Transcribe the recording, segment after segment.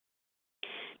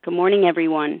Good morning,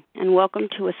 everyone, and welcome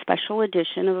to a special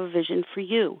edition of A Vision for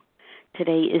You.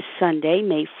 Today is Sunday,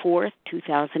 May 4th,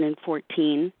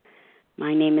 2014.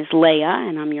 My name is Leah,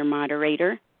 and I'm your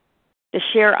moderator. The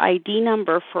share ID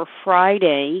number for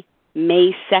Friday,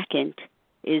 May 2nd,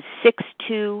 is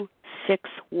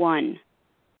 6261.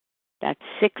 That's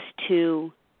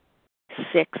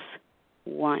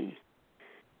 6261.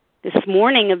 This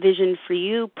morning, A Vision for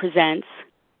You presents,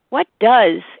 what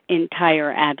does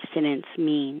entire abstinence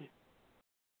mean?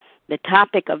 The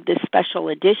topic of this special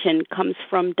edition comes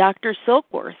from Dr.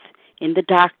 Silkworth in The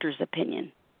Doctor's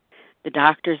Opinion. The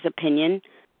Doctor's Opinion,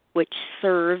 which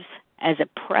serves as a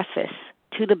preface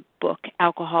to the book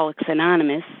Alcoholics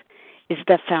Anonymous, is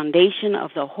the foundation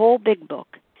of the whole big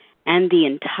book and the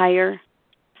entire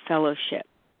fellowship.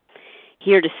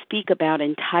 Here to speak about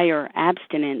entire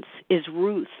abstinence is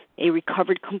Ruth, a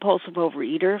recovered compulsive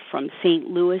overeater from St.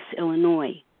 Louis,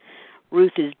 Illinois.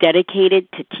 Ruth is dedicated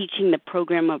to teaching the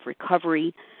program of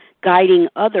recovery, guiding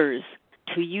others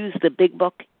to use the big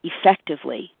book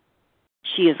effectively.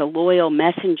 She is a loyal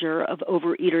messenger of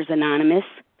Overeaters Anonymous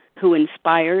who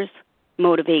inspires,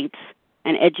 motivates,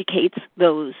 and educates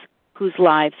those whose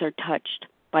lives are touched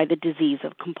by the disease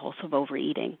of compulsive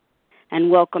overeating. And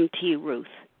welcome to you, Ruth.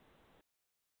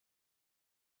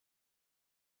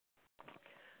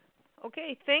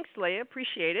 Okay, thanks, Leah.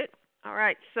 Appreciate it. All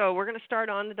right, so we're going to start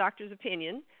on the doctor's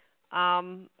opinion.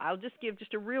 I'll just give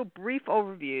a real brief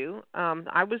overview.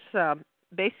 I was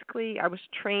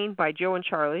trained by Joe and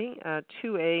Charlie,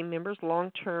 2A members,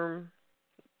 long-term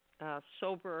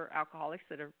sober alcoholics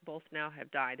that are both now have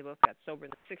died. They both got sober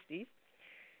in the 60s.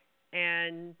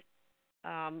 And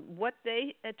what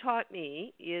they had taught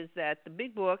me is that the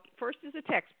big book, first, is a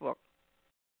textbook.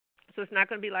 So it's not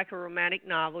going to be like a romantic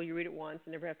novel. You read it once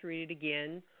and never have to read it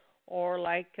again. Or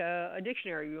like a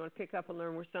dictionary. You want to pick up and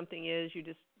learn where something is, you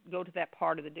just go to that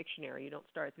part of the dictionary. You don't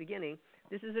start at the beginning.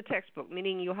 This is a textbook,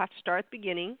 meaning you'll have to start at the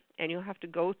beginning and you'll have to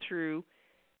go through,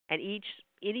 and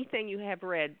anything you have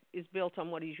read is built on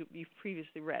what you've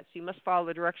previously read. So you must follow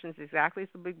the directions exactly as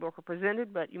the big book are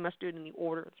presented, but you must do it in the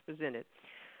order it's presented.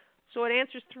 So it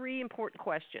answers three important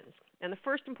questions. And the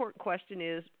first important question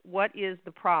is, what is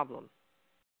the problem?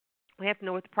 We have to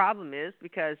know what the problem is,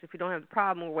 because if we don't have the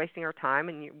problem, we're wasting our time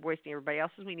and you're wasting everybody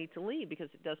else's. We need to leave because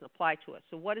it doesn't apply to us.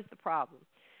 So what is the problem?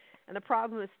 And the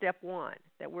problem is step one,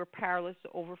 that we're powerless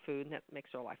over food, and that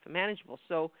makes our life unmanageable.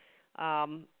 So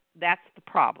that's the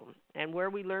problem. And where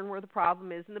we learn where the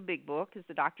problem is in the big book is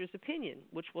the doctor's opinion,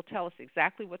 which will tell us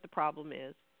exactly what the problem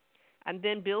is. And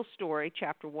then Bill's story,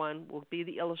 chapter 1, will be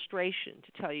the illustration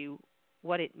to tell you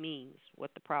what it means,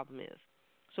 what the problem is.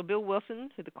 So Bill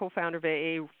Wilson, the co-founder of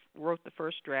AA, wrote the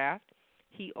first draft.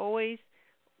 He always,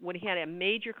 when he had a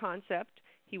major concept,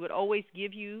 he would always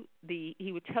give you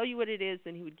he would tell you what it is,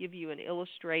 and he would give you an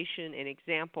illustration, an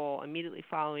example immediately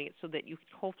following it so that you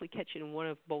could hopefully catch it in one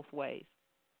of both ways.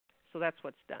 So that's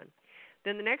what's done.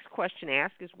 Then the next question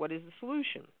asked is, what is the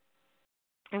solution?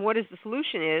 And what is the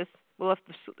solution is, well,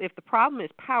 if the problem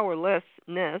is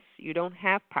powerlessness, you don't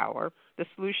have power, the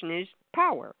solution is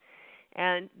power.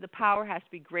 And the power has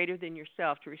to be greater than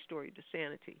yourself to restore you to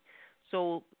sanity.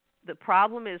 So the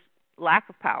problem is lack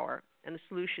of power, and the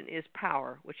solution is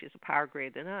power, which is a power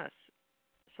greater than us.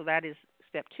 So that is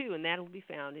step 2, and that will be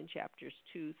found in chapters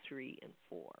 2, 3, and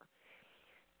 4.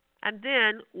 And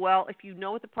then, well, if you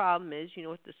know what the problem is, you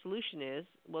know what the solution is,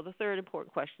 well, the third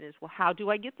important question is, well, how do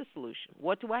I get the solution?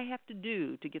 What do I have to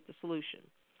do to get the solution?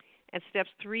 And steps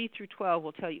 3 through 12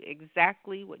 will tell you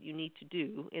exactly what you need to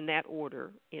do in that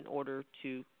order in order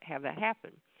to have that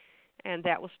happen. And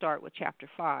that will start with chapter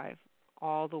 5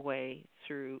 all the way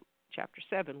through chapter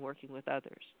 7, working with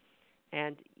others.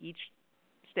 And each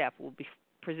step will be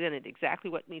presented exactly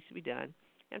what needs to be done,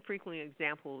 and frequently an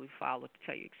example will be followed to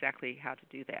tell you exactly how to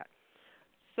do that.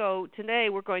 So today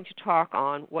we're going to talk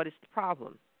on what is the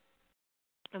problem.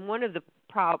 And one of the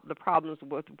problems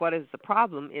with what is the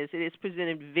problem is it is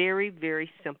presented very,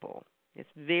 very simple. It's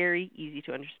very easy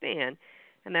to understand,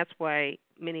 and that's why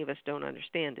many of us don't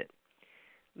understand it.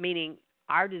 Meaning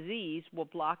our disease will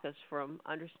block us from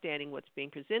understanding what's being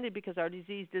presented because our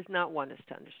disease does not want us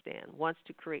to understand, wants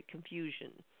to create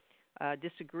confusion,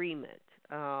 disagreement,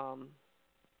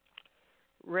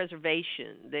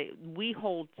 reservation. We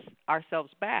hold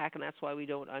ourselves back, and that's why we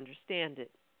don't understand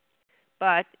it.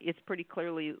 But it's pretty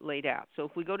clearly laid out. So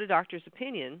if we go to doctor's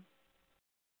opinion,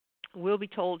 we'll be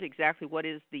told exactly what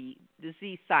is the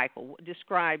disease cycle, what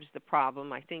describes the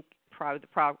problem. I think probably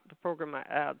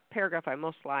the paragraph I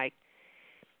most like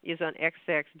is on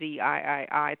XXDIII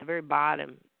at the very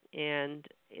bottom, and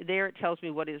there it tells me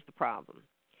what is the problem.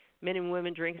 Men and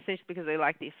women drink essentially because they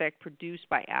like the effect produced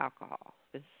by alcohol.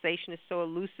 The sensation is so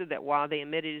elusive that while they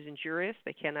admit it is injurious,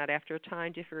 they cannot after a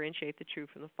time differentiate the true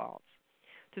from the false.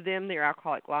 To them, their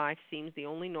alcoholic life seems the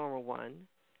only normal one.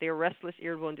 They are restless,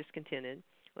 irritable, and discontented,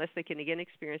 unless they can again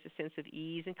experience a sense of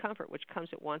ease and comfort, which comes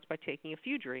at once by taking a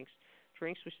few drinks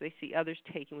which they see others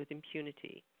taking with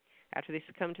impunity. After they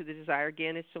succumb to the desire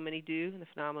again, as so many do, and the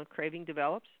phenomenon of craving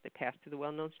develops, they pass through the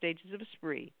well-known stages of a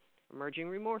spree, emerging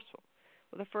remorseful,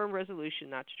 with a firm resolution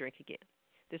not to drink again.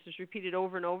 This is repeated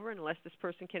over and over, and unless this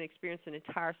person can experience an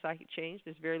entire psychic change,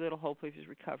 there's very little hope of his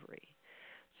recovery.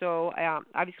 So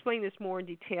I've explained this more in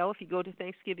detail. If you go to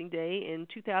Thanksgiving Day in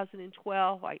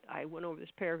 2012, I went over this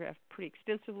paragraph pretty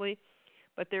extensively,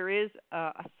 but there is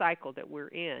a cycle that we're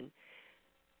in.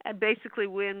 And basically,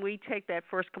 when we take that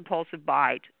first compulsive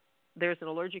bite, there's an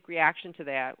allergic reaction to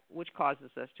that, which causes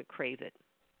us to crave it.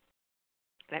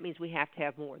 That means we have to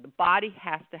have more. The body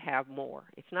has to have more.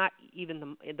 It's not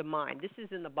even the mind. This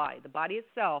is in the body. The body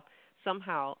itself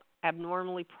somehow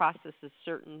abnormally processes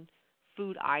certain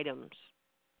food items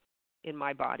in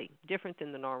my body, different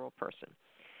than the normal person.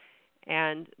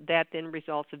 And that then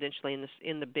results eventually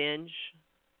in the binge,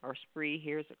 or spree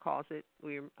here as it calls it.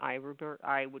 I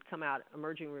would come out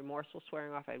emerging remorseful,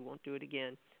 swearing off I won't do it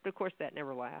again. But of course that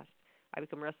never lasts. I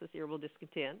become restless, irritable,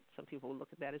 discontent. Some people would look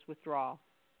at that as withdrawal.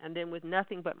 And then with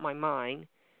nothing but my mind,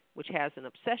 which has an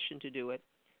obsession to do it,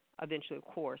 eventually, of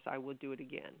course, I will do it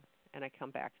again. And I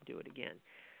come back and do it again.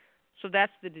 So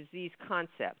that's the disease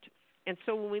concept. And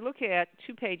so when we look at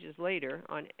 2 pages later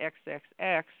on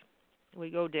XXX, we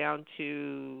go down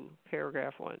to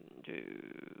paragraph 1, 2,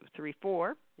 3,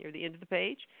 4, near the end of the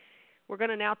page. We're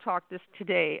going to now talk this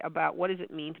today about what does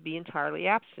it mean to be entirely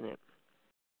abstinent.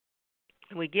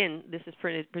 And again, this is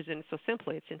presented so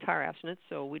simply. It's entire abstinence,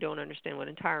 so we don't understand what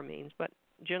entire means. But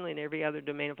generally in every other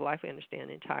domain of life, we understand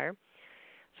entire.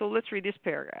 So let's read this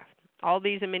paragraph. All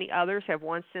these and many others have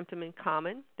one symptom in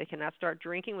common. They cannot start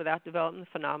drinking without developing the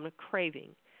phenomenon of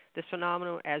craving. This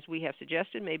phenomenon, as we have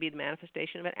suggested, may be the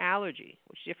manifestation of an allergy,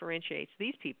 which differentiates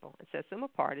these people and sets them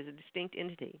apart as a distinct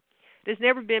entity. It has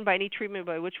never been, by any treatment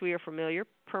by which we are familiar,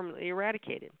 permanently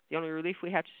eradicated. The only relief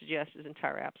we have to suggest is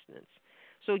entire abstinence.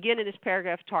 So again, in this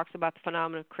paragraph, it talks about the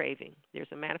phenomenon of craving. There's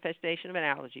a manifestation of an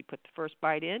allergy. Put the first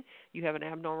bite in, you have an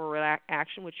abnormal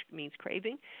reaction, which means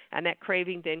craving, and that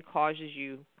craving then causes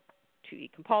you to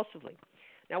eat compulsively.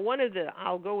 Now,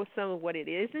 I'll go with some of what it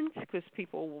isn't, because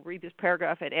people will read this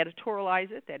paragraph and editorialize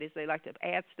it. That is, they like to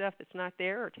add stuff that's not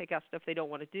there or take out stuff they don't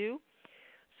want to do.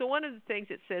 So one of the things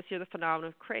it says here, the phenomenon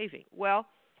of craving. Well,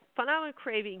 phenomenon of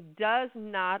craving does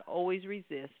not always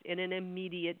resist in an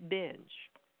immediate binge.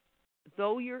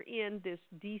 Though you're in this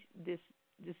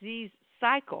disease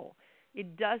cycle,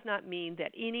 it does not mean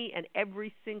that any and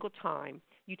every single time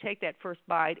you take that first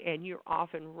bite and you're off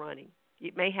and running.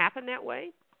 It may happen that way,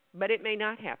 but it may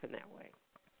not happen that way.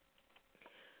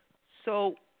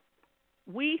 So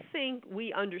we think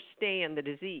we understand the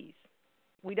disease.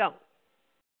 We don't.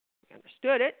 We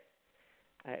understood it.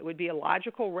 It would be a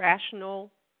logical,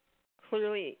 rational,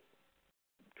 clearly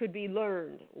could be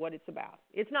learned what it's about.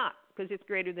 It's not, because it's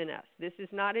greater than us. This is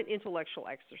not an intellectual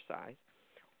exercise.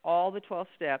 All the 12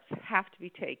 steps have to be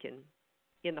taken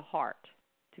in the heart,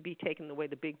 to be taken the way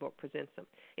the big book presents them.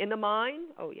 In the mind,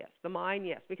 oh yes, the mind,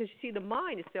 yes. Because you see, the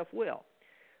mind is self-will.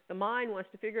 The mind wants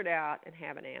to figure it out and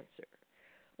have an answer.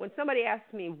 When somebody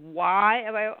asks me why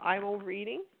I'm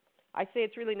overeating, I say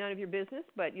it's really none of your business,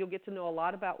 but you'll get to know a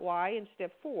lot about why in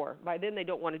step 4. By then they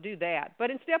don't want to do that. But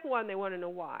in step 1, they want to know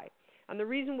why. And the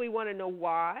reason we want to know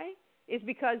why is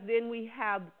because then we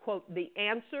have, quote, the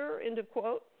answer, end of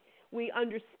quote. We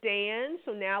understand,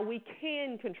 so now we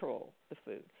can control the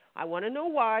food. I want to know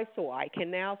why, so I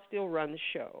can now still run the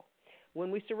show.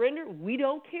 When we surrender, we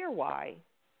don't care why,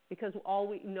 because all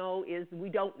we know is we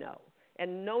don't know.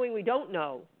 And knowing we don't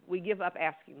know, we give up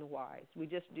asking the whys. We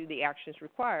just do the actions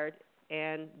required,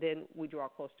 and then we draw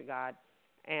close to God,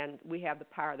 and we have the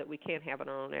power that we can't have in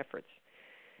our own efforts.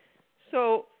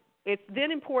 So it's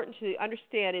then important to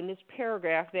understand in this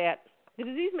paragraph that the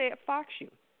disease may fox you.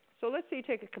 So let's say you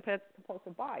take a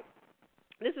compulsive bite.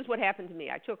 This is what happened to me.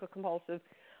 I took a compulsive.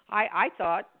 I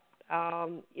thought,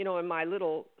 in my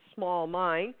little small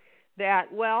mind, that,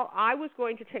 well, I was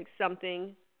going to take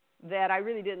something that I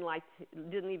really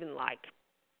didn't even like.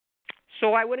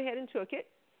 So I went ahead and took it.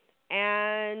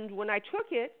 And when I took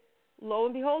it, lo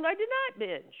and behold, I did not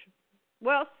binge.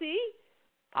 Well, see,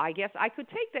 I guess I could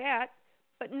take that.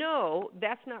 But no,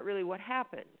 that's not really what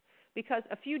happened. Because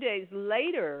a few days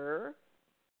later,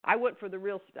 I went for the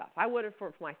real stuff. I went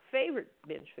for my favorite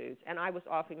binge foods, and I was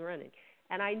off and running.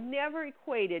 And I never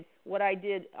equated what I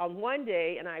did on one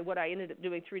day and what I ended up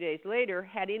doing 3 days later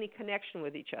had any connection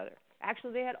with each other.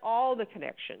 Actually, they had all the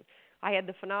connection. I had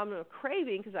the phenomenon of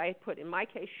craving because I had put, in my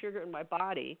case, sugar in my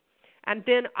body. And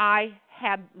then I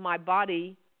had my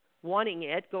body wanting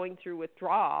it, going through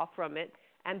withdrawal from it.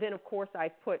 And then, of course, I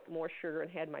put more sugar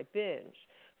and had my binge.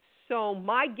 So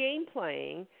my game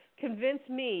playing convinced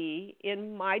me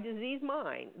in my diseased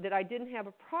mind that I didn't have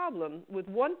a problem with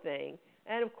one thing.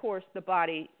 And, of course, the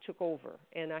body took over,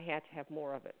 and I had to have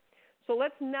more of it. So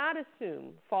let's not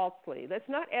assume falsely. Let's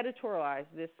not editorialize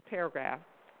this paragraph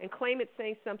and claim it's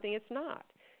saying something it's not.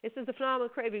 It says the phenomenon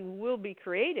of craving will be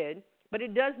created, but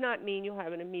it does not mean you'll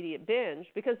have an immediate binge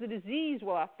because the disease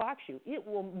will outfox you. It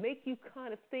will make you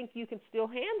kind of think you can still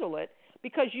handle it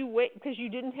because you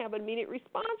didn't have an immediate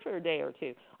response for a day or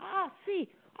two. See,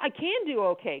 I can do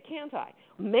okay, can't I?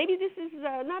 Maybe this is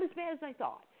not as bad as I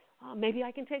thought. Maybe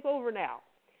I can take over now.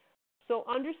 So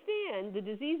understand the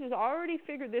disease has already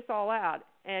figured this all out,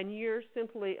 and you're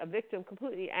simply a victim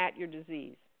completely at your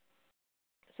disease.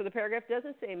 So the paragraph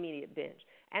doesn't say immediate binge.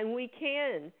 And we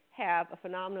can have a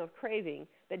phenomenon of craving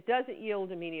that doesn't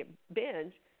yield immediate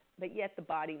binge, but yet the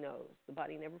body knows. The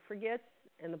body never forgets,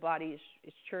 and the body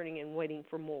is churning and waiting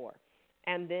for more.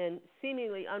 And then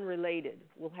seemingly unrelated,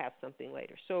 we'll have something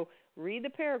later. So read the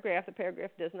paragraph. The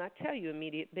paragraph does not tell you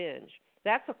immediate binge.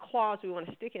 That's a clause we want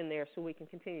to stick in there so we can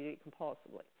continue to eat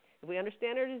compulsively. If we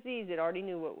understand our disease, it already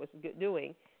knew what it was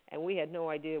doing, and we had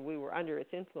no idea we were under its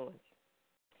influence.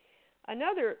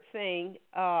 Another thing,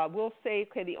 we'll say,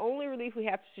 okay, the only relief we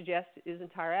have to suggest is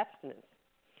entire abstinence.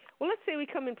 Well, let's say we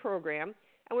come in program,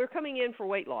 and we're coming in for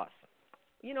weight loss.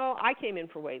 You know, I came in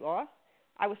for weight loss.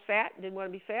 I was fat, didn't want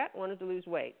to be fat, wanted to lose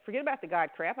weight. Forget about the God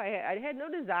crap. I had no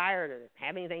desire to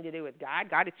have anything to do with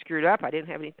God. God had screwed up. I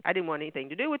didn't want anything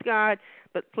to do with God.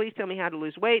 But please tell me how to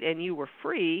lose weight, and you were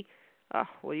free. That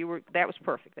was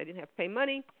perfect. I didn't have to pay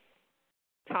money.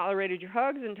 Tolerated your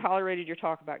hugs and tolerated your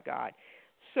talk about God.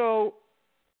 So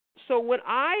when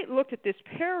I looked at this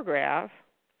paragraph,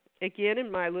 again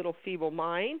in my little feeble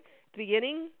mind, at the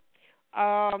beginning,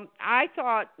 I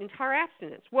thought entire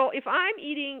abstinence. Well, if I'm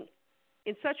eating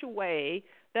in such a way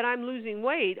that I'm losing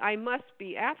weight, I must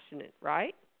be abstinent,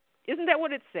 right? Isn't that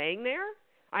what it's saying there?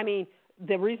 I mean,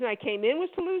 the reason I came in was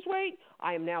to lose weight.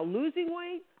 I am now losing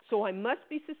weight, so I must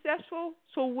be successful,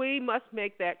 so we must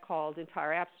make that called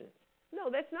entire abstinence.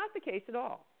 No, that's not the case at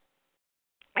all.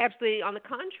 Absolutely, on the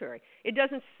contrary. It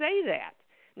doesn't say that.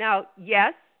 Now,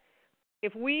 yes,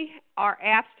 if we are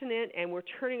abstinent and we're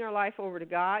turning our life over to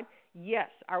God, yes,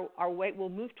 our weight will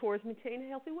move towards maintaining a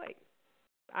healthy weight.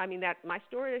 I mean, that my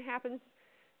story, it happens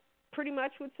pretty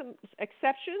much with some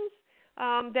exceptions.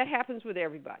 That happens with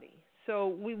everybody. So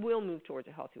we will move towards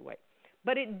a healthy weight.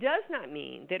 But it does not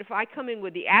mean that if I come in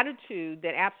with the attitude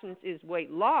that abstinence is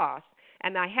weight loss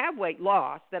and I have weight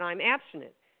loss, that I'm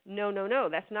abstinent. No,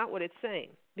 that's not what it's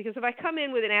saying. Because if I come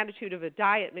in with an attitude of a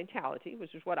diet mentality,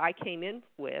 which is what I came in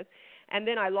with, and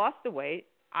then I lost the weight,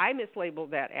 I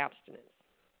mislabeled that abstinence.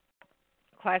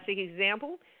 Classic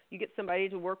example, you get somebody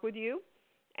to work with you,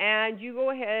 and you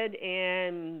go ahead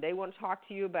and they want to talk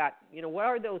to you about, what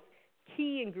are those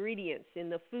key ingredients in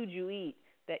the food you eat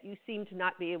that you seem to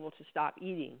not be able to stop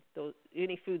eating,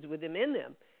 any foods with them in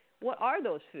them. What are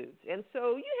those foods? And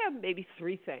so you have maybe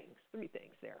three things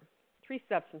there, three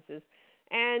substances.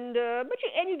 And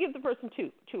you give the person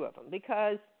two of them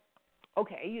because,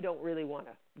 okay, you don't really want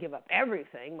to give up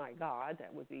everything. My God,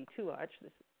 that would be too much.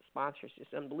 This sponsor is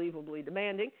just unbelievably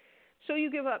demanding. So you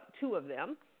give up two of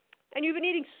them, and you've been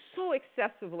eating so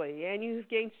excessively, and you've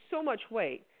gained so much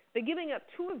weight that giving up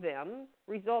two of them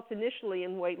results initially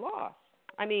in weight loss.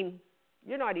 I mean,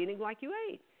 you're not eating like you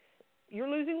ate. You're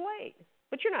losing weight,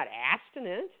 but you're not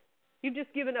abstinent. You've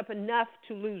just given up enough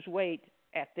to lose weight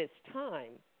at this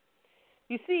time.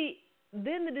 You see,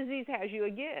 then the disease has you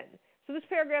again. So this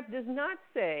paragraph does not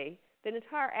say that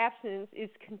entire abstinence is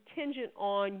contingent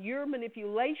on your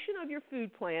manipulation of your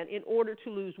food plan in order to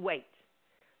lose weight.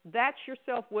 That's your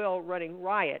self-will running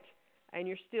riot, and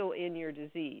you're still in your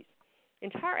disease.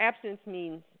 Entire abstinence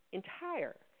means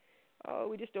entire. Oh,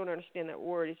 we just don't understand that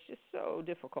word. It's just so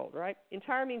difficult, right?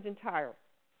 Entire means entire.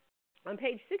 On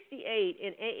page 68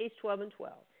 in AA's 12 and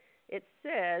 12, it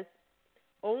says,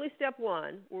 only step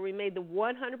one, where we made the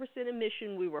 100%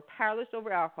 admission we were powerless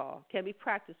over alcohol, can be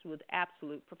practiced with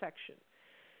absolute perfection.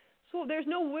 So there's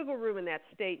no wiggle room in that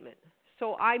statement.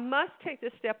 So I must take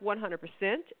this step 100%,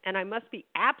 and I must be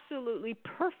absolutely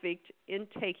perfect in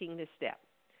taking this step.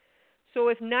 So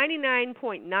if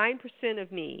 99.9%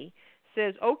 of me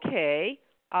says, okay,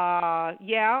 I'm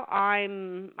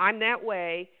that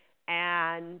way,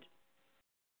 and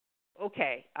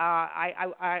okay,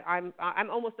 I'm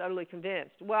almost utterly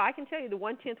convinced. Well, I can tell you the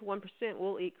 1%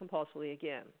 will eat compulsively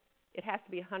again. It has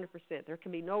to be 100%. There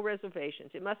can be no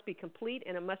reservations. It must be complete,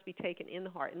 and it must be taken in the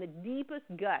heart, in the deepest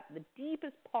gut, the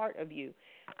deepest part of you.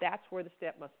 That's where the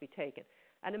step must be taken.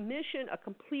 An admission, a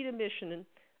complete admission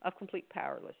of complete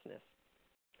powerlessness.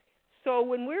 So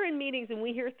when we're in meetings and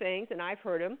we hear things, and I've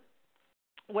heard them,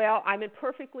 well, I'm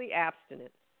imperfectly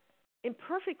abstinent.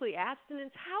 Imperfectly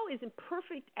abstinence? How is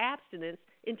imperfect abstinence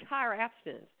entire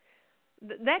abstinence?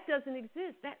 That doesn't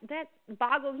exist. That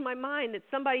boggles my mind that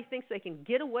somebody thinks they can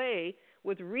get away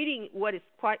with reading what is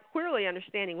quite clearly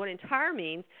understanding what entire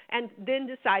means and then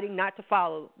deciding not to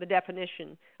follow the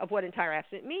definition of what entire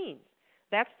abstinent means.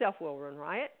 That stuff will run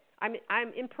riot.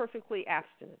 I'm imperfectly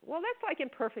abstinent. Well, that's like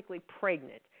imperfectly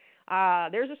pregnant.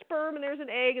 There's a sperm and there's an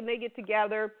egg, and they get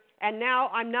together, and now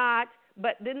I'm not.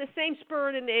 But then the same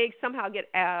sperm and the egg somehow get,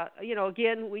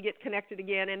 again, we get connected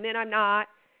again, and then I'm not.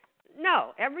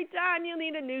 No, every time you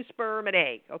need a new sperm and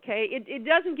egg, okay? It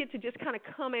doesn't get to just kind of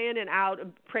come in and out of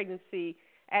pregnancy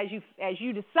as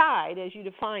you decide, as you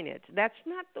define it. That's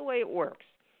not the way it works.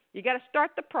 You got to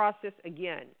start the process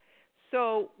again.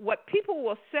 So what people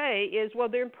will say is, well,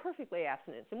 they're imperfectly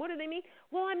abstinent. And what do they mean?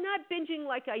 Well, I'm not binging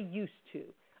like I used to.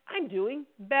 I'm doing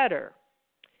better.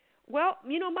 Well,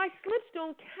 my slips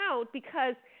don't count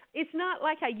because it's not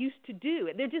like I used to do.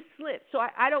 They're just slips. So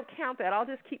I don't count that. I'll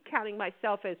just keep counting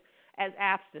myself as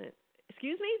abstinent.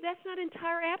 Excuse me? That's not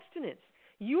entire abstinence.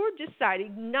 You're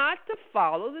deciding not to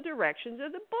follow the directions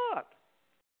of the book.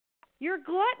 You're a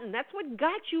glutton. That's what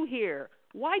got you here.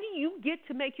 Why do you get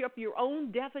to make up your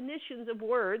own definitions of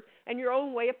words and your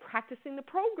own way of practicing the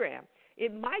program?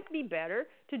 It might be better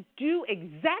to do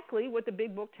exactly what the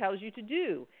big book tells you to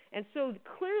do. And so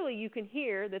clearly you can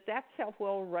hear that that's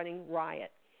self-will running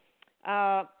riot.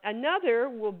 Another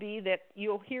will be that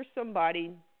you'll hear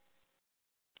somebody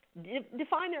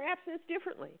define their abstinence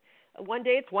differently. One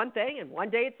day it's one thing, and one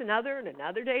day it's another, and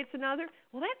another day it's another.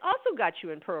 Well, that also got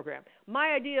you in program. My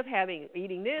idea of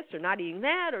eating this or not eating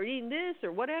that or eating this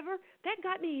or whatever, that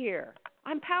got me here.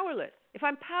 I'm powerless. If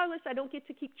I'm powerless, I don't get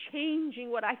to keep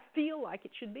changing what I feel like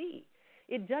it should be.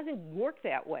 It doesn't work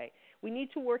that way. We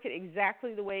need to work it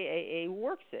exactly the way AA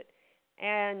works it.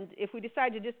 And if we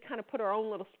decide to just kind of put our own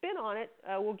little spin on it,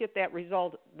 we'll get that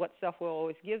result, what self-will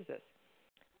always gives us.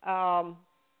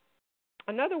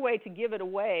 Another way to give it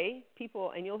away,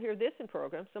 people, and you'll hear this in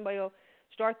programs, somebody will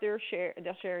start their sharing,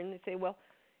 and they say, well,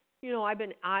 I've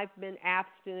been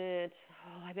abstinent.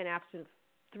 I've been abstinent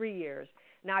 3 years.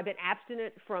 Now, I've been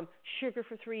abstinent from sugar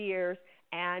for 3 years,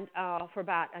 and for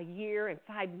about a year and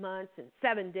 5 months and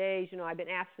 7 days, I've been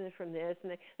abstinent from this.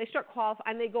 And they start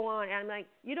qualifying, and they go on, and I'm like,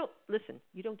 you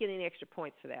don't get any extra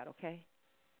points for that, okay?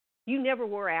 You never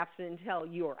were abstinent until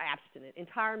you're abstinent.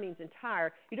 Entire means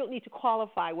entire. You don't need to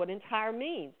qualify what entire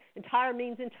means. Entire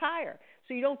means entire.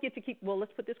 So you don't get to keep, well,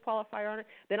 let's put this qualifier on it,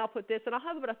 then I'll put this, and I'll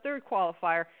have about a third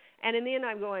qualifier. And in the end,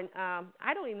 I'm going,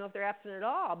 I don't even know if they're abstinent at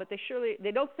all, but they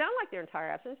don't sound like they're entire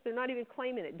abstinence. They're not even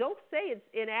claiming it. Don't say it's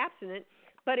inabstinent,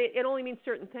 but it only means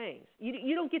certain things.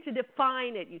 You don't get to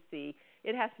define it, you see.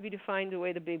 It has to be defined the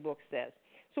way the big book says.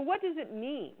 So what does it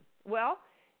mean? Well,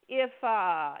 if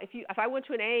I went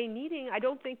to an AA meeting, I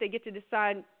don't think they get to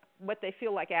decide what they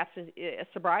feel like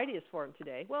sobriety is for them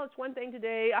today. Well, it's one thing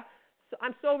today.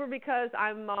 I'm sober because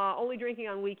I'm only drinking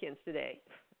on weekends today.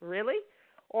 Really?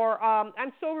 Or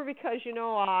I'm sober because,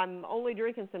 I'm only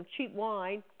drinking some cheap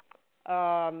wine.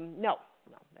 No,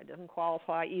 that doesn't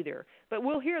qualify either. But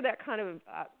we'll hear that kind of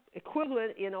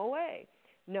equivalent in OA.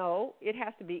 No, it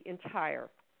has to be entire.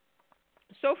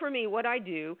 So for me, what I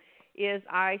do is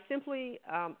I simply,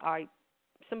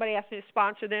 somebody asks me to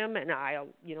sponsor them, and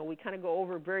we kind of go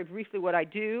over very briefly what I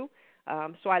do.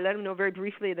 So I let them know very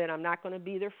briefly that I'm not going to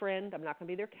be their friend, I'm not going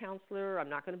to be their counselor, I'm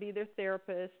not going to be their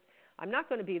therapist, I'm not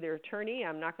going to be their attorney,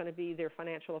 I'm not going to be their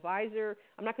financial advisor,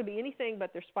 I'm not going to be anything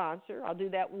but their sponsor. I'll do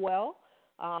that well,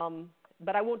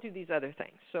 but I won't do these other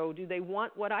things. So do they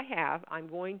want what I have? I'm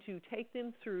going to take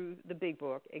them through the big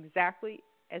book exactly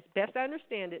as best I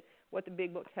understand it, what the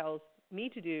big book tells me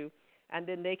to do, and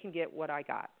then they can get what I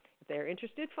got. If they're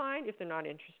interested, fine. If they're not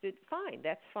interested, fine.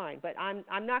 That's fine. But I'm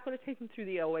not going to take them through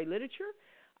the OA literature.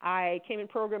 I came in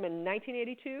program in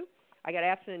 1982. I got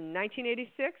abstinent in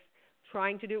 1986.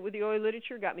 Trying to do it with the OA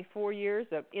literature got me 4 years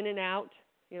of in and out,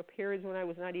 periods when I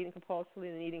was not eating compulsively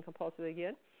and then eating compulsively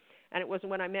again. And it wasn't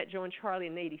when I met Joe and Charlie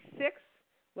in 86,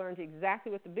 learned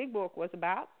exactly what the big book was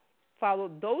about,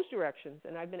 followed those directions,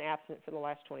 and I've been abstinent for the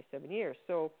last 27 years.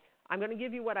 So I'm going to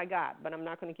give you what I got, but I'm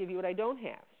not going to give you what I don't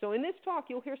have. So in this talk,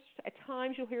 at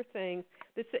times you'll hear things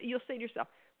that you'll say to yourself,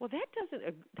 Well, that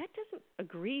doesn't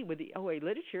agree with the OA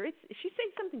literature. She's saying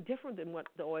something different than what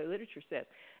the OA literature says.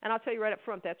 And I'll tell you right up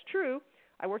front, that's true.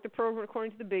 I work the program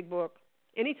according to the Big Book.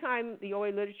 Anytime the OA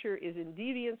literature is in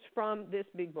deviance from this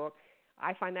Big Book,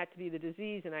 I find that to be the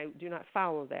disease, and I do not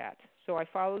follow that. So I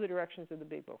follow the directions of the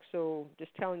Big Book. So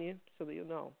just telling you so that you'll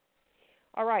know.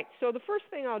 All right, so the first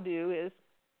thing I'll do is,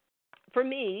 for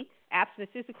me,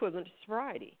 abstinence is equivalent to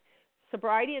sobriety.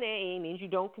 Sobriety in AA means you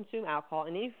don't consume alcohol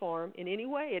in any form, in any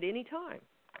way, at any time.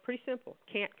 Pretty simple.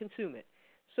 Can't consume it.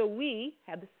 So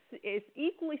it's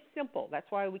equally simple. That's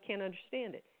why we can't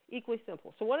understand it. Equally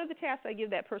simple. So one of the tasks I give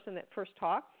that person that first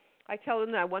talk, I tell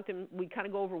them that we kind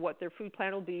of go over what their food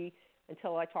plan will be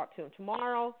until I talk to them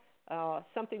tomorrow.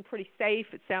 Something pretty safe.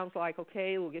 It sounds like,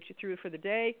 okay, we'll get you through for the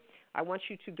day. I want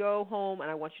you to go home, and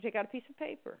I want you to take out a piece of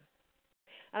paper.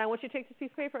 And I want you to take this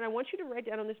piece of paper, and I want you to write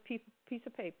down on this piece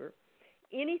of paper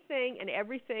anything and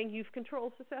everything you've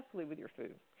controlled successfully with your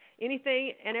food,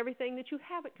 anything and everything that you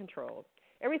haven't controlled,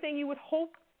 everything you would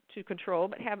hope to control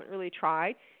but haven't really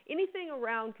tried, anything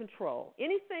around control,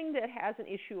 anything that has an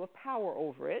issue of power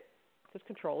over it, because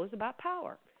control is about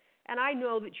power. And I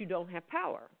know that you don't have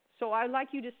power. So I'd like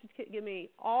you just to give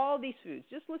me all these foods.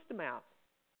 Just list them out.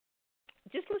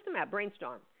 Just list them out.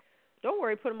 Brainstorm. Don't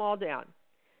worry. Put them all down.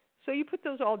 So you put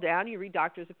those all down. You read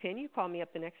doctor's opinion. You call me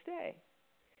up the next day.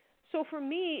 So for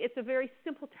me, it's a very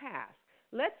simple task.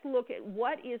 Let's look at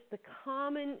what is the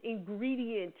common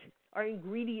ingredient or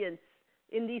ingredients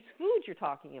in these foods you're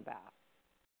talking about.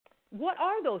 What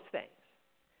are those things?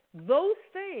 Those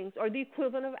things are the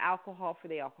equivalent of alcohol for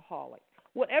the alcoholic.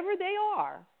 Whatever they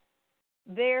are,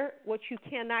 they're what you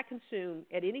cannot consume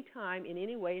at any time, in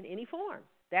any way, in any form.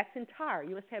 That's entire.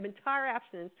 You must have entire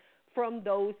abstinence from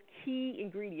those key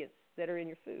ingredients that are in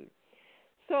your food.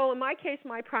 So in my case,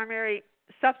 my primary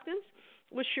substance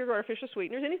was sugar, artificial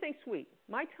sweeteners, anything sweet.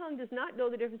 My tongue does not know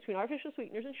the difference between artificial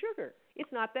sweeteners and sugar.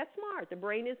 It's not that smart. The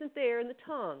brain isn't there in the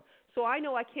tongue. So I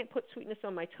know I can't put sweetness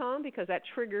on my tongue because that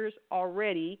triggers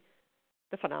already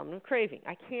the phenomenon of craving.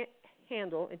 I can't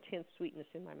handle intense sweetness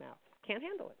in my mouth. Can't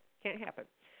handle it. Can't happen.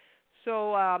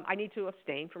 So I need to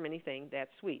abstain from anything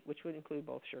that's sweet, which would include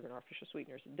both sugar and artificial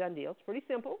sweeteners. Done deal. It's pretty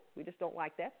simple. We just don't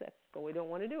like that. So we don't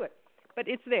want to do it. But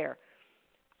it's there.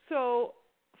 So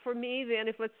for me, then,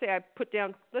 if let's say I put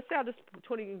down, let's say I'll just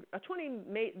 20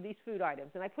 these food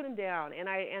items, and I put them down, and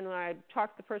when I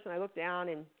talk to the person, I look down,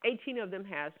 and 18 of them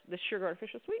has the sugar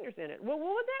artificial sweeteners in it. Well,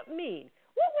 what would that mean?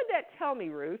 What would that tell me,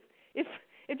 Ruth? If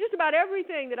just about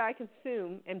everything that I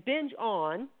consume and binge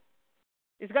on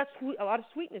has got a lot of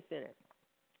sweetness in it,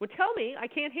 would tell me I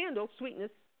can't handle sweetness.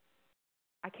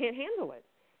 I can't handle it.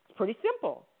 It's pretty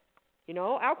simple. You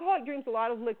know, alcoholic drinks a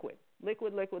lot of liquid.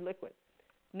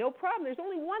 No problem. There's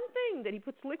only one thing that he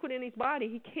puts liquid in his body.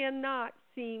 He cannot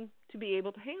seem to be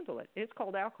able to handle it. And it's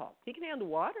called alcohol. He can handle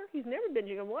water. He's never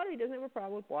binging on water. He doesn't have a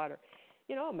problem with water.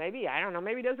 You know, maybe, I don't know,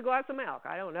 maybe he does a glass of milk.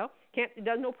 I don't know. It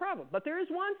does no problem. But there is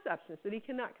one substance that he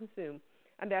cannot consume,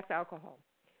 and that's alcohol.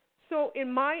 So in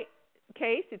my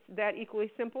case, it's that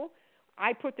equally simple.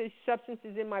 I put these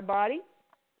substances in my body,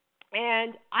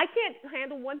 and I can't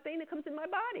handle one thing that comes in my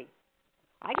body.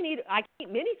 I can eat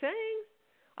many things.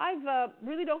 I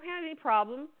really don't have any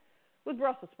problem with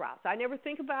Brussels sprouts. I never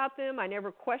think about them. I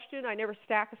never question. I never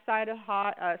stack aside and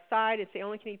say I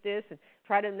only can eat this and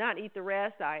try to not eat the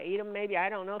rest. I eat them maybe,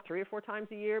 3 or 4 times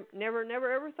a year. Never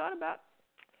ever thought about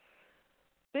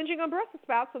binging on Brussels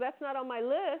sprouts, so that's not on my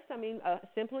list. I mean,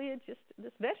 simply it's just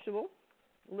this vegetable,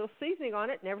 a little seasoning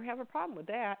on it, never have a problem with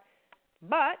that.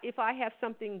 But if I have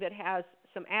something that has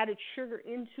some added sugar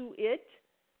into it,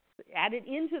 added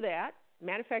into that,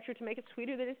 manufactured to make it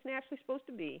sweeter than it's naturally supposed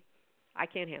to be, I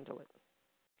can't handle it.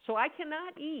 So I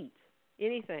cannot eat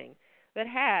anything that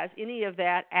has any of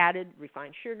that added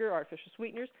refined sugar, artificial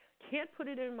sweeteners. Can't put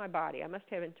it in my body. I must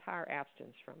have entire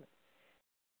abstinence from it.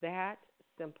 That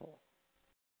simple.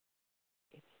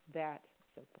 It's that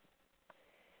simple.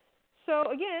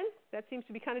 So again, that seems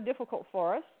to be kind of difficult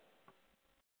for us.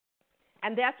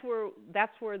 And that's where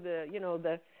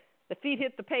the feet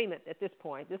hit the pavement at this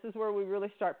point. This is where we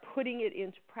really start putting it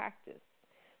into practice.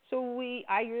 So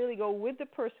I really go with the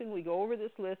person. We go over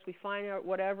this list. We find out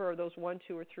whatever are those 1,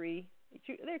 2, or 3.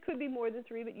 There could be more than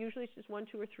 3, but usually it's just 1,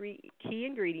 2, or 3 key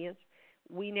ingredients.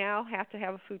 We now have to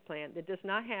have a food plan that does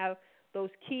not have those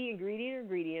key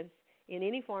ingredients in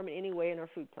any form, in any way in our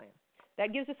food plan.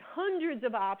 That gives us hundreds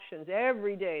of options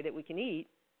every day that we can eat,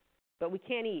 but we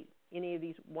can't eat any of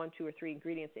these 1, 2, or 3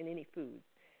 ingredients in any food.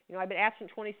 You know, I've been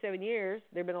abstinent 27 years.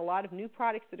 There have been a lot of new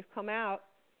products that have come out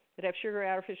that have sugar,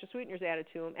 artificial sweeteners added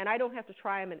to them, and I don't have to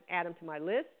try them and add them to my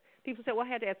list. People say, well, I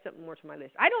had to add something more to my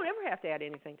list. I don't ever have to add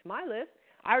anything to my list.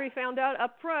 I already found out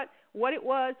up front what it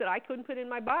was that I couldn't put in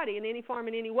my body in any form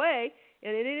in any way,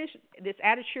 and it is this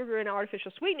added sugar and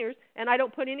artificial sweeteners, and I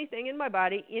don't put anything in my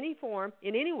body, any form,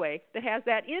 in any way that has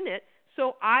that in it,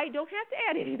 so I don't have to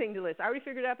add anything to the list. I already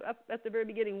figured out up at the very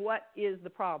beginning what is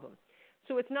the problem.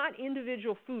 So it's not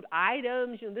individual food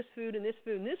items, this food and this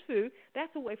food and this food.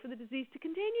 That's a way for the disease to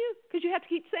continue because you have to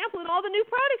keep sampling all the new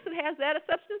products that has that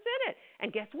substance in it.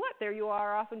 And guess what? There you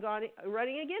are off and gone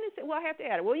running again and say, well, I have to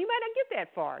add it. Well, you might not get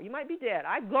that far. You might be dead.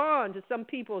 I've gone to some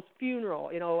people's funeral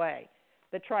in OA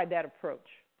that tried that approach.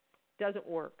 Doesn't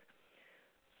work.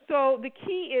 So the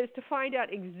key is to find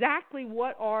out exactly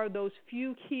what are those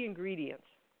few key ingredients.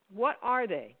 What are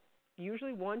they?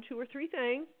 Usually 1, 2, or 3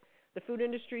 things. The food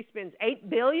industry spends $8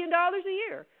 billion a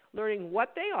year learning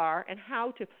what they are and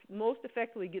how to most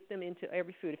effectively get them into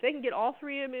every food. If they can get all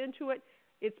 3 of them into it,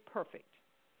 it's perfect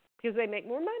because they make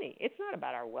more money. It's not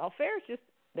about our welfare. It's just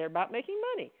they're about making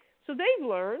money. So they've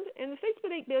learned, and if they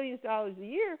spend $8 billion a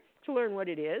year to learn what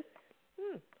it is,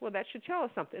 well, that should tell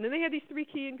us something. And they have these 3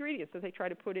 key ingredients that they try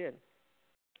to put in.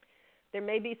 There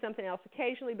may be something else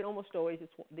occasionally, but almost always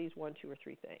it's these 1, 2, or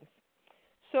 3 things.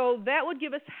 So that would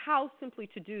give us how simply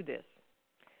to do this.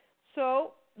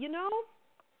 So,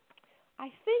 I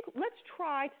think let's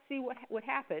try to see what would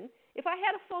happen if I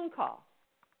had a phone call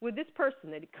with this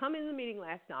person that had come in the meeting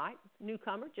last night,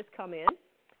 newcomer, just come in,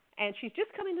 and she's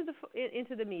just come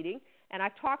into the meeting, and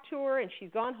I've talked to her, and she's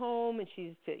gone home, and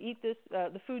she's to eat the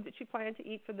food that she planned to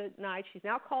eat for the night. She's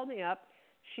now called me up.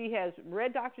 She has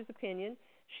read doctor's opinion.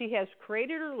 She has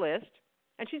created her list,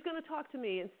 and she's going to talk to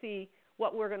me and see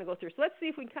what we're going to go through. So let's see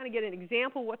if we can kind of get an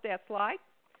example of what that's like.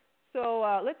 So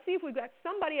let's see if we've got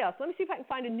somebody else. Let me see if I can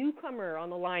find a newcomer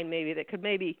on the line maybe that could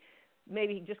maybe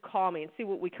just call me and see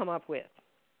what we come up with.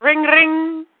 Ring,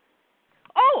 ring.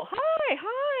 Oh, hi.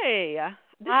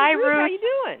 Hi, Ruth. Ruth. How you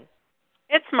doing?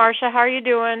 It's Marcia. How are you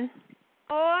doing?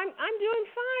 Oh, I'm doing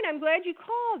fine. I'm glad you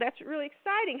called. That's really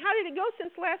exciting. How did it go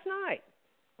since last night?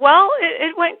 Well,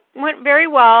 it went very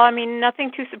well. I mean,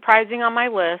 nothing too surprising on my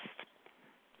list.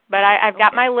 But I've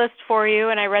got my list for you,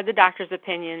 and I read the doctor's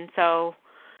opinion, so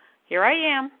here I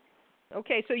am.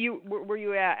 Okay, so were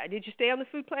you did you stay on the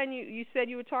food plan you said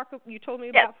you told me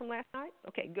about from last night?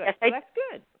 Okay, good. Yes, that's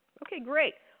good. Okay,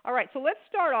 great. All right, so let's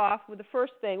start off with the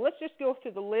first thing. Let's just go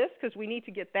through the list because we need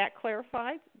to get that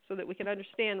clarified so that we can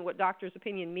understand what doctor's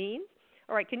opinion means.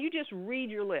 All right, can you just read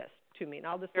your list to me, and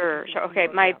I'll just Sure. Okay,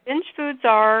 my binge foods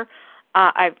are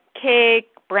I've cake,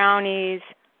 brownies,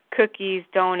 cookies,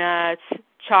 donuts,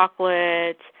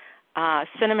 chocolate,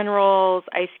 cinnamon rolls,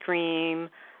 ice cream,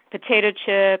 potato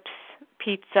chips,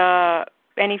 pizza,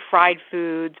 any fried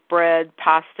foods, bread,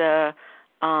 pasta,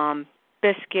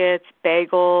 biscuits,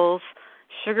 bagels,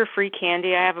 sugar-free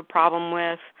candy I have a problem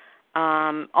with,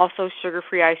 also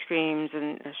sugar-free ice creams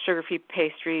and sugar-free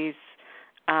pastries.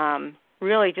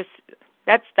 Really just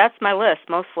that's my list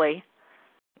mostly.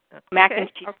 Mac and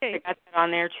cheese, I got that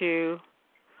on there too.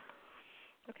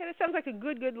 Okay, that sounds like a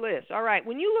good list. All right,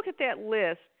 when you look at that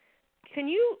list, when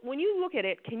you look at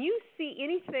it, can you see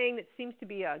anything that seems to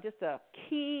be just a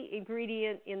key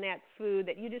ingredient in that food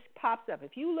that you just pops up?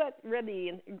 If you read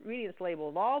the ingredients label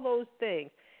of all those things,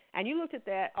 and you looked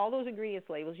at all those ingredients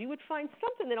labels, you would find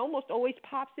something that almost always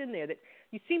pops in there that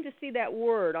you seem to see that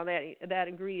word on that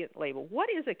ingredient label. What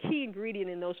is a key ingredient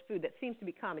in those food that seems to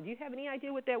be common? Do you have any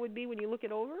idea what that would be when you look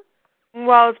it over?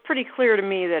 Well, it's pretty clear to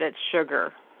me that it's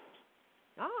sugar.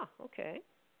 Ah, okay.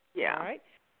 Yeah. All right.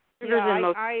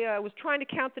 I was trying to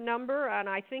count the number, and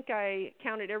I think I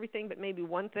counted everything but maybe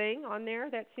one thing on there.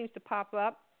 That seems to pop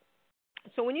up.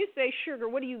 So when you say sugar,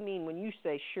 what do you mean when you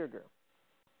say sugar?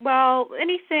 Well,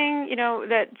 anything,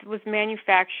 that was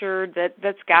manufactured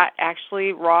that's got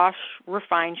actually raw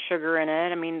refined sugar in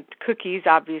it. I mean, cookies,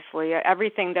 obviously.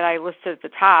 Everything that I listed at the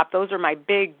top, those are my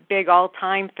big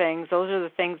all-time things. Those are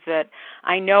the things that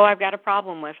I know I've got a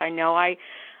problem with. I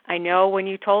know when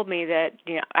you told me that,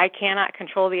 I cannot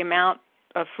control the amount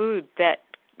of food that,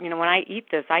 when I eat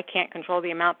this, I can't control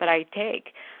the amount that I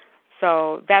take.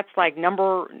 So that's like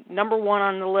number one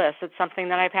on the list. It's something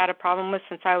that I've had a problem with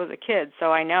since I was a kid,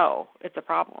 so I know it's a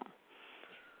problem.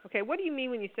 Okay, what do you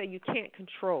mean when you say you can't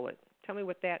control it? Tell me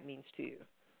what that means to you.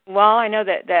 Well, I know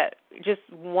that just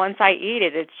once I eat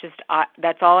it, it's just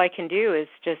that's all I can do is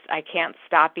just I can't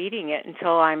stop eating it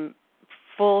until I'm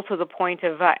full to the point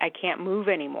of I can't move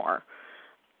anymore.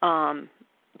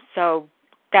 So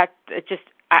that it just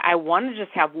I want to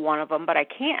just have one of them, but I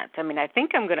can't. I mean, I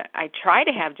try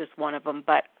to have just one of them,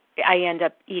 but I end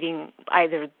up eating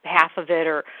either half of it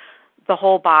or the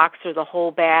whole box or the whole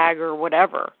bag or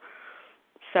whatever.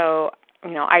 So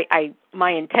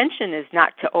my intention is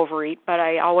not to overeat, but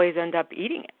I always end up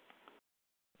eating it.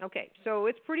 Okay, so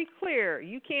it's pretty clear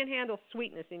you can't handle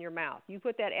sweetness in your mouth. You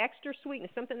put that extra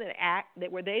sweetness, something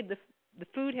that where the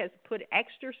food has put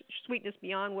extra sweetness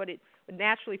beyond what it would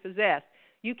naturally possess.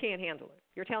 You can't handle it.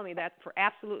 You're telling me that for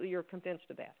absolutely, you're convinced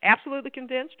of that. Absolutely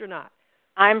convinced or not?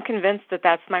 I'm convinced that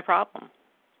that's my problem.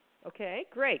 Okay,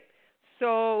 great.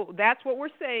 So that's what we're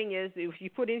saying is if you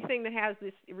put anything that has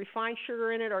this refined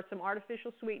sugar in it or some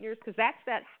artificial sweeteners, because that's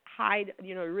that high,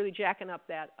 really jacking up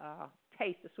that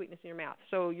taste, the sweetness in your mouth.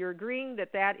 So you're agreeing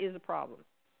that that is a problem.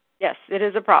 Yes, it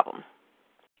is a problem.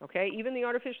 Okay, even the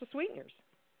artificial sweeteners.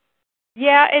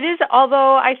 Yeah, it is,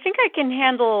 although I think I can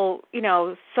handle,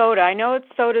 soda. I know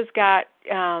soda's got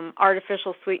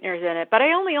artificial sweeteners in it, but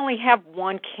I only have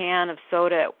one can of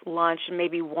soda at lunch and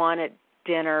maybe one at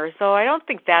dinner, so I don't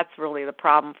think that's really a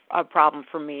problem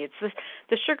for me. It's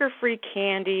the sugar-free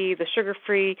candy, the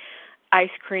sugar-free ice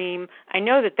cream. I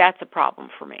know that that's a problem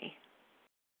for me.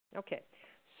 Okay,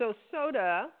 so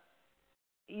soda,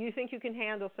 you think you can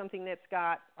handle something that's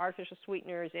got artificial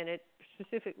sweeteners in it,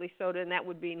 specifically soda, and that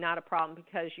would be not a problem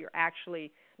because you're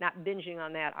actually not binging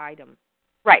on that item.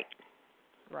 Right.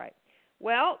 Right.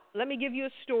 Well, let me give you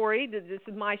a story. This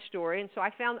is my story, and so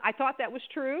I thought that was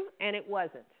true, and it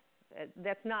wasn't.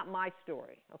 That's not my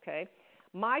story, okay?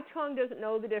 My tongue doesn't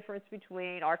know the difference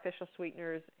between artificial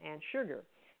sweeteners and sugar.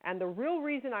 And the real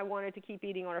reason I wanted to keep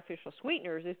eating artificial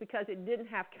sweeteners is because it didn't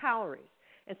have calories.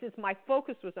 And since my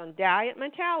focus was on diet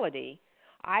mentality,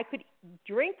 I could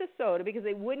drink the soda because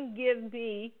they wouldn't give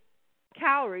me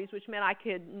calories, which meant I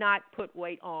could not put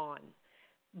weight on.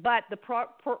 But the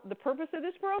purpose of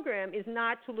this program is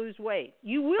not to lose weight.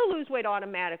 You will lose weight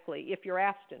automatically if you're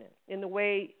abstinent in the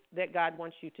way that God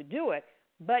wants you to do it,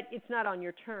 but it's not on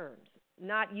your terms,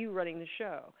 not you running the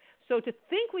show. So to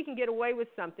think we can get away with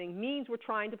something means we're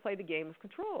trying to play the game of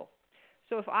control.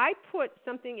 So if I put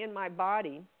something in my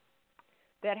body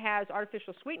that has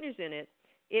artificial sweeteners in it,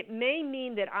 it may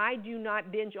mean that I do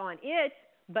not binge on it,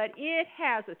 but it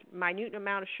has a minute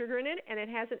amount of sugar in it, and it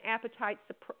has an appetite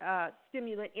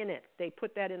stimulant in it. They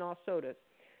put that in all sodas.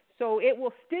 So it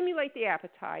will stimulate the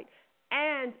appetite,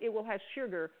 and it will have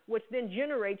sugar, which then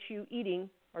generates you eating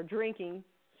or drinking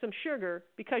some sugar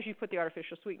because you put the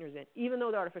artificial sweeteners in. Even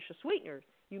though the artificial sweeteners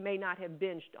you may not have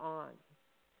binged on.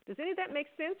 Does any of that make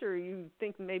sense, or you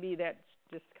think maybe that's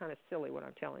just kind of silly what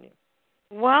I'm telling you?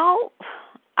 Well,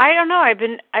 I don't know. I've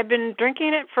been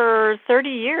drinking it for 30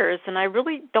 years, and I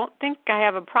really don't think I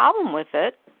have a problem with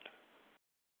it.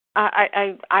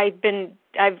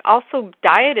 I've also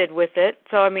dieted with it,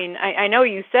 so I know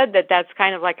you said that that's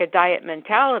kind of like a diet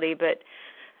mentality, but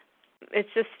it's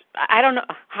just I don't know.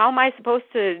 How am I supposed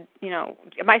to?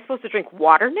 Am I supposed to drink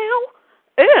water now?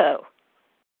 Ew.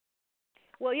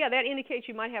 Well, yeah, that indicates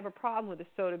you might have a problem with the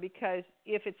soda because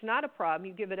if it's not a problem,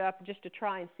 you give it up just to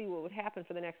try and see what would happen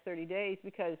for the next 30 days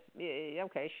because,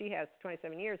 okay, she has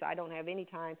 27 years. I don't have any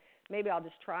time. Maybe I'll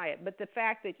just try it. But the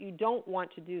fact that you don't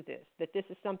want to do this, that this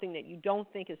is something that you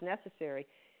don't think is necessary,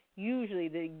 usually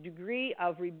the degree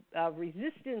of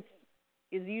resistance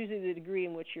is usually the degree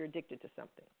in which you're addicted to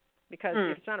something. Because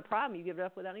if it's not a problem, you give it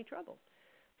up without any trouble.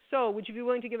 So would you be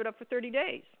willing to give it up for 30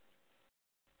 days?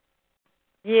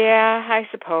 Yeah, I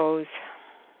suppose.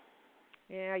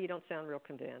 Yeah, you don't sound real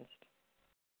convinced.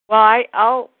 Well,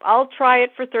 I'll try it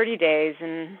for 30 days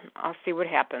and I'll see what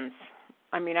happens.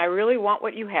 I really want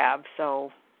what you have,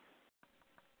 so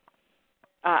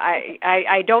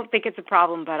I don't think it's a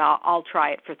problem, but I'll try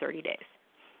it for 30 days.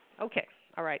 Okay.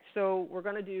 All right. So we're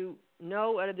going to do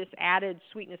no out of this added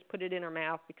sweetness, put it in our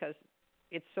mouth because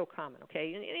it's so common,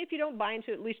 okay? And if you don't buy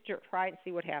into it, at least try it and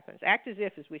see what happens. Act as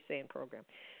if, as we say in program.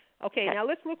 Okay, now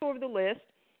let's look over the list.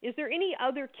 Is there any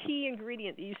other key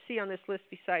ingredient that you see on this list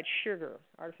besides sugar,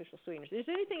 artificial sweeteners? Is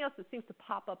there anything else that seems to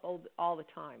pop up all the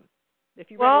time?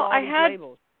 If you read all these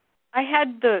labels. I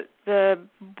had the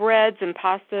breads and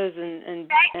pastas and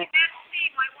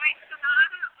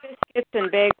biscuits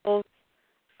and bagels.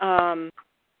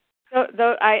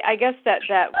 So I guess that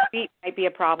wheat might be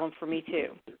a problem for me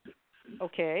too.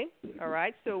 Okay, all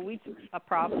right. So wheat's a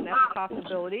problem. That's a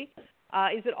possibility.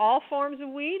 Is it all forms of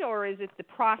wheat, or is it the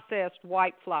processed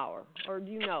white flour? Or do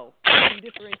you know? Can you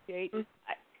differentiate?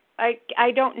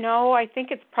 I don't know. I think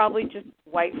it's probably just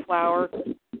white flour.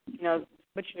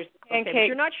 But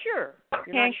you're not sure.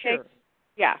 You're not sure.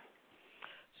 Yeah.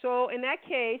 So in that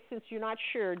case, since you're not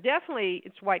sure, definitely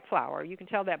it's white flour. You can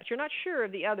tell that, but you're not sure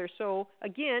of the other. So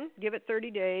again, give it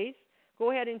 30 days.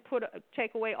 Go ahead and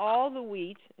take away all the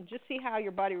wheat and just see how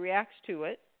your body reacts to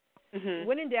it. Mm-hmm.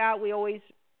 When in doubt, we always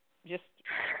just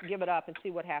give it up and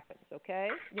see what happens, okay?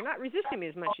 You're not resisting me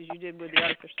as much as you did with the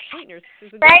artificial sweeteners. This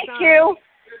is a good Thank sign. you.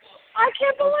 I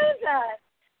can't believe that.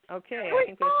 Okay.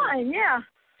 It was fine, yeah.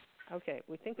 Okay,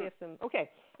 we think we have some. Okay.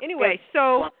 Anyway,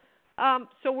 so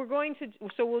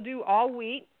we'll do all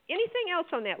wheat. Anything else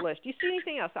on that list? Do you see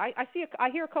anything else? I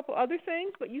hear a couple other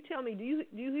things, but you tell me. Do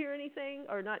you hear anything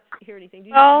or not hear anything? Do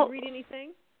you read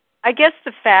anything? I guess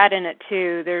the fat in it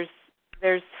too. There's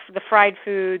the fried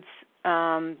foods,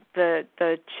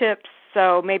 the chips.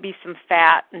 So maybe some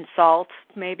fat and salt,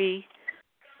 maybe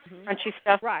crunchy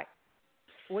stuff. Right.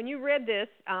 When you read this,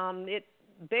 it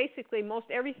basically most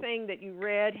everything that you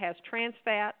read has trans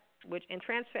fat, and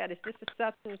trans fat is just a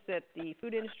substance that the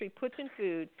food industry puts in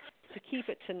food to keep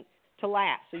it to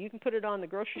last. So you can put it on the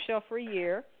grocery shelf for a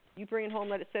year. You bring it home,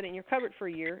 let it sit in your cupboard for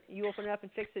a year. You open it up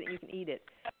and fix it, and you can eat it.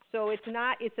 So it's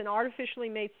an artificially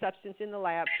made substance in the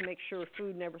lab to make sure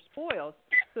food never spoils,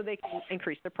 so they can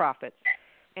increase their profits.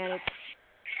 And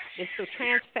so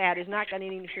trans fat is not got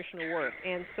any nutritional worth.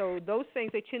 And so those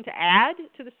things they tend to add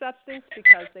to the substance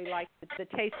because they like the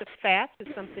taste of fats is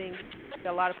something that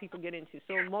a lot of people get into.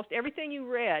 So most everything you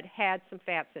read had some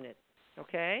fats in it,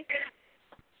 okay?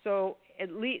 So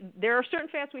at least there are certain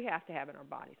fats we have to have in our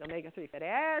bodies. Omega-3 fatty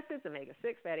acids,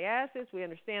 omega-6 fatty acids, we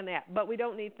understand that. But we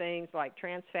don't need things like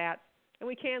trans fats, and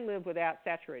we can live without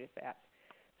saturated fats.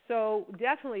 So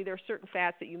definitely there are certain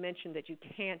fats that you mentioned that you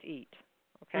can't eat.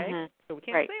 Okay? So we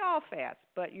can't say all fats,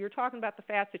 but you're talking about the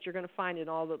fats that you're going to find in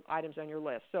all the items on your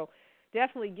list. So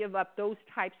definitely give up those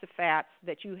types of fats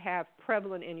that you have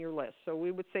prevalent in your list. So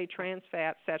we would say trans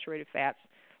fats, saturated fats.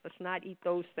 Let's not eat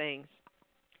those things.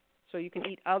 So you can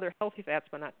eat other healthy fats,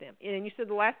 but not them. And you said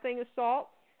the last thing is salt.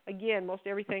 Again, most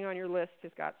everything on your list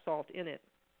has got salt in it.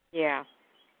 Yeah.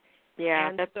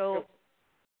 And that's so, true.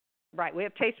 Right, we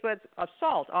have taste buds of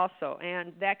salt also,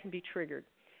 and that can be triggered.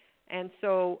 And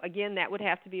so, again, that would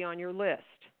have to be on your list.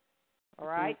 All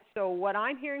right? So what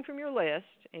I'm hearing from your list,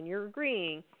 and you're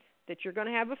agreeing that you're going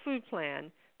to have a food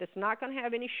plan that's not going to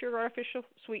have any sugar artificial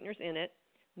sweeteners in it,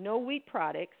 no wheat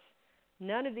products,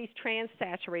 none of these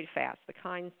trans-saturated fats, the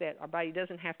kinds that our body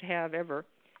doesn't have to have ever,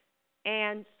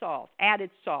 and salt, added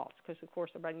salt, because, of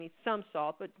course, our body needs some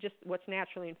salt, but just what's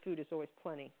naturally in food is always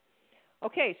plenty.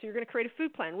 Okay, so you're going to create a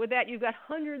food plan. With that, you've got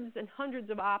hundreds and hundreds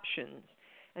of options.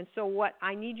 And so what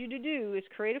I need you to do is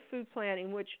create a food plan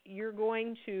in which you're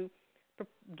going to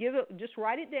just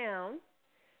write it down,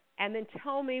 and then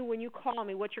tell me when you call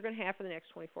me what you're going to have for the next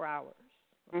 24 hours.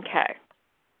 Okay.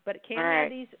 But it can't have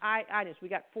these items. We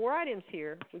got 4 items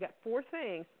here. We got 4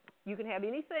 things. You can have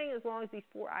anything as long as these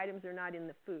 4 items are not in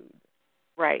the food.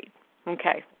 Right.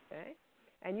 Okay. Okay.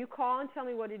 And you call and tell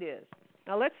me what it is.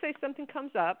 Now, let's say something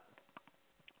comes up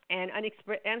and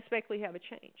unexpectedly have a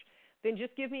change. Then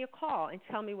just give me a call and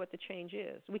tell me what the change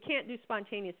is. We can't do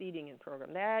spontaneous eating in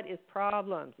program. That is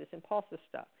problems. It's impulsive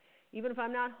stuff. Even if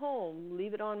I'm not home,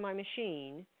 leave it on my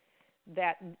machine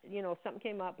that, something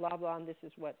came up, blah, blah, and this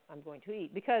is what I'm going to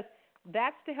eat. Because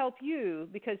that's to help you,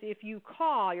 because if you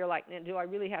call, you're like, do I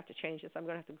really have to change this? I'm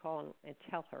going to have to call and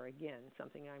tell her again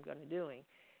something I'm going to be doing.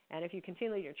 And if you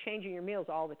continually are changing your meals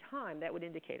all the time, that would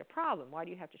indicate a problem. Why do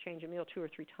you have to change a meal 2 or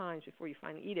 3 times before you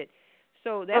finally eat it?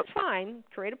 So that's fine.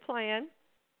 Create a plan.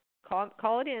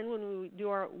 Call it in when we do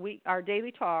our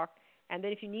daily talk. And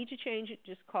then if you need to change it,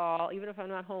 just call. Even if I'm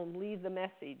not home, leave the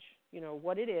message,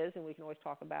 what it is, and we can always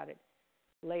talk about it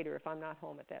later if I'm not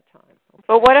home at that time. Okay?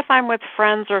 But what if I'm with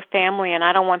friends or family and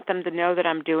I don't want them to know that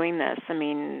I'm doing this? I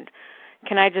mean,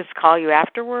 can I just call you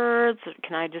afterwards? Or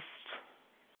can I just...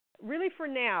 Really, for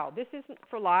now, this isn't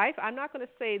for life. I'm not going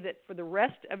to say that for the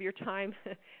rest of your time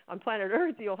on planet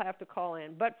Earth you'll have to call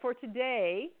in. But for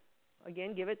today,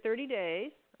 again, give it 30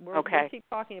 days. We'll keep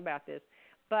talking about this.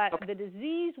 But the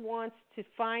disease wants to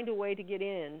find a way to get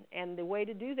in, and the way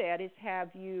to do that is have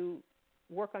you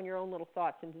work on your own little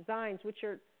thoughts and designs, which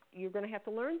you're going to have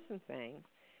to learn some things.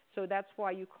 So that's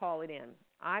why you call it in.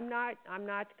 I'm not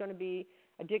going to be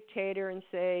a dictator and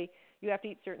say, you have to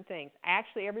eat certain things.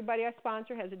 Actually, everybody I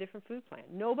sponsor has a different food plan.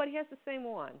 Nobody has the same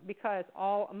one, because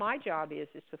all my job is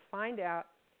to find out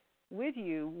with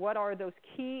you what are those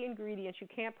key ingredients you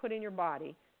can't put in your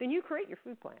body. Then you create your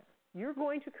food plan. You're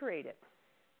going to create it.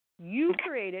 You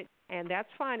create it, and that's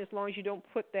fine as long as you don't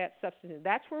put that substance in.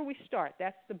 That's where we start.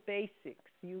 That's the basics.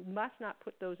 You must not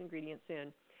put those ingredients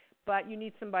in. But you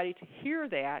need somebody to hear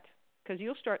that, because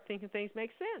you'll start thinking things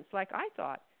make sense, like I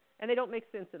thought, and they don't make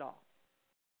sense at all.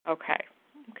 Okay.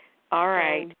 All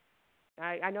right. So,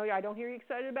 I know I don't hear you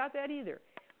excited about that either.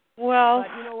 Well,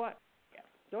 but you know what? Yeah.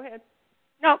 Go ahead.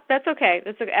 No, that's okay.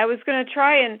 I was going to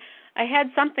try, and I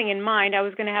had something in mind. I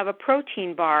was going to have a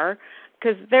protein bar,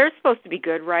 because they're supposed to be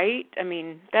good, right? I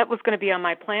mean, that was going to be on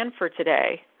my plan for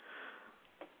today.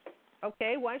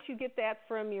 Okay, why don't you get that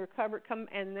from your cupboard, come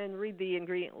and then read the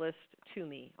ingredient list to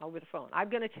me over the phone. I'm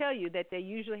going to tell you that they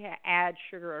usually add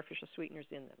sugar or artificial sweeteners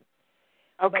in them.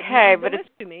 Okay, but it's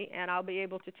to me, and I'll be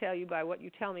able to tell you by what you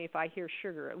tell me if I hear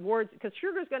sugar words, because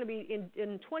sugar is going to be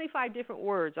in 25 different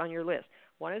words on your list.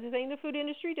 One of the things the food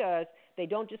industry does, they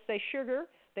don't just say sugar;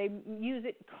 they use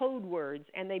it code words,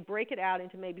 and they break it out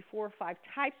into maybe 4 or 5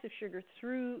 types of sugar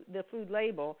through the food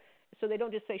label. So they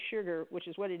don't just say sugar, which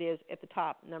is what it is at the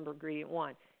top, number ingredient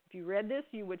 1. If you read this,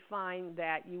 you would find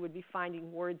that you would be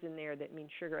finding words in there that mean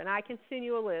sugar. And I can send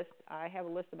you a list. I have a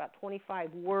list of about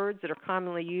 25 words that are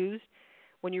commonly used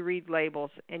when you read labels,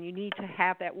 and you need to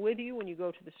have that with you when you go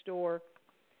to the store.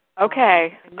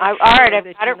 Okay. All right, I've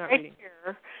got it right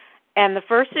here. And the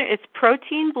first thing, it's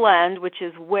protein blend, which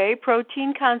is whey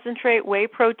protein concentrate, whey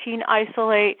protein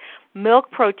isolate,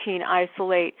 milk protein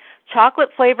isolate,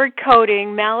 chocolate-flavored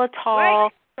coating, maltitol.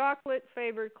 Wait,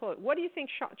 chocolate-flavored coating. What do you think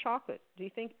chocolate? Do you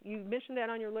think you mentioned that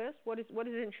on your list? What is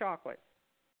in chocolate?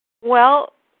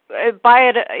 Well,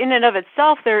 by it in and of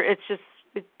itself, it's just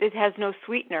it has no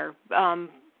sweetener.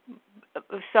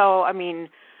 So, I mean,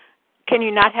 can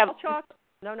you not have... All chocolate?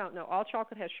 No. All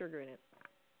chocolate has sugar in it.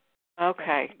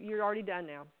 Okay. So you're already done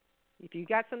now. If you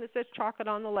got something that says chocolate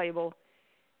on the label,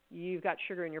 you've got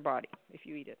sugar in your body if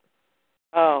you eat it.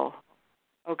 Oh,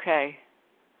 okay.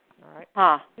 All right.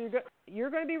 Huh. You're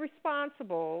going to be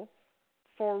responsible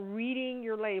for reading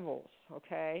your labels,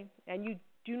 okay? And you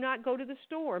do not go to the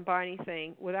store and buy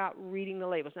anything without reading the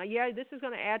labels. Now, yeah, this is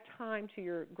going to add time to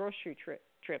your grocery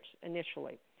trips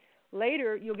initially.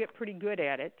 Later, you'll get pretty good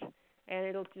at it, and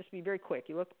it'll just be very quick.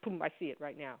 You look, boom, I see it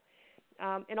right now.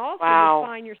 And also, you'll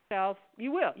find yourself,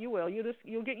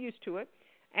 you'll get used to it.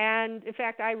 And, in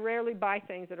fact, I rarely buy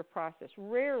things that are processed.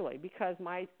 Rarely, because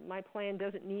my plan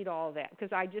doesn't need all that. Because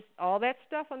all that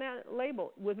stuff on that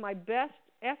label, with my best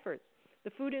efforts, the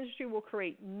food industry will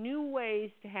create new ways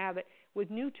to have it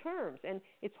with new terms. And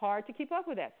it's hard to keep up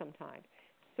with that sometimes.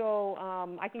 So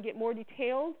I can get more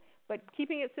detailed, but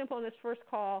keeping it simple on this first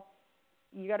call,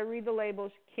 you got to read the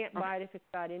labels. Can't buy it if it's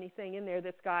got anything in there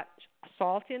that's got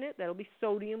salt in it. That'll be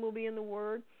sodium will be in the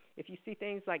word. If you see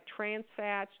things like trans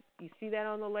fats, you see that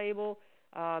on the label.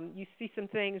 You see some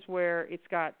things where it's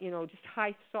got, just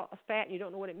high fat and you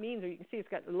don't know what it means, or you can see it's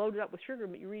got loaded up with sugar,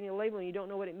 but you're reading a label and you don't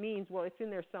know what it means. Well, it's in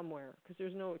there somewhere because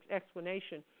there's no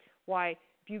explanation why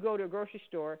if you go to a grocery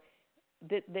store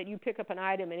that you pick up an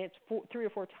item and it's 3 or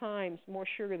 4 times more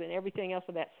sugar than everything else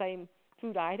of that same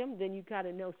food item, then you've got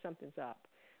to know something's up.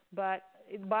 But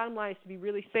the bottom line is to be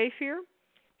really safe here,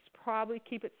 is probably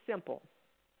keep it simple.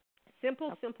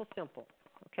 Simple.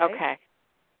 Okay? Okay.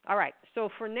 All right. So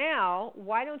for now,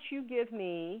 why don't you give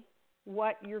me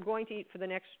what you're going to eat for the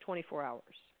next 24 hours?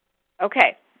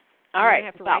 Okay. All right. You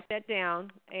have to write that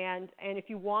down. And if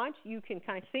you want, you can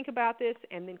kind of think about this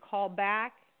and then call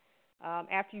back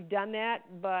after you've done that.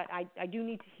 But I do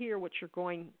need to hear what you're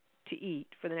going to eat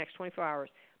for the next 24 hours.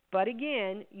 But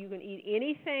again, you can eat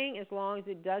anything as long as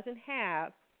it doesn't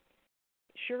have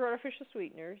sugar, artificial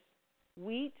sweeteners,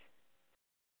 wheat,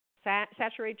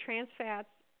 saturated trans fats,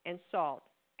 and salt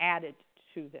added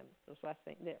to them. Those last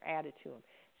things, they're added to them.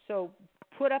 So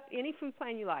put up any food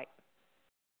plan you like,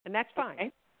 and that's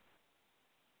fine.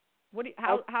 Okay.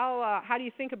 How do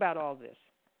you think about all this?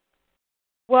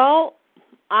 Well,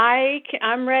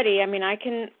 I'm ready. I mean, I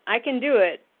can do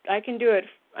it.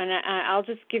 And I'll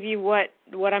just give you what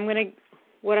I'm gonna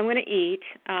eat.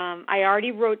 I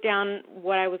already wrote down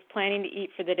what I was planning to eat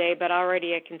for the day, but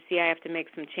already I can see I have to make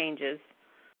some changes.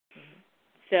 Mm-hmm.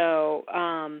 So,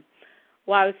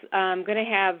 I'm gonna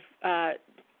have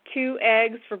 2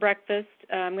 eggs for breakfast.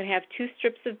 I'm gonna have 2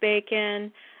 strips of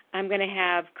bacon. I'm gonna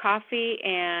have coffee,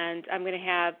 and I'm gonna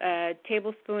have a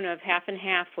tablespoon of half and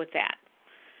half with that.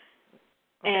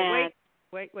 Okay, and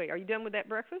wait. Are you done with that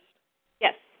breakfast?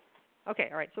 Yes. Okay,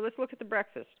 all right, so let's look at the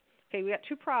breakfast. Okay, we got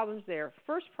 2 problems there.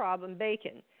 First problem,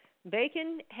 bacon.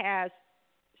 Bacon has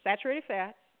saturated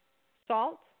fats,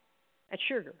 salt, and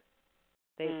sugar.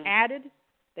 They've added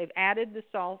the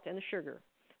salt and the sugar.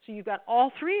 So you've got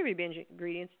all 3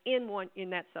 ingredients in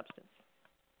that substance.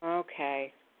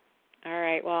 Okay. All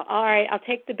right. Well, all right, I'll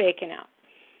take the bacon out.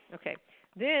 Okay.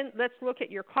 Then let's look at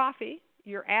your coffee.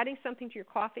 You're adding something to your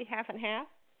coffee, half and half.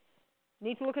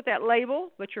 Need to look at that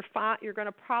label, but you're going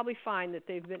to probably find that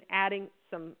they've been adding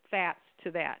some fats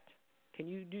to that. Can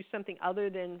you do something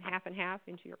other than half and half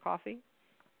into your coffee?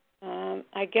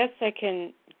 I guess I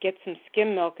can get some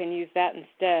skim milk and use that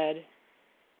instead.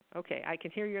 Okay, I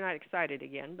can hear you're not excited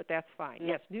again, but that's fine.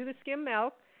 Yes, do the skim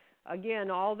milk. again,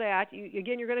 all that. You're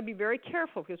going to be very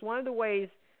careful because one of the ways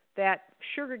that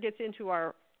sugar gets into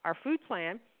our food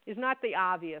plan is not the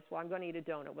obvious. Well, I'm going to eat a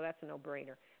donut. Well, that's a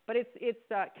no-brainer. But it's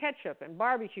ketchup and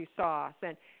barbecue sauce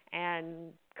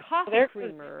and coffee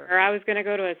creamer. Or I was going to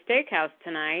go to a steakhouse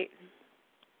tonight.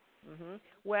 Mm-hmm.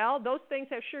 Well, those things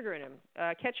have sugar in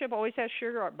them. Ketchup always has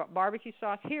sugar, or barbecue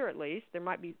sauce here at least. There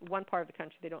might be one part of the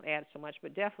country they don't add so much,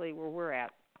 but definitely where we're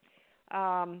at.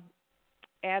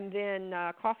 And then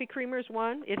coffee creamer is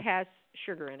one. It has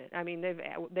sugar in it. I mean,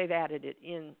 they've added it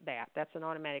in that. That's an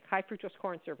automatic. High fructose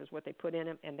corn syrup is what they put in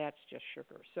them, and that's just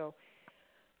sugar.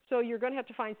 So you're going to have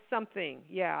to find something,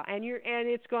 yeah. And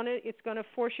it's going to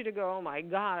force you to go, oh my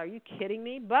God, are you kidding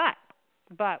me?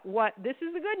 But what? This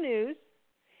is the good news.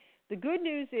 The good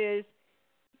news is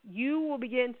you will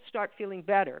begin to start feeling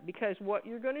better because what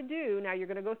you're going to do now, you're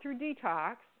going to go through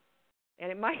detox. And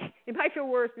it might feel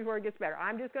worse before it gets better.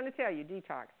 I'm just going to tell you,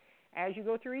 detox. As you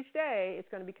go through each day, it's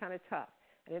going to be kind of tough.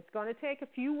 And it's going to take a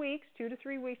few weeks, 2 to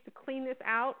 3 weeks, to clean this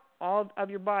out all of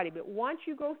your body. But once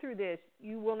you go through this,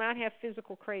 you will not have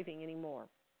physical craving anymore.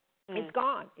 It's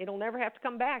gone. It'll never have to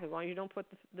come back as long as you don't put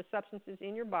the substances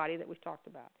in your body that we've talked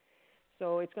about.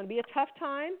 So it's going to be a tough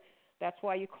time. That's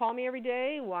why you call me every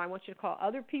day, why I want you to call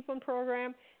other people in the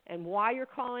program, and why you're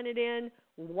calling it in,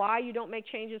 why you don't make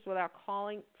changes without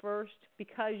calling first,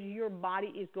 because your body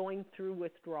is going through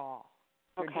withdrawal.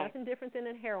 Okay. There's nothing different than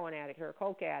a heroin addict or a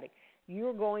coke addict.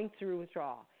 You're going through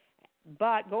withdrawal.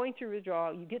 But going through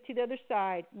withdrawal, you get to the other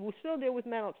side, we'll still deal with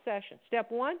mental obsession.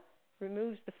 Step 1,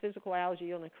 removes the physical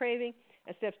allergy, illness, craving.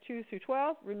 And steps 2 through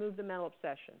 12, remove the mental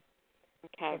obsession.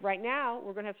 Okay. But right now,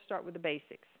 we're going to have to start with the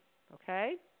basics.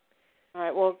 Okay? All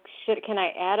right. Well, can I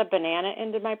add a banana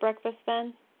into my breakfast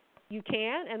then? You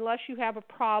can, unless you have a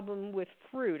problem with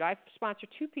fruit. I've sponsored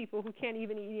 2 people who can't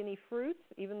even eat any fruits,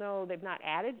 even though they've not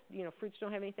added, fruits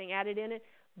don't have anything added in it,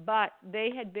 but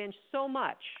they had binged so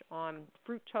much on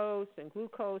fructose and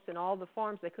glucose and all the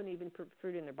forms they couldn't even put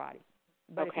fruit in their body.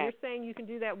 But if you're saying you can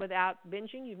do that without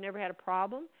binging, you've never had a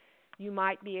problem, you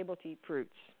might be able to eat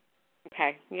fruits.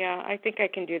 Okay. Yeah, I think I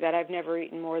can do that. I've never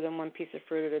eaten more than one piece of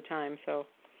fruit at a time, so.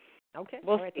 Okay.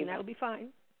 All right, then that'll be fine.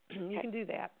 You can do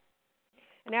that.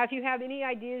 Now, if you have any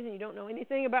ideas and you don't know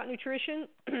anything about nutrition,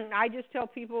 I just tell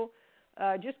people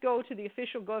just go to the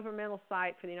official governmental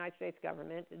site for the United States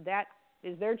government. That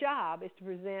is their job, is to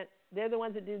present. They're the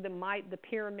ones that do the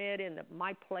pyramid and the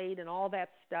My Plate and all that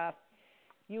stuff.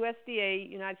 USDA,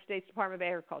 United States Department of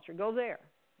Agriculture. Go there,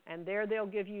 and there they'll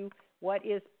give you what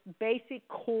is basic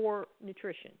core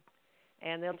nutrition,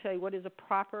 and they'll tell you what is a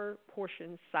proper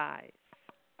portion size.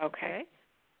 Okay?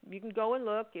 You can go and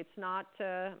look. It's not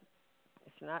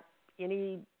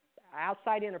any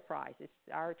outside enterprise. It's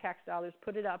our tax dollars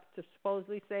put it up to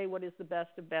supposedly say what is the best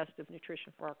of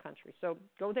nutrition for our country. So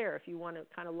go there if you want to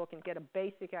kind of look and get a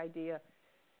basic idea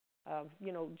of,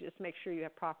 just make sure you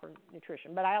have proper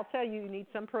nutrition. But I'll tell you, you need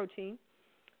some protein,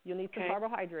 you'll need some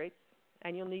carbohydrates,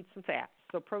 and you'll need some fats.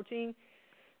 So protein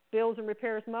builds and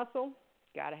repairs muscle,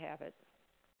 got to have it.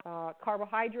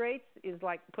 Carbohydrates is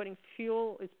like putting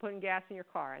gas in your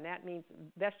car, and that means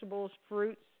vegetables,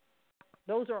 fruits.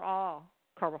 Those are all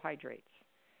carbohydrates.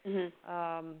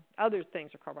 Mm-hmm. Other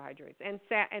things are carbohydrates. And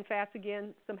fats,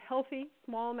 again, some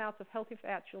small amounts of healthy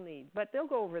fats you'll need. But they'll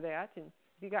go over that, and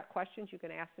if you got questions, you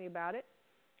can ask me about it,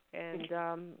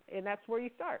 and that's where you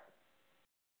start.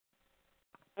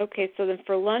 Okay, so then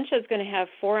for lunch I was going to have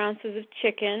 4 ounces of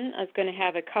chicken. I was going to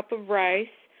have a cup of rice.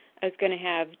 I was going to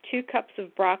have 2 cups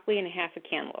of broccoli and a half a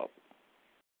cantaloupe.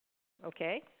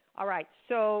 Okay. All right.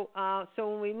 So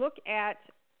when we look at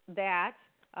that,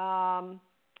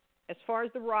 as far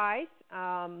as the rice,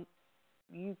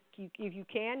 if you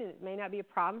can, and it may not be a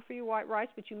problem for you, white rice,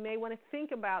 but you may want to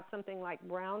think about something like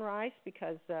brown rice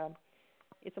because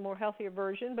it's a more healthier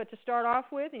version. But to start off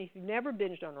with, and if you've never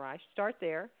binged on rice, start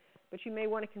there. But you may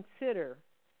want to consider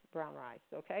brown rice,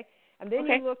 okay? And then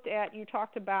you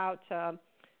talked about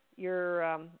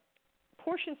your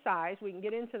portion size. We can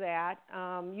get into that.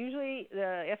 Usually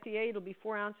the FDA, it'll be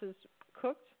 4 ounces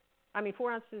cooked.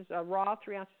 4 ounces raw,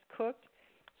 3 ounces cooked.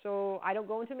 So I don't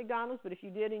go into McDonald's, but if you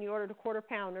did and you ordered a quarter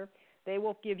pounder, they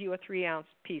will give you a 3-ounce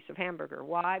piece of hamburger.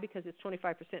 Why? Because it's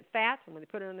 25% fat, and when they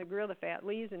put it on the grill, the fat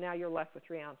leaves, and now you're left with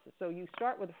 3 ounces. So you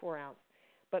start with a 4 ounce,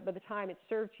 but by the time it's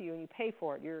served to you and you pay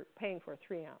for it, you're paying for a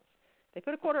 3 ounce. They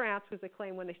put a quarter ounce because they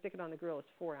claim when they stick it on the grill it's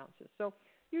 4 ounces. So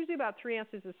usually about 3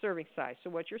 ounces is serving size. So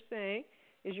what you're saying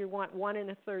is you want 1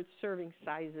 1/3 serving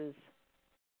sizes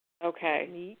of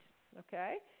meat.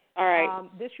 Okay. All right.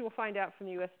 This you will find out from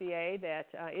the USDA that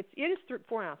it is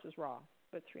 4 ounces raw,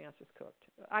 but 3 ounces cooked.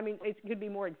 It could be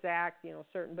more exact,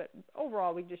 certain, but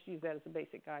overall we just use that as a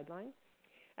basic guideline.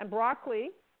 And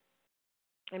broccoli,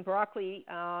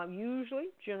 usually,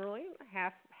 generally,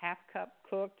 half cup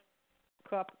cooked,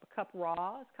 cup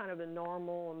raw is kind of a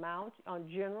normal amount on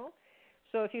general.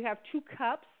 So if you have 2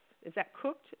 cups, is that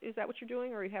cooked? Is that what you're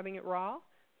doing, or are you having it raw?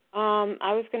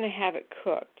 I was going to have it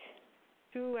cooked.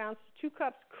 2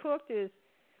 cups cooked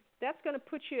that's going to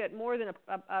put you at more than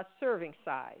a serving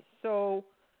size. So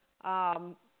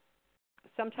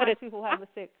sometimes people have,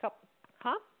 let's say, a cup.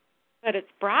 Huh? But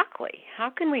it's broccoli. How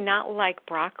can we not like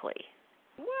broccoli?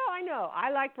 Well, I know.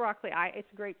 I like broccoli. It's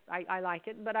great. I like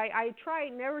it. But I try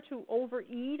never to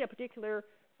overeat a particular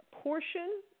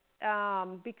portion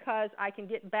because I can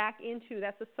get back into,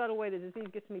 that's a subtle way the disease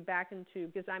gets me back into,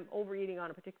 because I'm overeating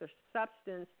on a particular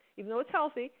substance. Even though it's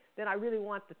healthy, then I really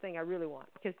want the thing I really want.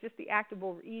 Because just the act of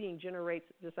overeating generates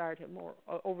a desire to more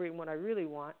overeat what I really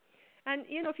want. And,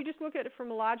 if you just look at it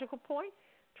from a logical point,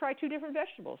 try 2 different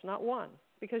vegetables, not 1,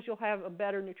 because you'll have a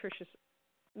better nutritious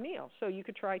meal. So you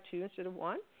could try 2 instead of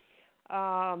 1.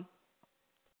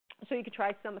 So you could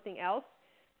try something else,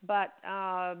 but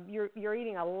you're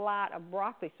eating a lot of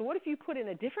broccoli. So what if you put in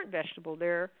a different vegetable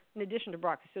there in addition to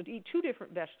broccoli? So to eat 2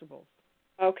 different vegetables.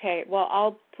 Okay, well,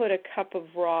 I'll put a cup of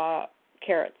raw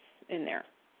carrots in there.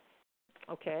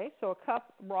 Okay, so a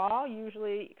cup raw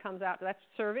usually comes out, that's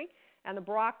serving. And the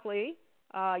broccoli,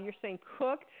 you're saying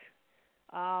cooked.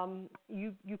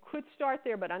 You could start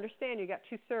there, but understand you got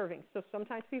 2 servings. So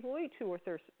sometimes people eat 2 or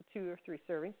 3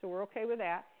 servings, so we're okay with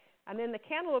that. And then the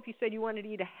cantaloupe, you said you wanted to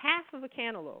eat a half of a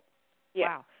cantaloupe.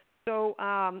 Yeah. Wow. So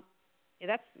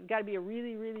that's got to be a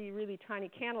really, really, really tiny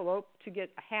cantaloupe to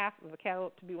get a half of a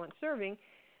cantaloupe to be 1 serving.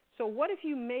 So what if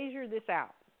you measured it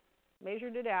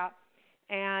out,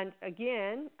 and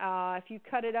again, if you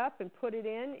cut it up and put it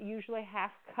in, usually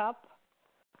half cup,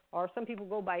 or some people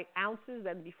go by ounces,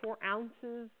 that would be 4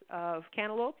 ounces of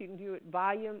cantaloupe. You can do it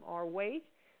volume or weight,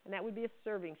 and that would be a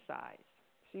serving size.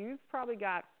 So you've probably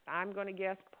got, I'm going to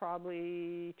guess,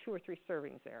 probably 2 or 3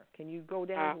 servings there. Can you go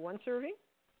down to 1 serving?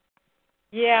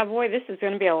 Yeah, boy, this is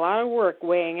going to be a lot of work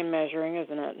weighing and measuring,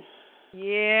 isn't it?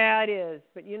 Yeah, it is.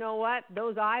 But you know what?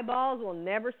 Those eyeballs will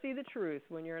never see the truth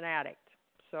when you're an addict.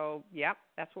 So, yep,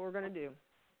 that's what we're going to do.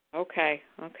 Okay.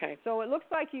 So it looks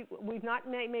like we've not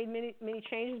made many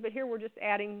changes, but here we're just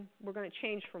adding, we're going to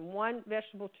change from 1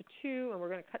 vegetable to 2, and we're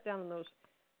going to cut down on those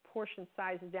portion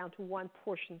sizes down to 1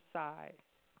 portion size.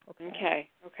 Okay.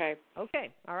 Okay.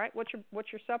 All right. What's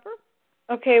your supper?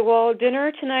 Okay, well,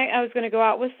 dinner tonight, I was going to go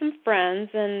out with some friends,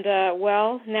 and,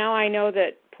 now I know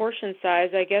that portion size,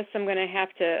 I guess I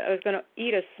was going to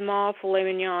eat a small filet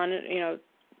mignon,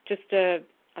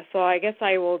 so I guess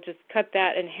I will just cut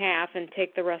that in half and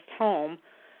take the rest home.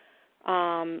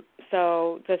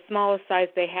 So the smallest size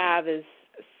they have is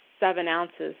 7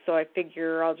 ounces, so I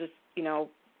figure I'll just,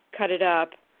 cut it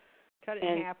up. Cut it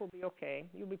in half will be okay.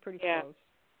 You'll be pretty close.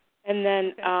 And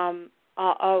then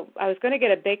I was going to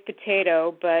get a baked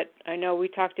potato, but I know we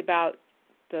talked about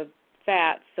the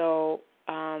fat, so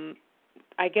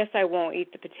I guess I won't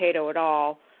eat the potato at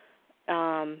all.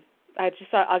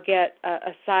 I'll get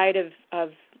a side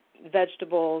of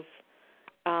vegetables,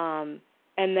 and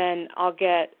then I'll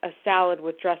get a salad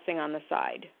with dressing on the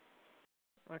side.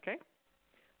 Okay.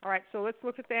 All right, so let's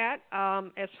look at that.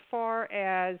 As far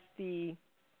as the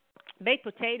baked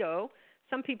potato,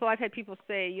 I've had people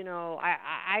say,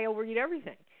 I overeat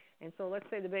everything. And so let's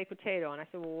say the baked potato, and I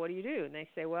said, well, what do you do? And they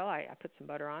say, well, I put some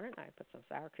butter on it, and I put some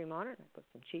sour cream on it, and I put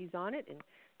some cheese on it, and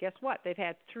guess what? They've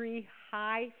had 3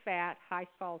 high-fat,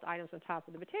 high-salt items on top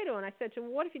of the potato. And I said to them,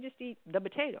 well, what if you just eat the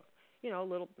potato? A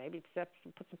little, maybe put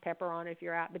some pepper on it if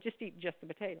you're out, but just eat just the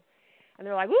potato. And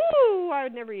they're like, ooh, I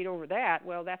would never eat over that.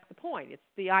 Well, that's the point. It's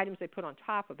the items they put on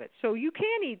top of it. So you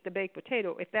can eat the baked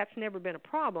potato if that's never been a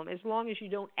problem, as long as you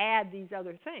don't add these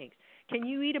other things. Can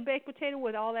you eat a baked potato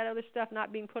with all that other stuff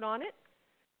not being put on it?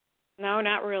 No,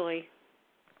 not really.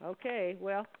 Okay,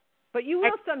 well, but you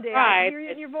will someday. I hear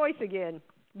it in your voice again.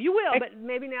 You will, but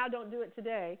maybe now don't do it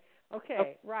today.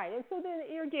 Okay, right. And so then,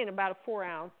 again, about a 4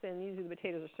 ounce, and usually the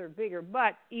potatoes are served bigger,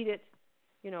 but eat it,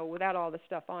 without all the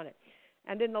stuff on it.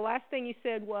 And then the last thing you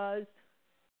said was?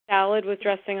 Salad with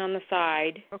dressing on the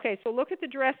side. Okay, so look at the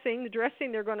dressing. The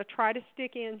dressing, they're going to try to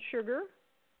stick in sugar,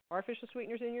 artificial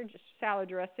sweeteners in your salad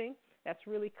dressing. That's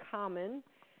really common.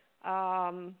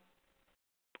 And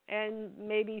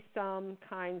maybe some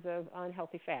kinds of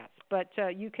unhealthy fats. But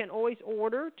you can always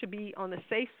order, to be on the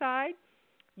safe side,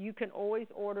 you can always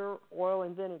order oil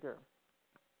and vinegar.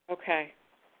 Okay.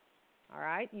 All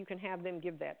right? You can have them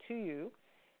give that to you.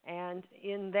 And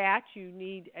in that, you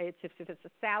need, if it's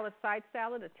a side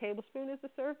salad, a tablespoon is the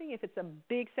serving. If it's a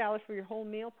big salad for your whole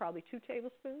meal, probably 2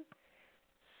 tablespoons.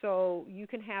 So you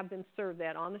can have them serve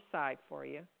that on the side for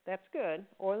you. That's good.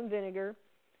 Oil and vinegar,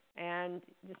 and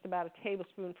just about a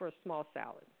tablespoon for a small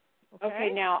salad.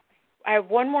 Okay, now I have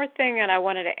one more thing that I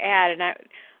wanted to add, and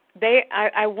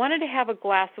I wanted to have a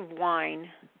glass of wine,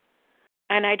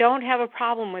 and I don't have a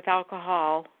problem with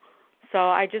alcohol, so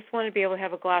I just want to be able to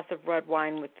have a glass of red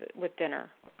wine with dinner.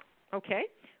 Okay.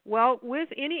 Well, with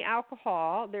any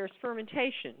alcohol, there's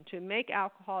fermentation. To make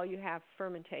alcohol, you have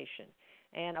fermentation.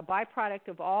 And a byproduct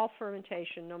of all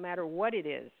fermentation, no matter what it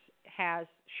is, has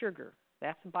sugar.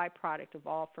 That's a byproduct of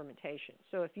all fermentation.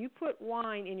 So if you put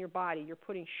wine in your body, you're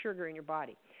putting sugar in your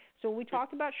body. So when we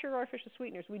talked about sugar artificial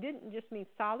sweeteners, we didn't just mean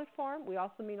solid form. We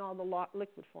also mean all the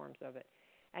liquid forms of it.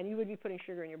 And you would be putting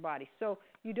sugar in your body. So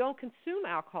you don't consume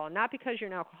alcohol, not because you're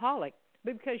an alcoholic,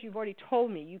 but because you've already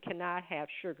told me you cannot have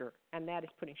sugar, and that is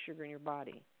putting sugar in your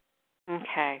body.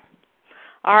 Okay.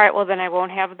 All right, well, then I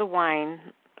won't have the wine.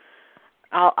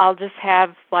 I'll just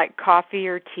have, like, coffee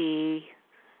or tea,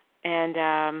 and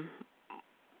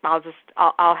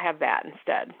I'll have that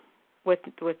instead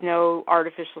with no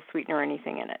artificial sweetener or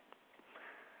anything in it.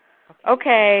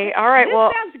 Okay. All right,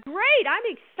 this sounds great. I'm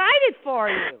excited for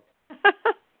you.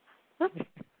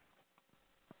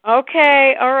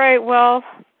 Okay, all right, well,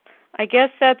 I guess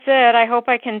that's it. I hope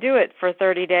I can do it for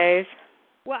 30 days.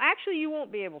 Well, actually, you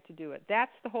won't be able to do it.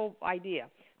 That's the whole idea.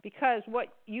 Because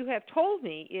what you have told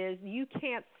me is you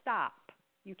can't stop.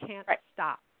 You can't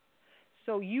stop.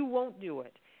 So you won't do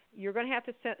it. You're going to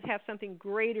have something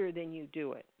greater than you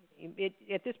do it.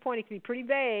 At this point, it can be pretty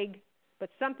vague,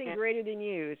 but something greater than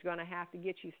you is going to have to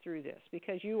get you through this,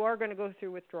 because you are going to go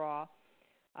through withdrawal.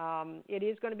 It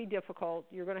is going to be difficult.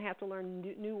 You're going to have to learn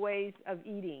new ways of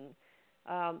eating.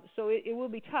 So it will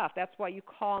be tough. That's why you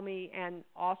call me. And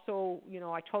also,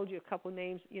 I told you a couple of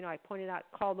names. I pointed out,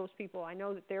 call those people. I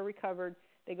know that they're recovered.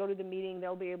 They go to the meeting.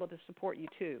 They'll be able to support you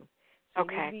too. So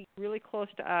you need to be really close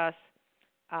to us.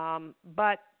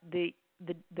 But the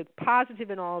positive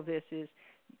in all of this is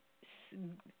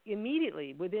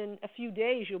immediately, within a few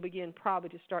days, you'll begin probably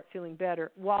to start feeling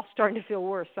better while starting to feel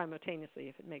worse simultaneously,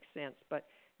 if it makes sense. But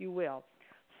you will.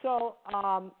 So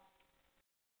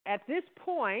at this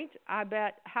point,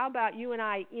 how about you and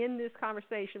I end this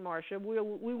conversation, Marcia?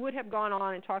 We would have gone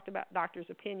on and talked about doctor's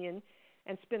opinion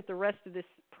and spent the rest of this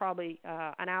probably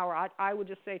an hour. I would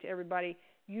just say to everybody,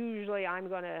 usually I'm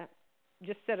going to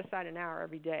just set aside an hour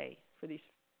every day for these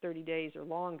 30 days or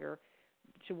longer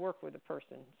to work with a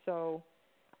person. So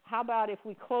how about if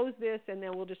we close this and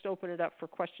then we'll just open it up for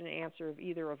question and answer of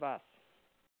either of us.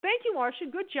 Thank you, Marcia.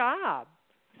 Good job.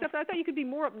 Except I thought you could be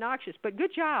more obnoxious, but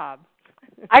good job.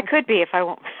 I could be if I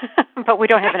won't, but we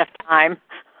don't have enough time.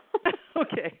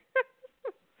 Okay.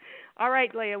 All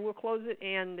right, Leah, we'll close it,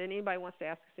 and then anybody wants to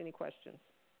ask us any questions.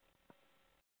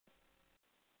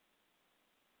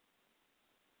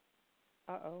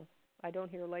 Uh-oh. I don't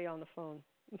hear Leah on the phone.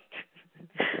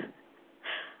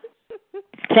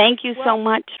 Thank you so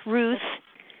much, Ruth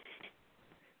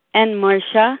and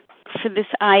Marcia, for this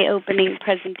eye-opening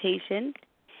presentation.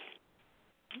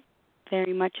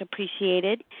 Very much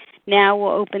appreciated. Now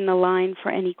we'll open the line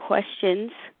for any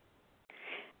questions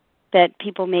that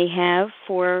people may have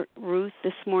for Ruth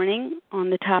this morning on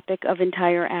the topic of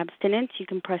entire abstinence. You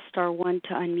can press star 1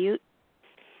 to unmute.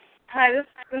 Hi,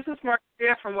 this is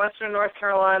Marcia from Western North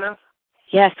Carolina.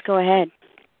 Yes, go ahead.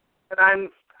 And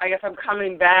I guess I'm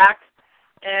coming back,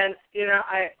 and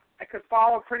I could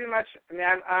follow pretty much. I mean,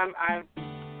 I'm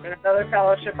in another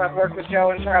fellowship. I've worked with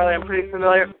Joe and Charlie. I'm pretty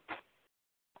familiar.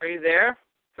 Are you there?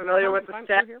 Familiar with the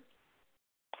steps?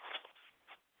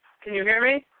 Can you hear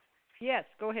me? Yes,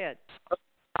 go ahead.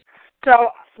 So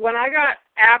when I got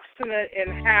abstinent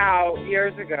in How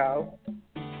years ago,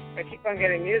 I keep on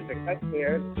getting music. That's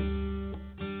weird.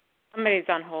 Somebody's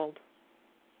on hold.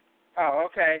 Oh,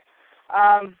 okay.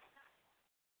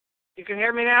 You can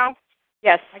hear me now?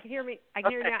 Yes. I can hear you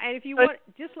now. And if you want,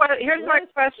 here's my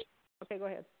question. Okay, go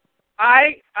ahead.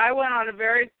 I went on a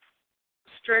very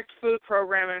strict food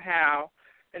program in How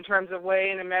in terms of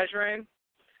weighing and measuring.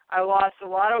 I lost a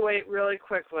lot of weight really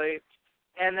quickly,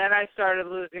 and then I started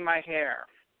losing my hair.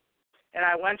 And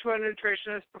I went to a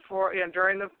nutritionist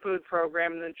during the food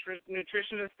program, and the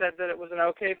nutritionist said that it was an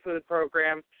okay food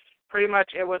program. Pretty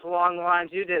much it was along the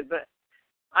lines you did, but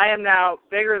I am now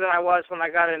bigger than I was when I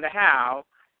got into How,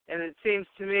 and it seems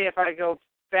to me if I go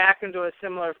back into a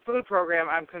similar food program,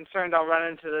 I'm concerned I'll run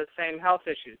into the same health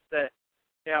issues that,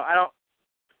 I don't,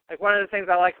 like one of the things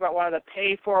I like about one of the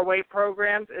pay-for-weight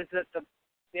programs is that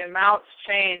the amounts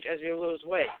change as you lose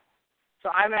weight. So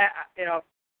I'm at,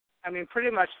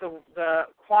 pretty much the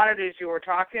quantities you were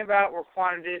talking about were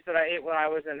quantities that I ate when I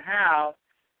was in How.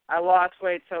 I lost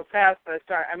weight so fast that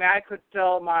I could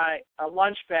fill a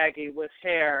lunch baggie with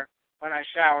hair when I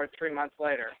showered 3 months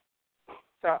later.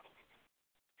 So,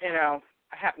 I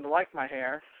happen to like my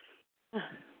hair.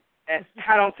 And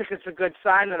I don't think it's a good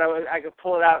sign that I could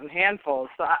pull it out in handfuls.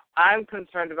 So I'm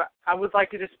concerned about, I would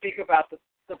like you to speak about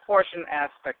the portion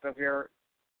aspect of your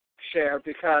share,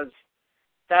 because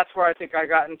that's where I think I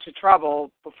got into trouble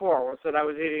before, was that I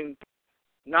was eating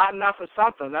not enough of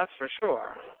something, that's for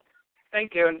sure.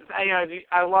 Thank you. And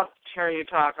I love hearing you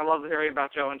talk. I love hearing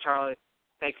about Joe and Charlie.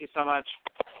 Thank you so much.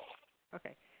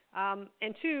 Okay.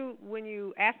 And two, when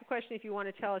you ask the question, if you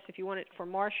want to tell us if you want it for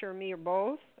Marcia or me or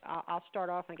both, I'll start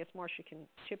off. I guess Marcia can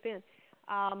chip in.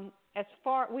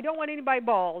 We don't want anybody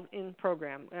bald in the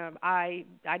program. I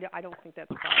don't think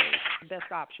that's probably the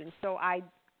best option. So I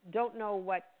don't know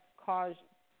what caused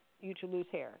you to lose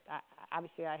hair.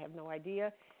 Obviously, I have no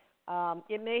idea.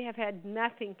 It may have had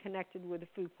nothing connected with the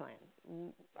food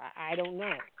plan. I don't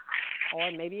know.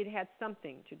 Or maybe it had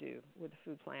something to do with the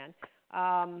food plan.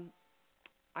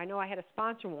 I know I had a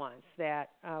sponsor once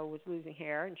that was losing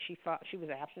hair, and she was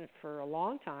abstinent for a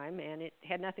long time, and it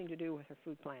had nothing to do with her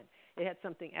food plan. It had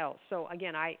something else. So,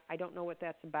 again, I don't know what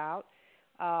that's about.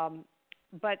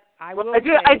 But I will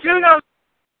say I do know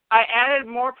I added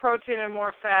more protein and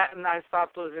more fat, and I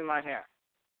stopped losing my hair.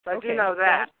 So I do know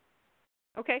that.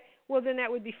 Okay. Well, then that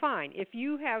would be fine. If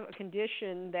you have a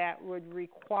condition that would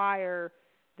require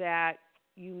that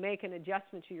you make an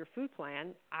adjustment to your food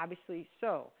plan, obviously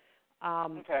so.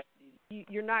 Okay.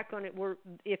 You're not going to.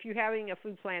 If you're having a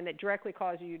food plan that directly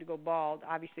causes you to go bald,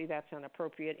 obviously that's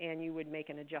inappropriate, and you would make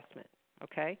an adjustment.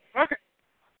 Okay. Okay.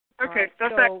 Right,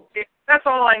 that's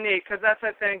all I need, because that's,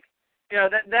 I think,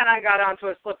 then I got onto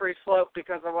a slippery slope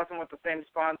because I wasn't with the same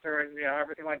sponsor, and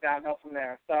everything went downhill from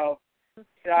there. So,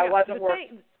 I wasn't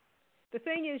working. The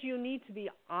thing is, you need to be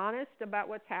honest about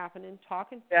what's happening,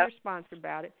 talking to Yep. your sponsor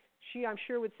about it. She, I'm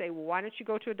sure, would say, well, why don't you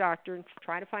go to a doctor and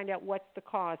try to find out what's the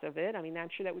cause of it? I mean, I'm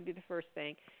sure that would be the first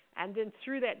thing. And then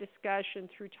through that discussion,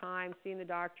 through time, seeing the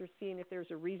doctor, seeing if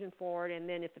there's a reason for it, and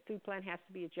then if the food plan has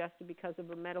to be adjusted because of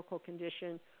a medical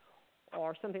condition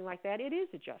or something like that, it is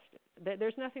adjusted.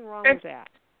 There's nothing wrong with that.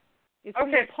 It's when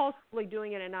you're impulsively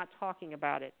doing it and not talking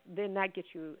about it, then that gets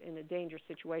you in a dangerous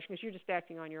situation because you're just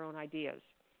acting on your own ideas.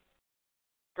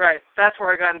 Right. That's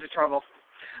where I got into trouble.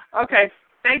 Okay.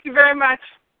 Thank you very much.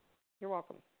 You're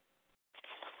welcome.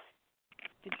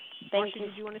 Thank you.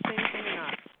 Did you want to say anything or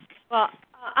not? Well,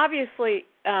 obviously,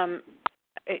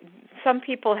 some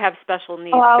people have special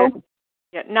needs. Hello?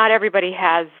 Not everybody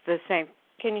has the same.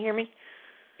 Can you hear me?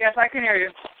 Yes, I can hear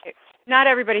you. Not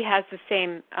everybody has the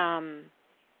same,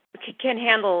 can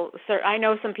handle. I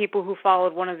know some people who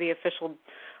followed one of the official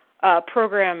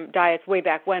program diets way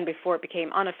back when, before it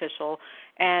became unofficial,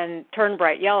 and turned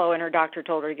bright yellow, and her doctor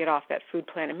told her to get off that food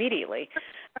plan immediately.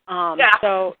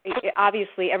 So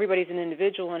obviously everybody's an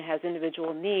individual and has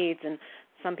individual needs, and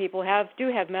some people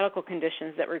do have medical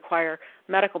conditions that require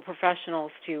medical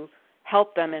professionals to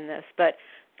help them in this. But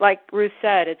like Ruth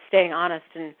said, it's staying honest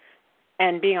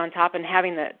and being on top and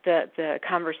having the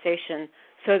conversation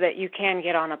so that you can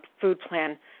get on a food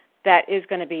plan that is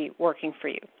going to be working for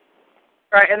you.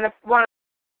 Right, and the one.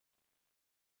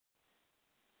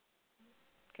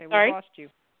 Okay, we Sorry? lost you.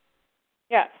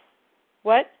 Yeah.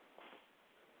 What?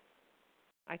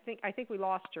 I think we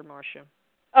lost her, Marcia.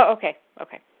 Oh, okay.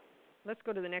 Let's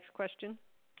go to the next question.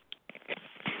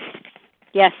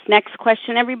 Yes, next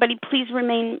question. Everybody, please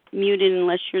remain muted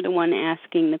unless you're the one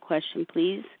asking the question,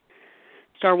 please.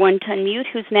 Star 1 to unmute.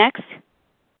 Who's next?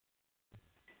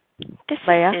 This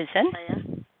Leah. is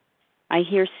Susan. I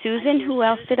hear Susan. Who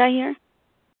else did I hear?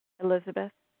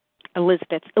 Elizabeth.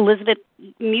 Elizabeth,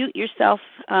 mute yourself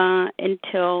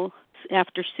until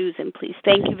after Susan, please.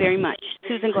 Thank you very much.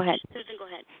 Susan, go ahead.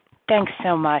 Thanks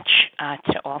so much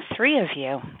to all three of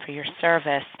you for your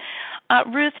service.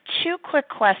 Ruth, two quick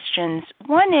questions.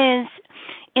 One is,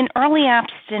 in early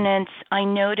abstinence, I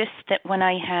noticed that when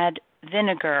I had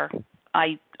vinegar,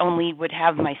 I only would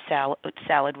have my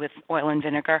salad with oil and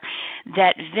vinegar.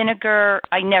 That vinegar,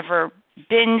 I never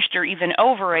binged or even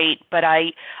overate, but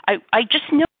I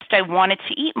just noticed I wanted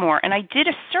to eat more, and I did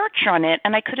a search on it,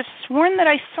 and I could have sworn that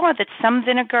I saw that some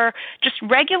vinegar, just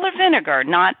regular vinegar,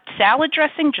 not salad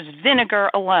dressing, just vinegar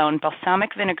alone,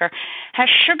 balsamic vinegar, has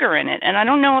sugar in it, and I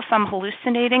don't know if I'm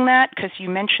hallucinating that because you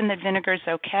mentioned that vinegar is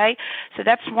okay, so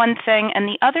that's one thing. And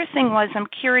the other thing was, I'm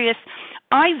curious,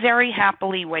 I very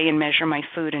happily weigh and measure my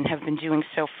food and have been doing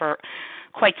so for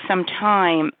quite some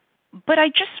time. But I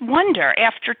just wonder,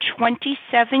 after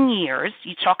 27 years,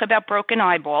 you talk about broken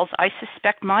eyeballs. I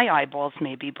suspect my eyeballs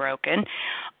may be broken.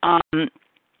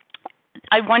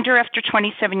 I wonder after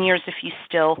 27 years if you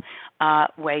still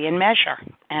weigh and measure.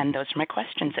 And those are my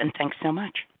questions, and thanks so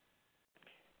much.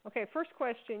 Okay, first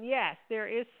question, yes, there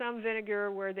is some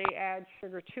vinegar where they add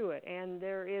sugar to it, and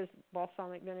there is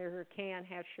balsamic vinegar can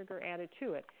have sugar added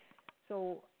to it.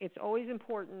 So it's always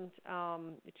important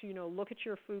to look at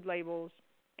your food labels,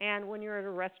 and when you're at a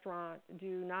restaurant,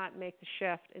 do not make the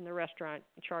chef in the restaurant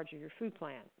in charge of your food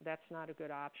plan. That's not a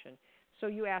good option. So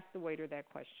you ask the waiter that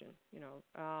question.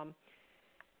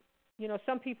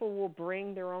 Some people will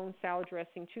bring their own salad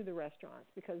dressing to the restaurants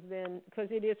because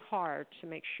it is hard to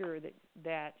make sure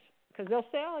that because they'll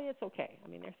say, oh, it's okay. I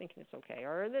mean, they're thinking it's okay.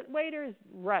 Or the waiter is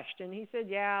rushed and he said,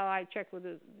 yeah, I checked with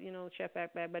the chef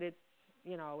back, but it's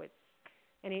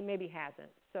and he maybe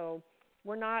hasn't. So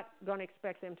we're not going to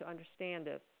expect them to understand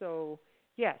us. So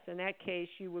yes, in that case,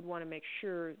 you would want to make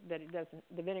sure that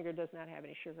the vinegar does not have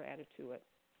any sugar added to it.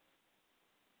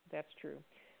 That's true.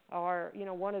 Or,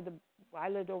 I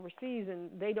lived overseas and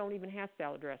they don't even have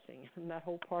salad dressing in that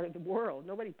whole part of the world.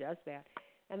 Nobody does that.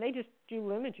 And they just do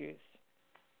lemon juice.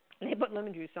 And they put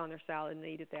lemon juice on their salad and they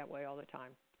eat it that way all the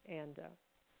time. And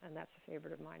that's a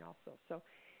favorite of mine also. So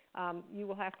you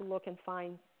will have to look and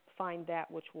find that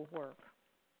which will work.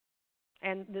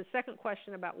 And the second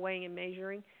question about weighing and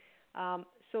measuring,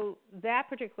 so that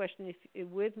particular question,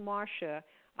 with Marcia,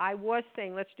 I was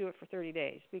saying let's do it for 30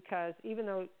 days because even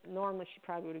though normally she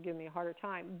probably would have given me a harder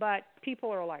time, but people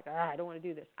are like, I don't want to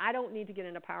do this. I don't need to get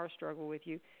in a power struggle with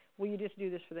you. Will you just do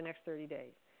this for the next 30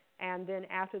 days? And then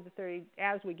after the 30,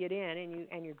 as we get in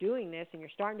and you're doing this and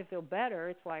you're starting to feel better,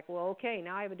 it's like, well, okay,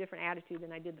 now I have a different attitude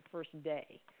than I did the first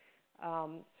day.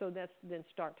 So that's then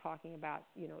start talking about,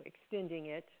 extending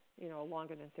it,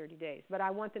 longer than 30 days. But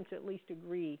I want them to at least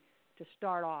agree to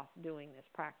start off doing this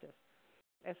practice.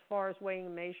 As far as weighing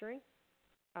and measuring,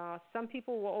 some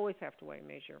people will always have to weigh and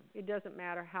measure. It doesn't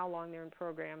matter how long they're in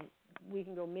program. We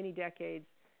can go many decades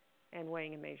and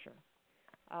weighing and measure.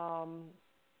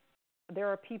 There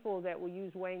are people that will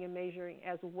use weighing and measuring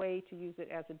as a way to use it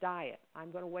as a diet.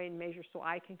 I'm going to weigh and measure so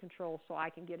I can control, so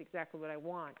I can get exactly what I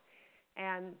want.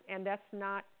 And that's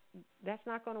not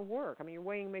going to work. I mean, your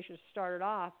weighing and measure started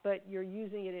off, but you're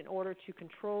using it in order to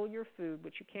control your food,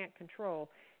 which you can't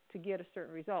control, to get a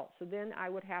certain result. So then I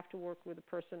would have to work with a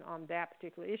person on that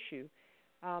particular issue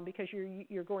because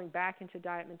you're going back into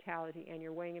diet mentality and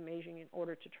you're weighing and measuring in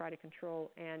order to try to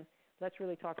control. And let's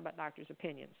really talk about doctor's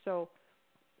opinions. So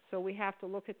we have to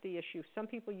look at the issue. Some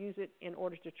people use it in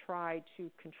order to try to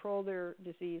control their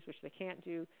disease, which they can't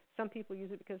do. Some people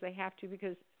use it because they have to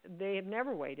because they have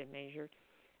never weighed and measured.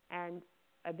 And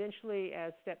eventually,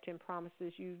 as Step 10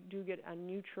 promises, you do get a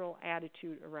neutral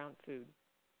attitude around food.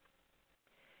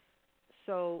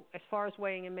 So as far as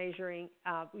weighing and measuring,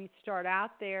 we start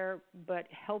out there, but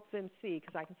help them see,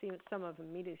 because I can see that some of them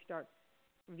immediately start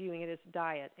viewing it as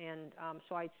diet. And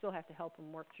so I still have to help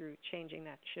them work through changing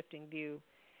that shifting view.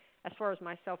 As far as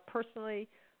myself personally,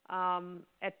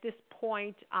 at this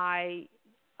point, I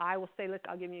will say, look,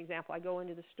 I'll give you an example. I go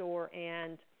into the store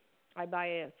and I buy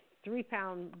a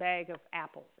 3-pound bag of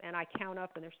apples, and I count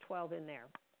up, and there's 12 in there.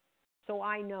 So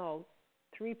I know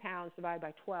 3 pounds divided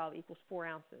by 12 equals 4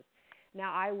 ounces.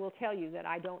 Now, I will tell you that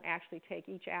I don't actually take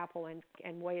each apple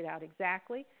and weigh it out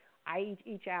exactly. I eat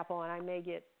each apple, and I may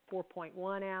get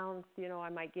 4.1 ounce. I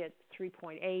might get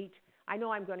 3.8. I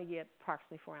know I'm going to get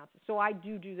approximately 4 ounces. So I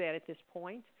do that at this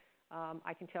point.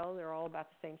 I can tell they're all about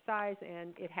the same size,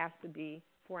 and it has to be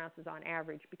 4 ounces on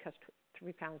average because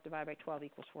 3 pounds divided by 12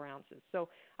 equals 4 ounces. So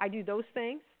I do those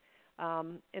things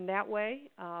in that way.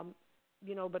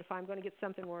 But if I'm going to get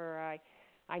something where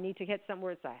I need to get something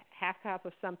where it's a half cup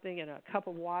of something and a cup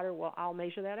of water, well, I'll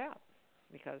measure that out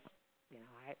because,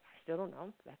 I still don't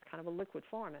know. That's kind of a liquid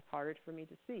form. It's harder for me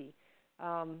to see.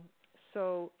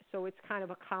 So it's kind of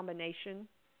a combination.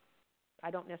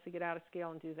 I don't necessarily get out of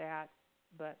scale and do that,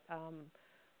 but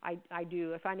I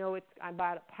do. If I know I'm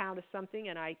about a pound of something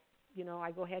and I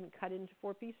go ahead and cut it into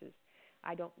 4 pieces.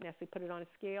 I don't necessarily put it on a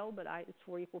scale, but it's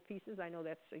 4 equal pieces. I know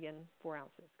that's, again, 4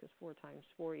 ounces because 4 times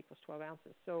 4 equals 12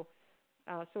 ounces. So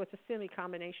it's a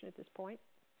semi-combination at this point.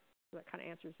 So that kind of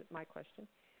answers my question.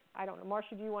 I don't know.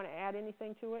 Marcia, do you want to add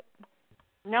anything to it?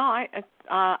 No,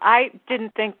 I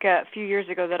didn't think a few years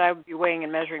ago that I would be weighing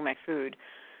and measuring my food,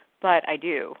 but I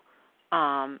do.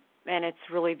 And it's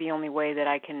really the only way that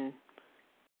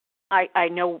I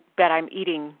know that I'm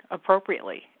eating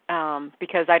appropriately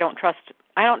because I don't trust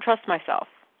myself.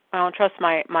 I don't trust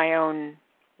my own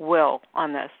will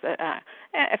on this.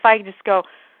 If I just go,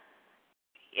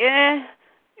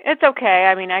 it's okay.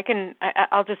 I mean,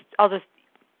 I'll just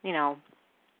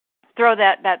throw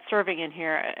that serving in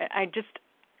here.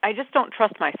 I just don't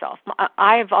trust myself.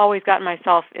 I've always gotten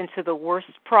myself into the worst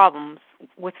problems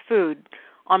with food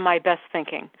on my best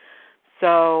thinking.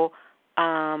 So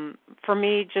for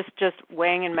me, just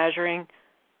weighing and measuring,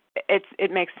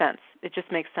 it makes sense. It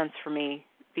just makes sense for me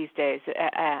these days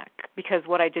because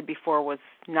what I did before was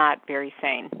not very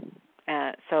sane.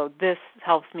 So this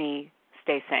helps me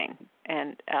stay sane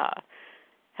and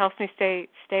helps me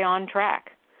stay on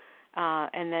track.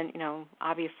 And then,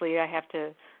 obviously I have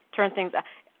to turn things.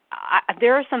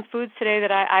 There are some foods today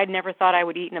that I never thought I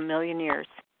would eat in a million years.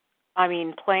 I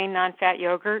mean, plain non-fat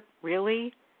yogurt,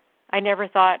 really? I never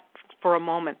thought for a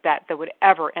moment that would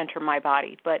ever enter my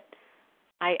body, but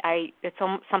it's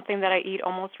something that I eat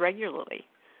almost regularly,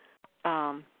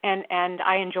 and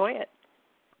I enjoy it.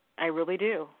 I really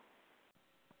do.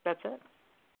 That's it.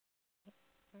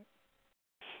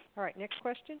 All right, next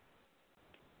question.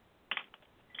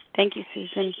 Thank you,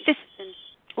 Susan.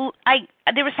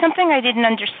 There was something I didn't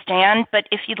understand, but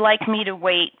if you'd like me to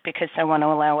wait because I want to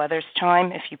allow others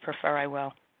time, if you prefer, I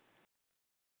will.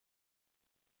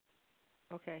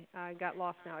 Okay, I got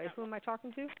lost now. Who am I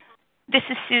talking to? This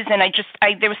is Susan.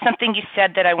 There was something you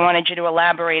said that I wanted you to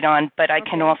elaborate on, but I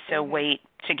can also wait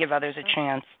to give others a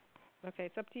chance. Okay,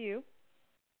 it's up to you.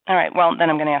 All right, well, then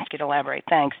I'm going to ask you to elaborate.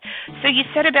 Thanks. So you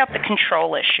said about the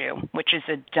control issue, which is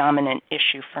a dominant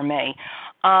issue for me.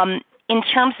 In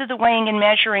terms of the weighing and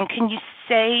measuring, can you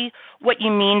say what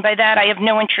you mean by that? I have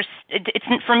no interest.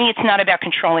 For me, it's not about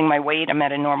controlling my weight. I'm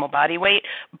at a normal body weight,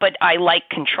 but I like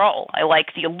control. I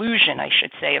like the illusion, I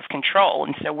should say, of control,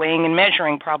 and so weighing and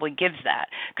measuring probably gives that.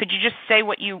 Could you just say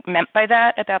what you meant by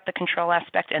that about the control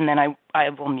aspect, and then I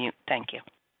will mute. Thank you.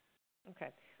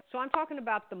 Okay. So I'm talking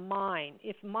about the mind.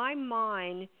 If my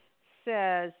mind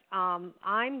says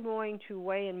I'm going to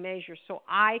weigh and measure so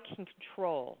I can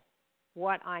control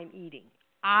what I'm eating,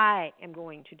 I am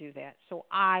going to do that so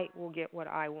I will get what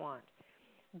I want.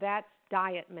 That's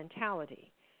diet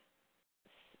mentality.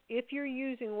 If you're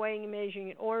using weighing and measuring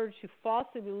in order to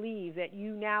falsely believe that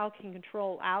you now can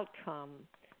control outcome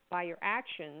by your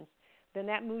actions, then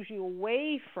that moves you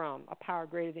away from a power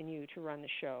greater than you to run the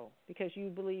show, because you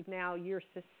believe now your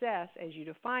success, as you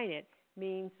define it,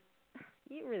 means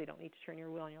you really don't need to turn your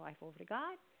will and your life over to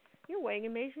God. You're weighing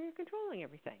and measuring, you're controlling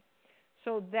everything.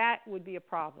 So that would be a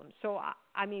problem. So,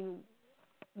 I mean,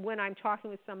 when I'm talking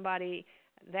with somebody,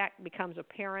 that becomes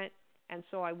apparent, and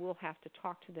so I will have to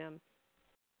talk to them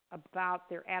about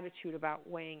their attitude about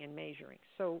weighing and measuring.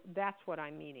 So that's what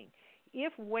I'm meaning.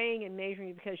 If weighing and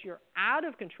measuring because you're out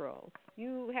of control,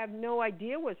 you have no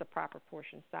idea what's a proper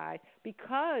portion size,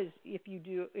 because if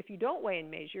you don't weigh and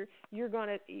measure, you're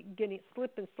going to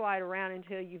slip and slide around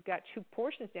until you've got 2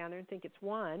 portions down there and think it's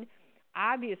 1.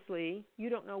 Obviously, you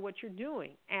don't know what you're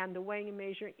doing, and the weighing and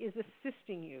measuring is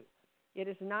assisting you. It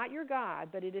is not your God,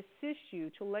 but it assists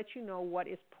you to let you know what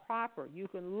is proper. You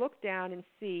can look down and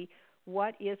see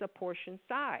what is a portion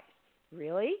size.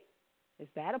 Really? Is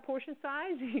that a portion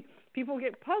size? People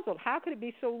get puzzled. How could it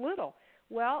be so little?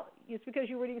 Well, it's because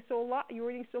you're eating so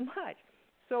much.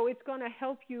 So it's going to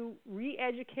help you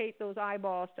re-educate those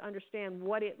eyeballs to understand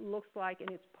what it looks like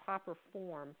in its proper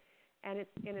form, and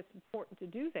it's important to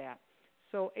do that.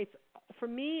 So it's, for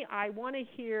me, I want to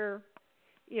hear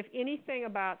if anything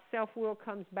about self-will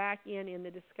comes back in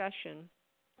the discussion.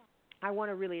 I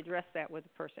want to really address that with the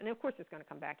person. And, of course, it's going to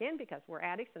come back in because we're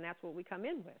addicts, and that's what we come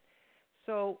in with.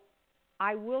 So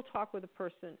I will talk with a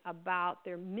person about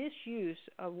their misuse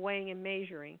of weighing and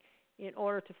measuring in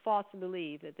order to falsely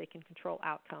believe that they can control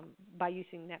outcome by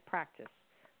using that practice.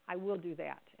 I will do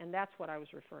that, and that's what I was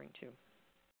referring to.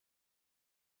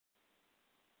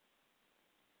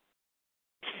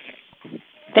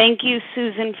 Thank you,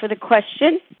 Susan, for the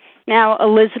question. Now,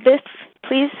 Elizabeth,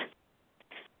 please.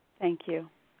 Thank you.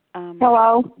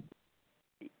 Hello?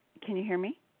 Can you hear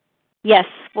me? Yes,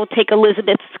 we'll take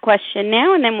Elizabeth's question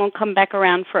now, and then we'll come back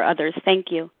around for others. Thank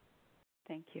you.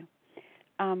 Thank you.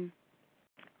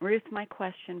 Ruth, my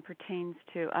question pertains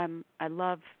to, I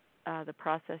love the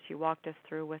process you walked us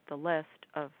through with the list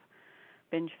of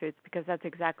binge foods, because that's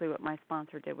exactly what my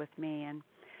sponsor did with me.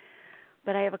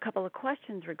 But I have a couple of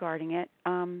questions regarding it.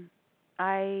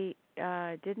 I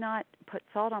did not put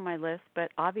salt on my list,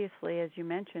 but obviously, as you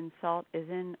mentioned, salt is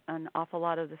in an awful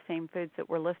lot of the same foods that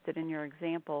were listed in your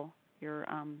example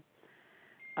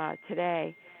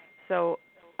today. So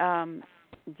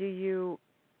do you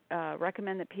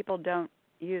recommend that people don't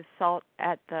use salt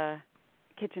at the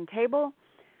kitchen table,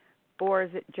 or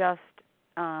is it just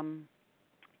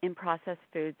in processed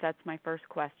foods? That's my first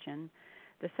question.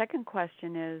 The second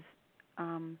question is,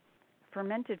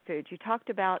 fermented foods. You talked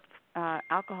about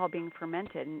alcohol being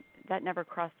fermented, and that never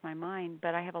crossed my mind,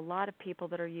 but I have a lot of people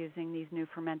that are using these new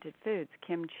fermented foods,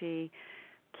 kimchi,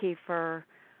 kefir,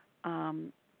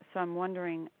 so I'm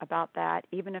wondering about that,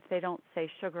 even if they don't say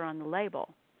sugar on the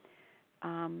label.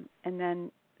 And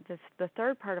then the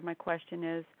third part of my question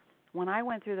is, when I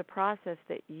went through the process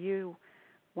that you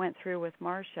went through with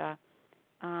Marcia,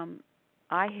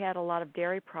 I had a lot of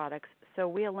dairy products, so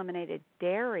we eliminated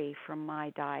dairy from my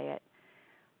diet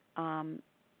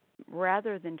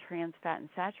rather than trans fat and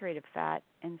saturated fat.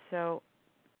 And so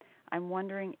I'm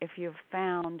wondering if you've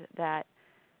found that,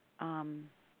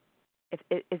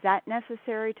 is that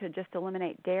necessary to just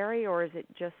eliminate dairy, or is it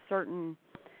just certain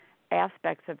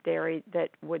aspects of dairy that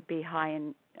would be high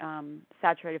in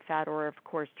saturated fat, or, of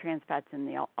course, trans fats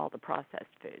in all the processed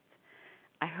foods?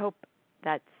 I hope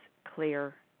that's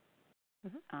clear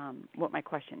what my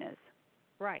question is.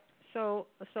 Right. So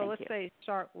let's say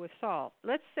start with salt.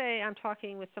 Let's say I'm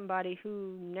talking with somebody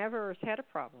who never has had a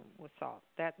problem with salt.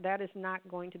 That is not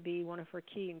going to be one of her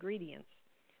key ingredients.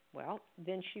 Well,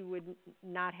 then she would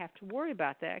not have to worry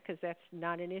about that because that's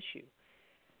not an issue.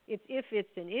 If it's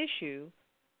an issue,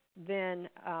 then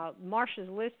Marcia's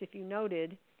list, if you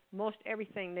noted, most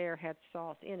everything there had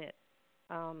salt in it.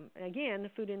 And again, the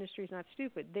food industry is not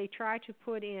stupid. They try to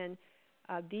put in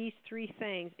these three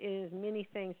things in as many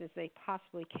things as they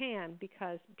possibly can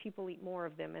because people eat more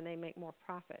of them and they make more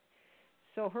profit.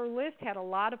 So her list had a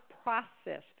lot of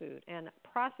processed food, and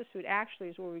processed food actually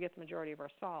is where we get the majority of our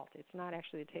salt. It's not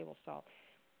actually the table salt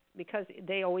because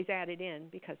they always add it in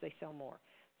because they sell more.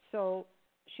 So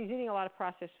she's eating a lot of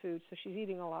processed food, so she's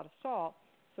eating a lot of salt,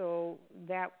 so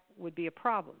that would be a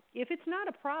problem. If it's not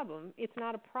a problem, it's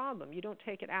not a problem. You don't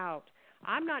take it out.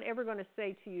 I'm not ever going to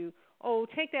say to you, oh,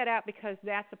 take that out because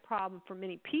that's a problem for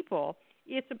many people.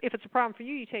 If it's a problem for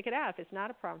you, you take it out. If it's not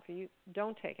a problem for you,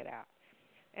 don't take it out.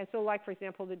 And so, like, for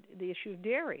example, the issue of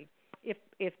dairy.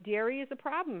 If dairy is a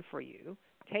problem for you,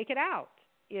 take it out.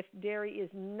 If dairy is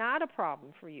not a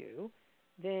problem for you,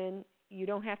 then you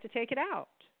don't have to take it out.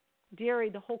 Dairy,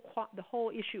 the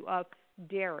whole issue of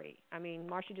dairy. I mean,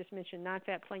 Marcia just mentioned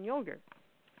non-fat plain yogurt.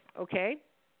 Okay,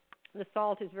 the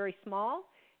salt is very small,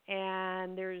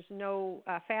 and there's no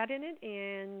fat in it,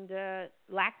 and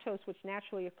lactose, which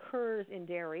naturally occurs in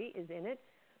dairy, is in it,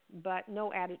 but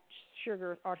no added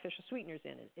sugar, artificial sweeteners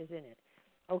is in it.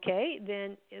 Okay,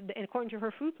 then, and according to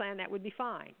her food plan, that would be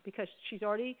fine because she's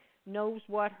already knows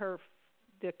what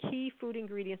the key food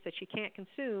ingredients that she can't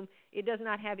consume. It does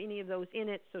not have any of those in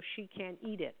it, so she can't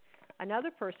eat it.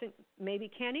 Another person maybe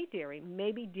can't eat dairy.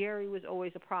 Maybe dairy was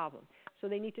always a problem, so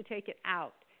they need to take it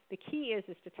out. The key is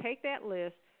to take that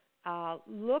list,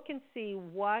 look and see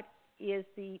what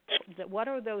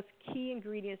are those key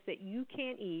ingredients that you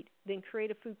can't eat, then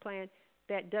create a food plan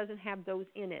that doesn't have those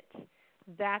in it.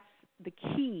 That's the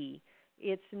key.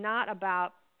 It's not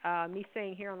about me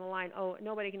saying here on the line, oh,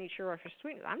 nobody can eat sugar or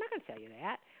sweeteners. I'm not going to tell you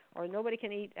that. Or nobody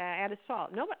can eat added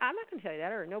salt. I'm not going to tell you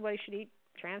that. Or nobody should eat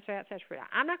trans fat, saturated.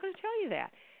 I'm not going to tell you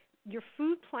that. Your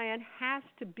food plan has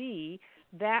to be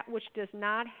that which does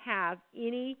not have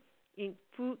any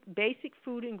basic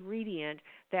food ingredient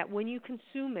that when you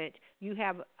consume it, you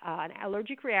have an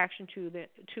allergic reaction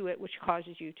to it, which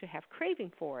causes you to have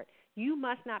craving for it. You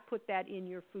must not put that in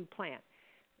your food plan,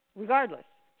 regardless.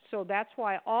 So that's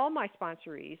why all my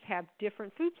sponsorees have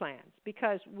different food plans,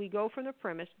 because we go from the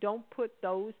premise, don't put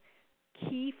those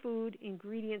key food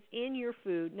ingredients in your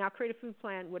food. Now create a food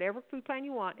plan, whatever food plan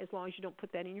you want, as long as you don't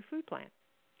put that in your food plan.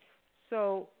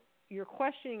 So you're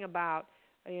questioning about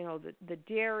the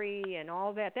dairy and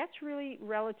all that, that's really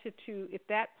relative to if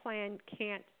that plan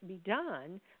can't be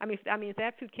done. If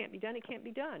that food can't be done, it can't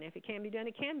be done. If it can be done,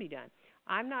 it can be done.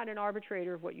 I'm not an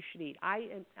arbitrator of what you should eat.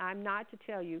 I'm not to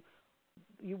tell you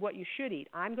what you should eat.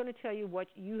 I'm going to tell you what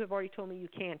you have already told me you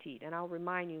can't eat, and I'll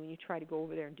remind you when you try to go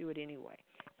over there and do it anyway.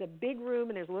 It's a big room,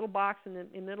 and there's a little box in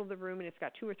the middle of the room, and it's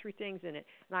got 2 or 3 things in it.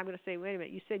 And I'm going to say, wait a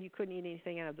minute, you said you couldn't eat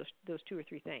anything out of those 2 or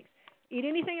 3 things. Eat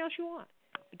anything else you want.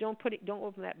 But don't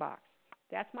open that box.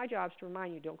 That's my job, is to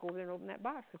remind you, don't go over there and open that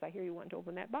box, because I hear you want to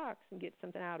open that box and get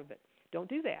something out of it. Don't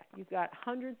do that. You've got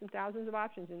hundreds and thousands of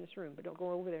options in this room, but don't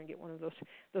go over there and get one of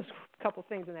those couple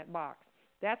things in that box.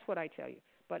 That's what I tell you.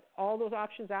 But all those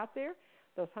options out there,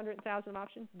 those 100,000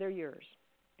 options, they're yours,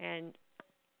 and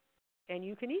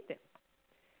you can eat them.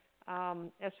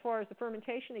 As far as the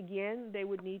fermentation, again, they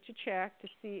would need to check to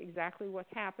see exactly what's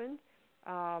happened.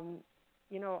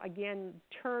 Again,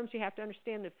 terms you have to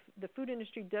understand. The food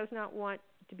industry does not want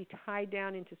to be tied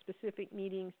down into specific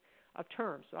meanings of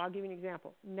terms. So I'll give you an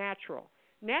example. Natural.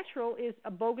 Natural is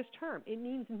a bogus term. It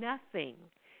means nothing.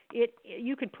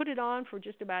 You can put it on for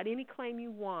just about any claim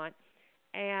you want,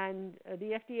 and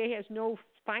the FDA has no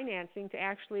financing to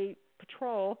actually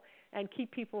patrol and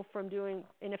keep people from doing,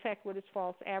 in effect, what is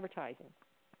false advertising.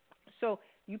 So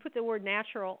you put the word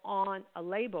natural on a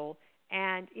label,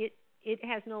 and it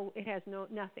has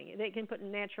nothing. They can put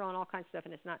natural on all kinds of stuff,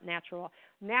 and it's not natural.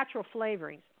 Natural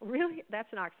flavorings, really, that's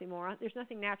an oxymoron. There's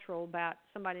nothing natural about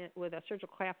somebody with a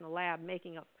surgical craft in the lab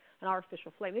making up an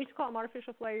artificial flavor. They used to call them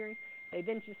artificial flavorings. They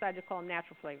then decided to call them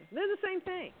natural flavorings. They're the same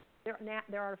thing.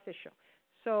 They're artificial.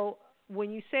 So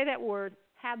when you say that word,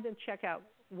 have them check out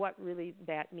what really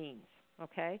that means,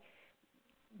 okay?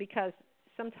 Because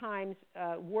sometimes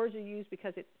words are used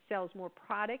because it sells more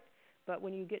product, but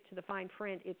when you get to the fine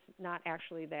print, it's not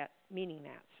actually that meaning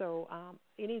that. So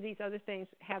any of these other things,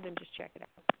 have them just check it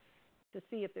out to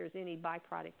see if there's any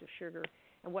byproduct of sugar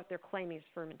and what they're claiming is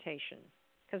fermentation.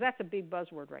 Because that's a big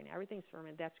buzzword right now. Everything's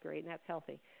fermented. That's great, and that's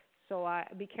healthy. So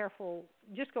be careful.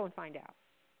 Just go and find out.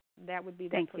 That would be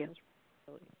that person's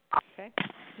responsibility. Okay?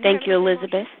 Thank you,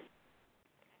 Elizabeth.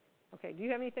 Okay. Do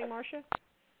you have anything, Marcia?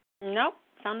 Nope.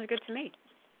 Sounds good to me.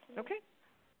 Okay.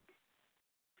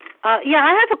 Yeah,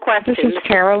 I have a question. This is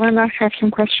Carolyn. I have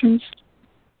some questions.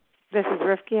 This is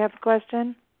Rifki. I have a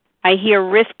question. I hear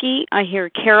Rifki. I hear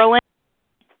Carolyn.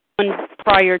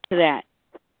 Prior to that.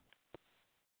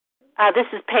 This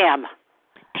is Pam.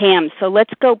 Pam. So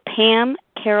let's go Pam,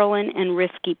 Carolyn, and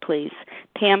Rifki, please.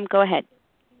 Pam, go ahead.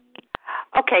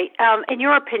 Okay. In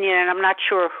your opinion, and I'm not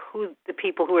sure who the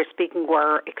people who are speaking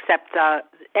were, except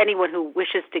anyone who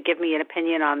wishes to give me an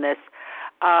opinion on this.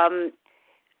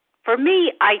 For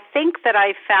me, I think that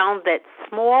I found that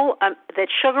that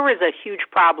sugar is a huge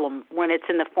problem when it's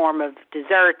in the form of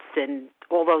desserts and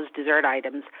all those dessert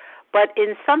items. But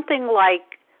in something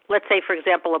like, let's say, for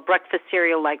example, a breakfast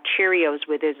cereal like Cheerios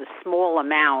where there's a small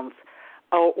amount,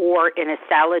 or in a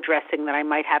salad dressing that I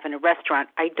might have in a restaurant,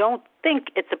 I don't think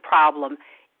it's a problem.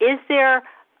 Is there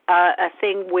a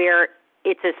thing where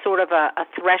it's a sort of a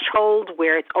threshold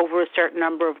where it's over a certain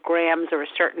number of grams or a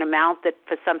certain amount that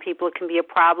for some people it can be a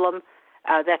problem?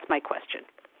 That's my question.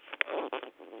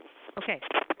 Okay.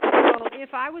 So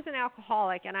if I was an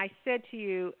alcoholic and I said to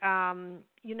you, I'm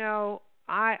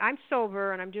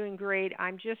sober and I'm doing great,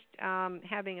 I'm just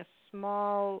having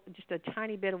just a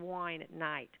tiny bit of wine at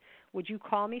night, would you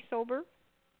call me sober?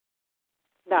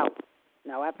 No,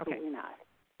 absolutely not.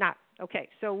 Not. Okay,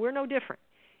 so we're no different.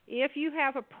 If you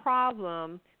have a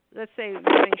problem, let's say you're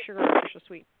having sugar or artificial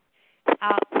sweet.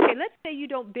 Okay, let's say you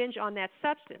don't binge on that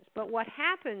substance, but what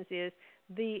happens is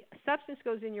the substance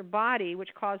goes in your body,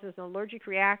 which causes an allergic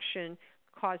reaction,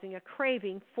 causing a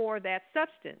craving for that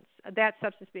substance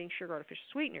being sugar or artificial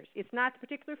sweeteners. It's not the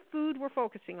particular food we're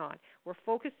focusing on. We're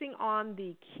focusing on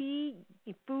the key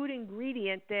food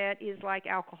ingredient that is like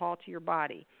alcohol to your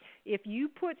body. If you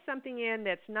put something in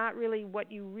that's not really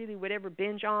what you really would ever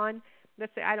binge on,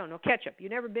 let's say, I don't know, ketchup. You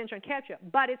never binge on ketchup,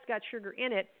 but it's got sugar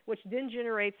in it, which then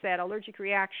generates that allergic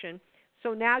reaction.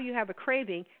 So now you have a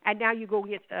craving, and now you go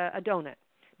get a donut.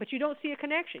 But you don't see a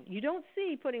connection. You don't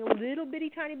see putting a little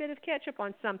bitty tiny bit of ketchup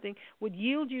on something would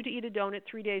yield you to eat a donut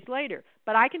 3 days later.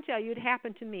 But I can tell you it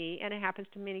happened to me, and it happens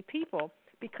to many people,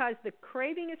 because the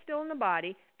craving is still in the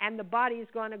body, and the body is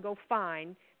going to go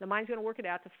find, the mind's going to work it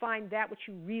out to find that which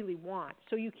you really want.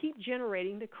 So you keep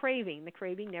generating the craving. The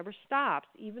craving never stops,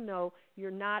 even though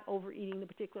you're not overeating the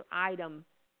particular item,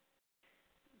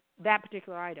 that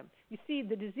particular item. You see,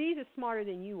 the disease is smarter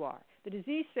than you are. The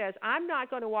disease says, I'm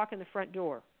not going to walk in the front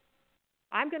door.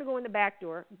 I'm going to go in the back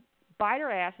door, bite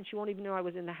her ass, and she won't even know I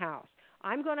was in the house.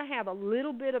 I'm going to have a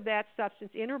little bit of that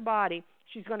substance in her body.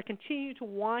 She's going to continue to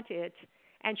want it,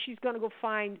 and she's going to go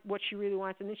find what she really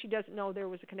wants, and then she doesn't know there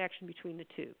was a connection between the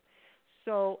two.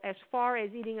 So as far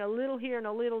as eating a little here and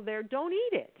a little there, don't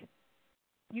eat it.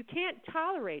 You can't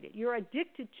tolerate it. You're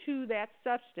addicted to that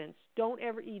substance. Don't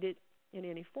ever eat it in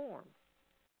any form.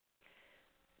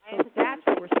 So that's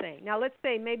what we're saying. Now, let's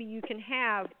say maybe you can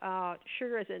have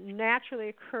sugar as it naturally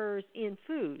occurs in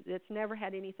food that's never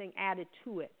had anything added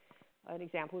to it. An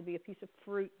example would be a piece of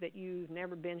fruit that you've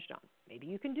never binged on. Maybe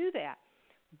you can do that.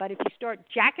 But if you start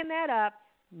jacking that up,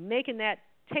 making that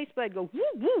taste bud go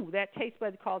woo-woo, that taste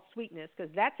bud called sweetness,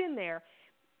 because that's in there,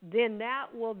 then that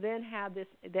will then have this,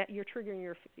 that you're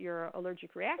triggering your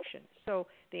allergic reaction. So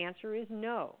the answer is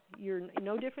no. You're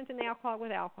no different than the alcohol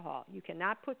with alcohol. You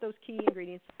cannot put those key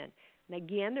ingredients in. And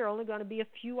again, there are only going to be a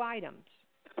few items.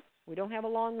 We don't have a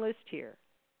long list here.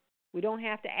 We don't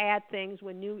have to add things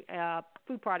when new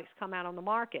food products come out on the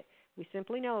market. We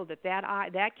simply know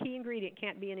that key ingredient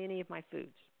can't be in any of my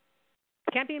foods.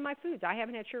 Can't be in my foods. I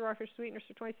haven't had sugar or artificial sweeteners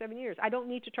for 27 years. I don't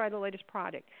need to try the latest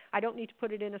product. I don't need to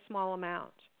put it in a small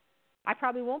amount. I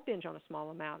probably won't binge on a small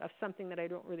amount of something that I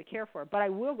don't really care for, but I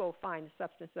will go find the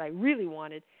substance that I really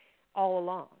wanted all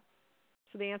along.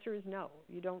 So the answer is no.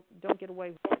 You don't get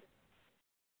away with it.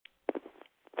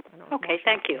 I don't know okay,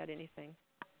 thank you. Add anything.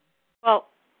 Well,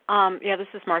 this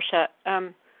is Marcia.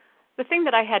 The thing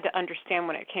that I had to understand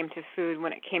when it came to food,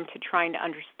 when it came to trying to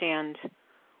understand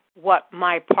what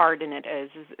my part in it is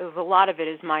a lot of it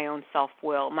is my own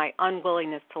self-will, my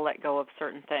unwillingness to let go of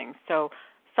certain things. So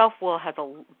self-will has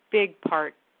a big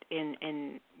part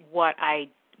in what I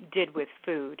did with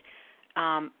food.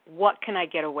 What can I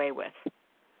get away with?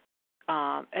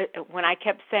 When I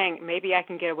kept saying, maybe I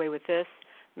can get away with this,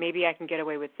 maybe I can get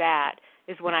away with that,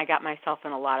 is when I got myself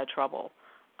in a lot of trouble.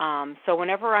 So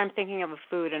whenever I'm thinking of a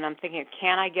food and I'm thinking,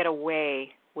 can I get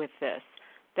away with this,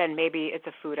 then maybe it's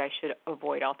a food I should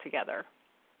avoid altogether.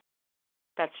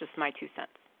 That's just my 2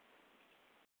 cents.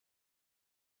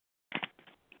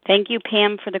 Thank you,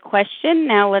 Pam, for the question.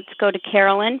 Now let's go to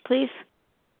Carolyn, please.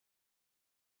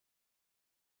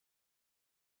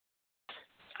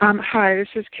 Hi, this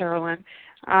is Carolyn.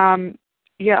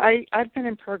 I've been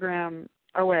in program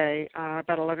OA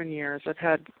about 11 years. I've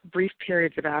had brief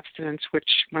periods of abstinence, which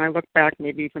when I look back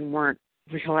maybe even weren't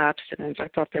real abstinence. I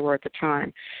thought they were at the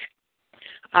time.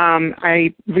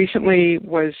 I recently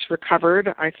was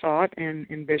recovered, I thought,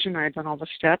 in vision. I had done all the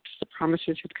steps. The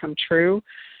promises had come true.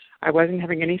 I wasn't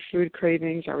having any food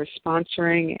cravings. I was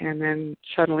sponsoring, and then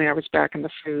suddenly I was back in the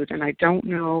food. And I don't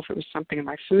know if it was something in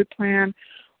my food plan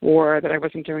or that I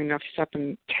wasn't doing enough step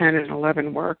 10 and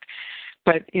 11 work.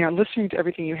 But, listening to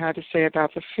everything you had to say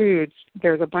about the foods,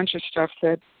 there's a bunch of stuff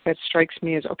that strikes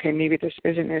me as, okay, maybe this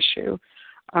is an issue.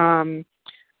 I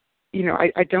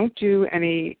don't do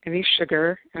any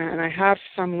sugar, and I have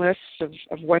some lists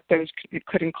of what those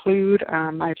could include.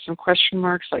 I have some question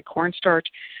marks like cornstarch,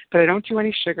 but I don't do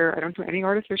any sugar. I don't do any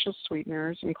artificial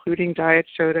sweeteners, including diet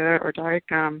soda or diet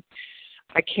gum.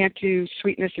 I can't do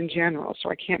sweetness in general, so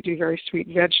I can't do very sweet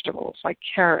vegetables like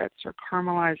carrots or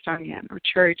caramelized onion or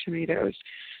cherry tomatoes,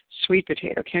 sweet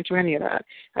potato. Can't do any of that.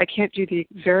 I can't do the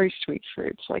very sweet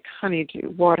fruits like honeydew,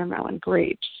 watermelon,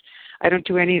 grapes. I don't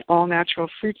do any all-natural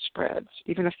fruit spreads,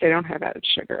 even if they don't have added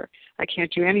sugar. I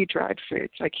can't do any dried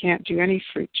fruits. I can't do any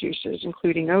fruit juices,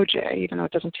 including OJ, even though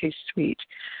it doesn't taste sweet.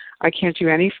 I can't do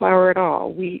any flour at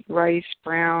all, wheat, rice,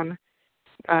 brown,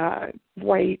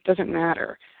 white, doesn't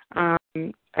matter.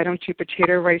 I don't do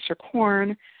potato, rice, or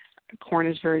corn. Corn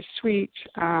is very sweet.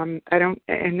 And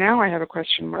now I have a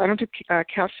question more. I don't do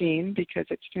caffeine because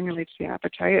it stimulates the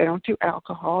appetite. I don't do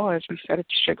alcohol. As we said, it's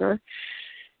sugar.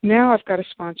 Now I've got a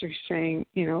sponsor who's saying,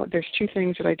 there's 2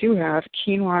 things that I do have,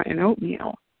 quinoa and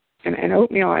oatmeal. And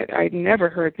oatmeal I'd never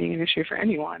heard being an issue for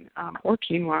anyone, or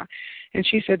quinoa. And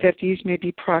she said that these may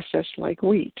be processed like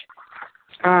wheat.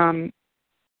 So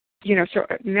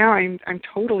now I'm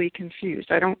totally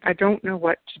confused. I don't know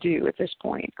what to do at this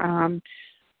point.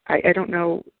 I don't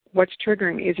know what's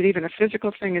triggering me. Is it even a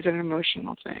physical thing? Is it an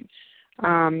emotional thing?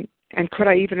 And could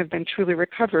I even have been truly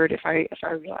recovered if I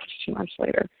relapsed 2 months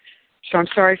later? So I'm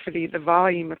sorry for the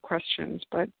volume of questions,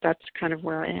 but that's kind of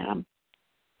where I am.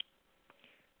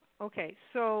 Okay,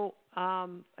 so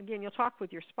again, you'll talk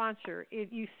with your sponsor.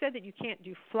 You said that you can't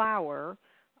do flour.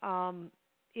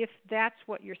 If that's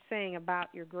what you're saying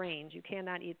about your grains, you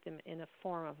cannot eat them in a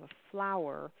form of a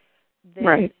flour, then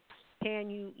right. Can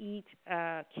you eat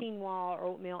quinoa or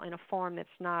oatmeal in a form that's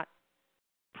not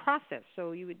processed?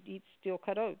 So you would eat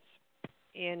steel-cut oats.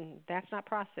 And that's not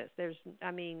processed. It's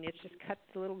just cut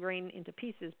the little grain into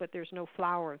pieces, but there's no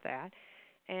flour of that.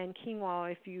 And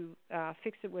quinoa, if you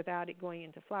fix it without it going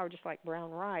into flour, just like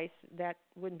brown rice, that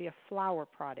wouldn't be a flour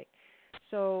product.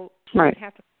 So right. You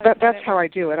have to that's how I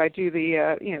do it. I do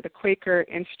the Quaker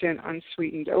instant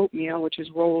unsweetened oatmeal, which is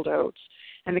rolled oats,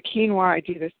 and the quinoa I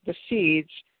do the seeds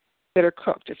that are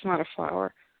cooked. It's not a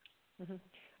flour. Mm-hmm.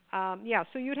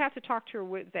 So you'd have to talk to her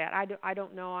with that. I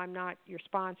don't know. I'm not your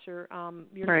sponsor.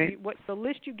 Right. What the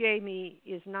list you gave me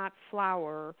is not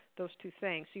flour, those 2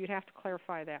 things. So you'd have to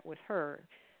clarify that with her.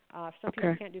 Some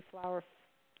people can't do flour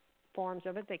forms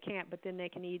of it. They can't, but then they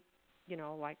can eat,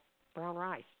 like brown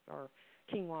rice or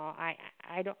quinoa.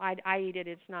 I eat it.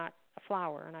 It's not a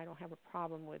flour, and I don't have a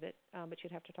problem with it. But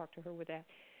you'd have to talk to her with that.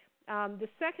 The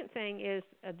second thing is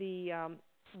the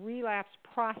relapse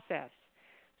process.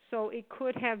 So it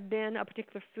could have been a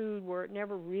particular food where it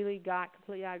never really got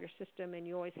completely out of your system, and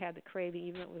you always had the craving,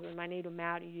 even if it was a minute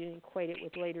amount, and you didn't equate it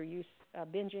with later use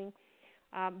binging.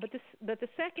 But the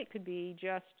second could be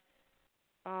just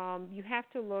you have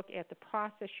to look at the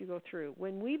process you go through.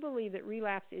 When we believe that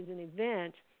relapse is an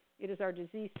event, it is our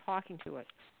disease talking to us.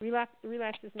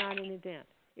 Relapse is not an event;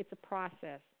 it's a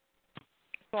process.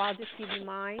 So I'll just give you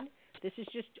mine. This is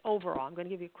just overall. I'm going to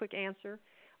give you a quick answer.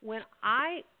 When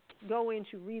I go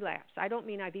into relapse, I don't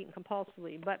mean I've eaten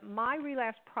compulsively, but my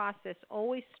relapse process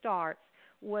always starts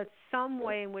with some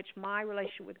way in which my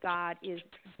relationship with God is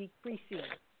decreasing.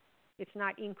 It's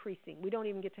not increasing. We don't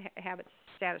even get to have it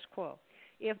status quo.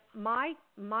 If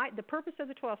the purpose of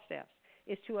the 12 steps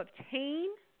is to obtain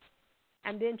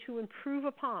and then to improve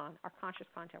upon our conscious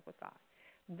contact with God.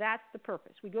 That's the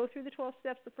purpose. We go through the 12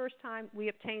 steps the first time, we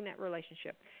obtain that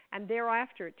relationship. And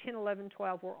thereafter, at 10, 11,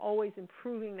 12, we're always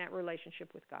improving that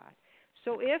relationship with God.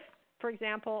 So if, for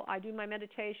example, I do my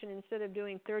meditation, instead of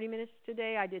doing 30 minutes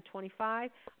today, I did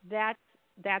 25,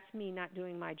 that's me not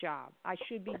doing my job. I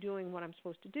should be doing what I'm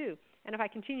supposed to do. And if I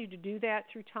continue to do that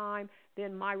through time,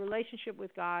 then my relationship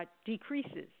with God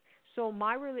decreases. So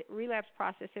my relapse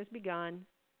process has begun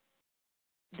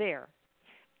there.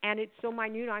 And it's so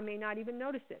minute I may not even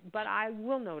notice it, but I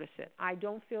will notice it. I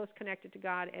don't feel as connected to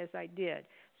God as I did.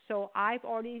 So I've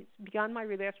already begun my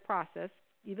relapse process,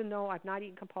 even though I've not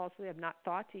eaten compulsively, I've not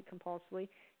thought to eat compulsively.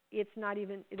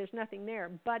 There's nothing there,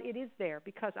 but it is there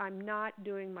because I'm not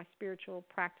doing my spiritual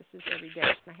practices every day.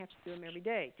 And I have to do them every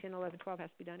day. 10, 11, 12 has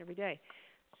to be done every day.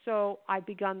 So I've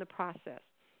begun the process.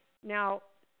 Now,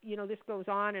 this goes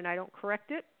on and I don't correct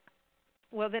it.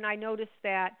 Well, then I notice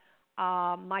that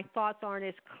my thoughts aren't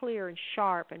as clear and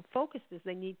sharp and focused as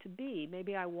they need to be.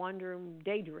 Maybe I wonder and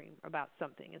daydream about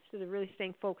something. Instead of really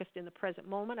staying focused in the present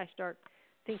moment, I start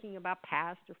thinking about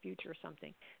past or future or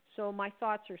something. So my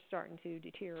thoughts are starting to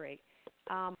deteriorate.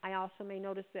 I also may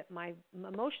notice that my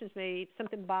emotions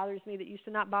something bothers me that used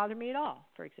to not bother me at all,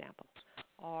 for example,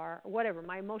 or whatever.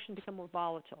 My emotions become more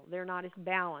volatile. They're not as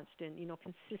balanced and,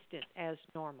 consistent as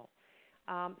normal.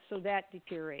 So that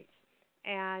deteriorates.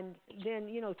 And then,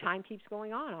 time keeps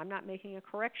going on. I'm not making a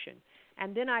correction.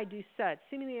 And then I do such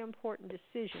seemingly important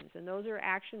decisions, and those are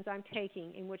actions I'm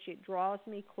taking in which it draws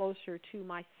me closer to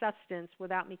my substance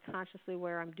without me consciously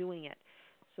aware I'm doing it.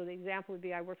 So the example would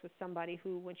be I worked with somebody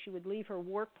who, when she would leave her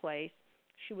workplace,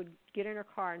 she would get in her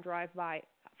car and drive by a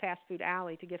fast food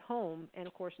alley to get home, and,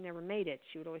 of course, never made it.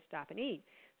 She would always stop and eat.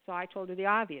 So I told her the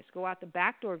obvious. Go out the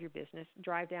back door of your business,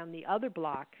 drive down the other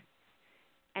block,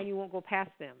 and you won't go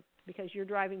past them, because you're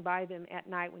driving by them at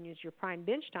night when it's your prime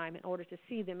binge time in order to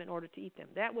see them, in order to eat them.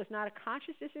 That was not a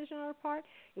conscious decision on her part.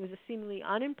 It was a seemingly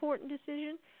unimportant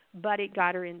decision, but it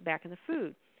got her back in the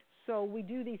food. So we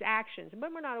do these actions,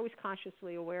 but we're not always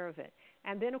consciously aware of it.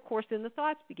 And then, of course, then the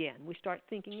thoughts begin. We start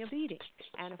thinking of eating.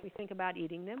 And if we think about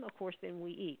eating them, of course, then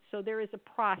we eat. So there is a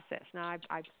process. Now,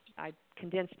 I've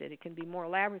condensed it. It can be more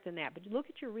elaborate than that. But look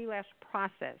at your relapse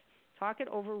process. Talk it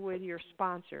over with your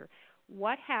sponsor.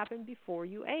 What happened before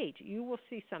you ate? You will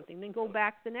see something. Then go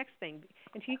back to the next thing.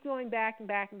 And keep going back and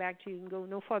back and back till you can go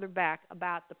no further back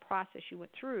about the process you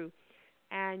went through.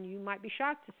 And you might be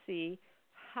shocked to see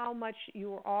how much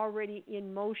you were already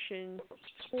in motion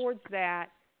towards that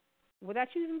without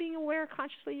you even being aware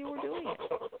consciously you were doing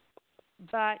it.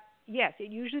 But, yes,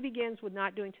 it usually begins with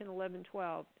not doing 10, 11,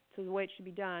 12 to the way it should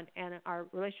be done, and our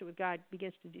relationship with God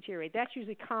begins to deteriorate. That's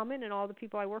usually common in all the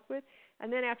people I work with.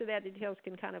 And then after that, the details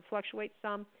can kind of fluctuate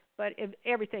some, but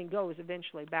everything goes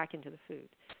eventually back into the food.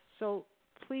 So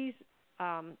please,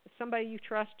 somebody you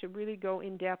trust to really go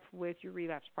in depth with your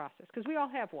relapse process, because we all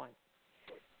have one.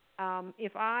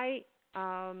 If my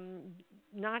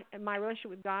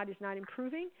relationship with God is not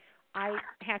improving, I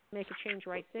have to make a change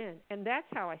right then, and that's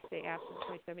how I stay absent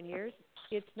 27 years.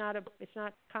 It's not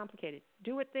complicated.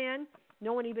 Do it then.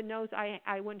 No one even knows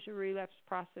I went through a relapse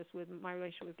process with my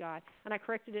relationship with God, and I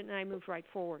corrected it and I moved right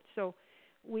forward. So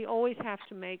we always have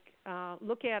to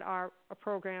look at our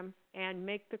program and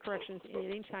make the corrections at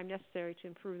any time necessary to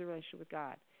improve the relationship with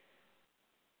God.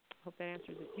 I hope that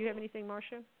answers it. Do you have anything,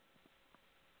 Marcia?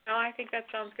 No, I think that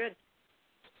sounds good.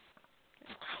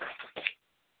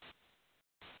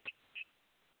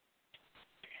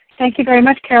 Thank you very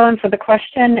much, Carolyn, for the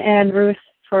question, and Ruth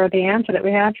for the answer that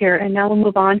we have here. And now we'll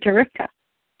move on to Rivka.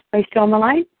 Are you still on the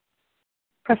line?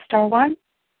 Press star 1.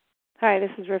 Hi,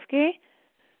 this is Rivki.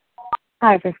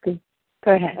 Hi, Rivki.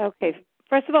 Go ahead. Okay.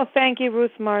 First of all, thank you,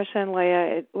 Ruth, Marcia, and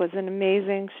Leah. It was an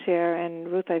amazing share.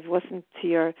 And, Ruth, I've listened to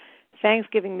your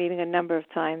Thanksgiving meeting a number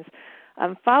of times.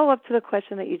 Follow-up to the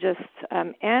question that you just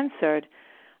answered.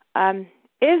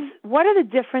 What are the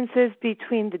differences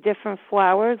between the different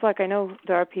flours? Like, I know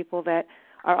there are people that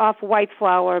are off white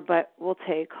flour but will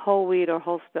take whole wheat or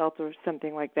whole spelt or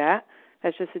something like that.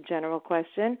 That's just a general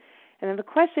question. And then the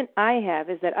question I have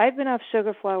is that I've been off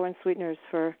sugar, flour, and sweeteners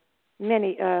for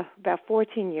about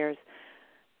 14 years.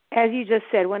 As you just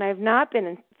said, when I've not been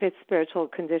in fit spiritual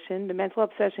condition, the mental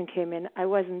obsession came in. I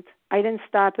didn't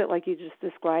stop it like you just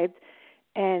described.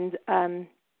 And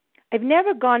I've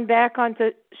never gone back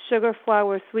onto sugar,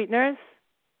 flour, sweeteners,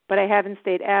 but I haven't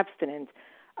stayed abstinent.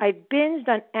 I binged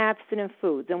on abstinent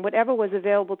foods and whatever was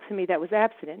available to me that was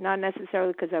abstinent, not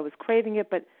necessarily because I was craving it,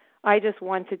 but I just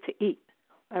wanted to eat.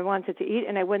 I wanted to eat,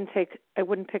 and I wouldn't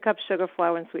pick up sugar,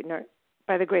 flour, and sweetener.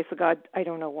 By the grace of God, I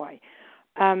don't know why.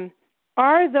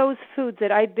 Are those foods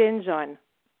that I binge on,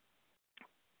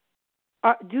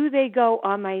 do they go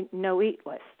on my no-eat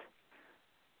list?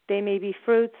 They may be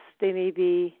fruits.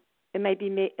 It might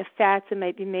be fats. It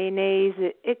might be mayonnaise.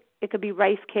 It could be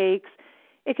rice cakes.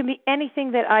 It can be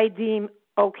anything that I deem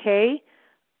okay.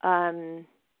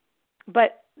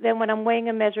 But then when I'm weighing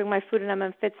and measuring my food and I'm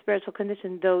in fit spiritual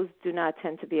condition, those do not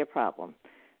tend to be a problem.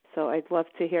 So I'd love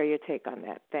to hear your take on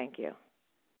that. Thank you.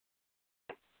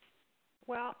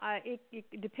 Well, it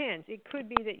depends. It could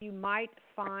be that you might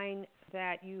find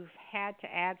that you've had to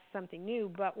add something new,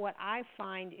 but what I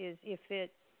find is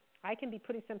I can be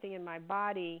putting something in my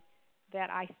body that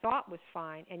I thought was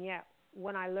fine, and yet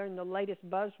when I learned the latest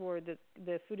buzzword that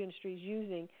the food industry is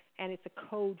using, and it's a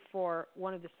code for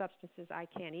one of the substances I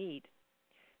can't eat,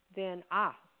 then,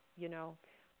 I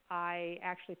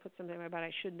actually put something in my body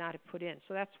I should not have put in.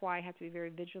 So that's why I have to be very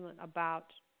vigilant about,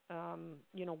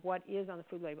 what is on the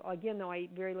food label. Again, though, I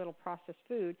eat very little processed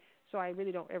food, so I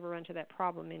really don't ever run into that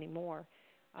problem anymore.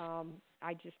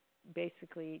 I just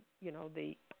basically,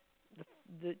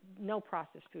 the no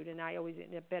processed food, and I always eat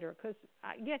it better. Because,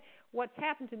 again, what's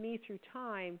happened to me through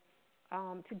time,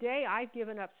 today I've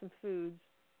given up some foods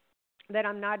that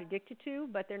I'm not addicted to,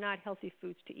 but they're not healthy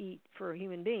foods to eat for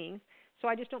human beings, so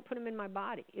I just don't put them in my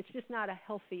body. It's just not a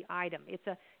healthy item. It's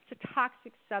a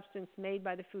toxic substance made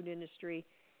by the food industry.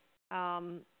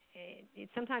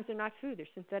 Sometimes they're not food. They're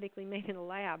synthetically made in a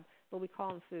lab, but we call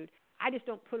them food. I just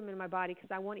don't put them in my body because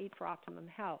I want to eat for optimum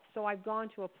health. So I've gone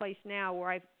to a place now where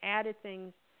I've added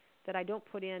things that I don't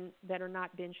put in that are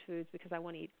not binge foods because I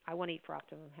want to eat for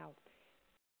optimum health.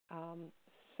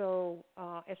 So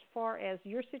as far as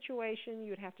your situation,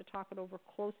 you'd have to talk it over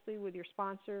closely with your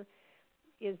sponsor.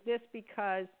 Is this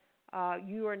because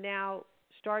you are now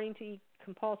starting to eat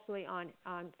compulsively on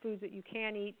foods that you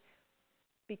can eat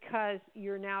because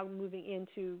you're now moving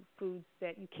into foods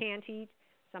that you can't eat?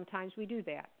 Sometimes we do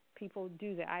that. People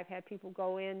do that. I've had people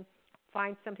go in,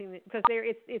 find something that, because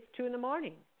it's 2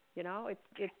 a.m,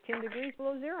 it's 10 degrees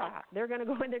below zero out. They're going to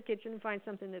go in their kitchen and find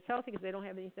something that's healthy because they don't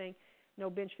have anything, no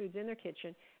binge foods in their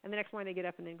kitchen, and the next morning they get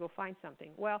up and then go find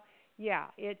something. Well, yeah,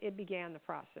 it began the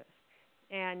process,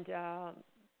 and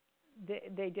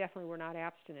they definitely were not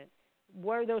abstinent.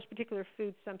 Were those particular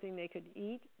foods something they could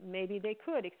eat? Maybe they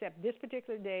could, except this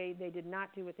particular day they did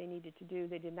not do what they needed to do.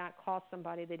 They did not call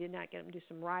somebody. They did not get them to do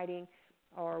some writing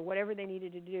or whatever they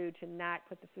needed to do to not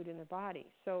put the food in their body.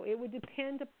 So it would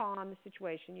depend upon the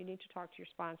situation. You need to talk to your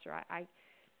sponsor.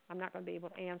 I'm not going to be able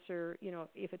to answer,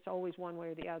 if it's always one way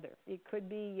or the other. It could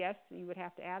be, yes, you would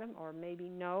have to add them, or maybe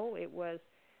no, it was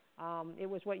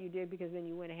what you did because then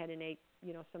you went ahead and ate,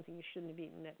 something you shouldn't have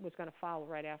eaten that was going to follow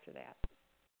right after that.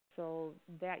 So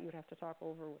that you would have to talk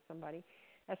over with somebody.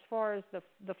 As far as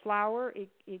the flour,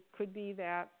 it could be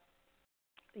that,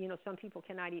 some people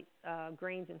cannot eat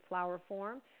grains in flour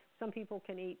form. Some people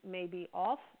can eat maybe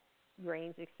off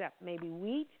grains except maybe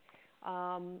wheat.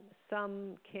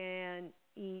 Some can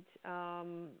eat,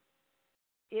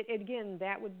 again,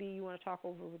 that would be, you want to talk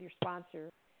over with your sponsor.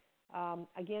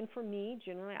 Again, for me,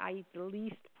 generally, I eat the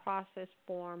least processed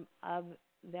form of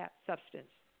that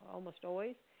substance, almost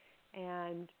always.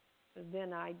 And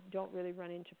then I don't really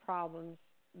run into problems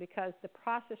because the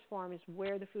processed form is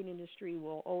where the food industry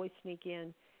will always sneak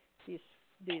in these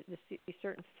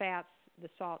certain fats, the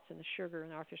salts, and the sugar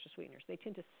and artificial sweeteners.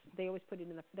 They always put it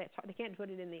in they can't put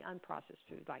it in the unprocessed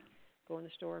food, like go in the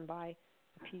store and buy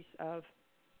a piece of,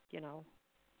 a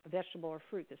vegetable or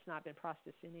fruit that's not been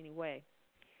processed in any way.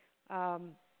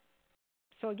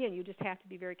 So again, you just have to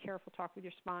be very careful. Talk with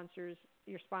your sponsor,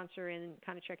 and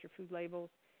kind of check your food labels.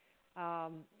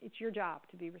 It's your job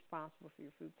to be responsible for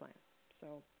your food plan.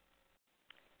 So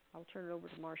I'll turn it over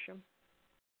to Marcia.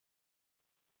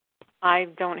 I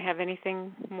don't have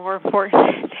anything more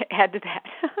important to add to that.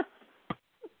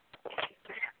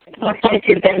 Well, thank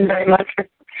you then very much for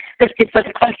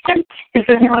the question. Is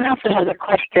there anyone else that has a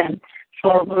question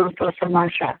for Ruth or for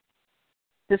Marcia?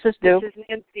 This is Due. This is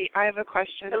Nancy. I have a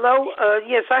question. Hello.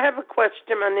 Yes, I have a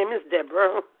question. My name is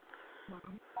Deborah.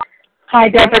 Hi,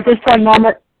 Deborah.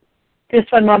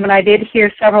 Just one moment. I did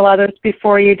hear several others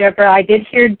before you, Deborah. I did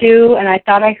hear Due, and I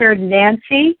thought I heard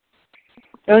Nancy.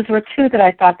 Those were two that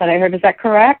I thought that I heard. Is that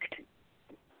correct?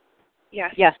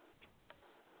 Yes.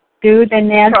 Due, then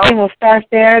Nancy. We'll start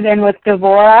there. Then with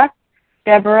Deborah,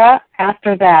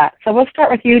 after that. So we'll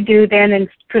start with you, Du, then, and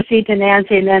proceed to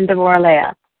Nancy, and then Deborah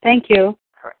Leah. Thank you.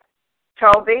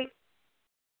 Toby?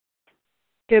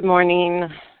 Good morning.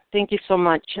 Thank you so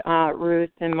much, Ruth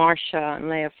and Marcia and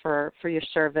Leah, for your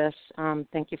service.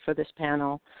 Thank you for this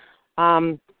panel.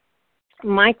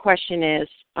 My question is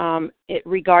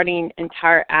regarding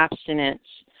entire abstinence.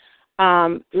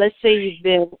 Let's say you've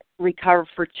been recovered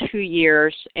for 2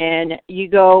 years, and you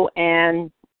go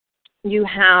and you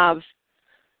have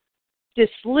this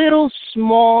little,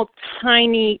 small,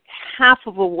 tiny half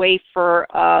of a wafer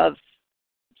of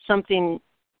something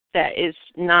that is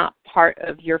not part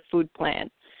of your food plan.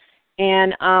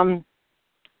 And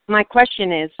my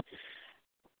question is,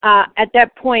 at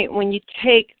that point, when you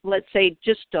take, let's say,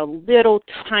 just a little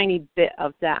tiny bit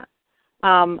of that,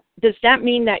 does that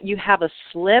mean that you have a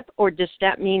slip, or does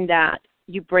that mean that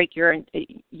you break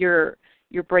you're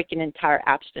breaking entire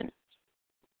abstinence?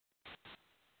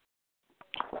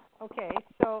 Okay,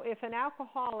 so if an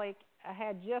alcoholic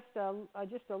had just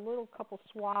a little couple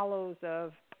swallows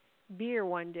of beer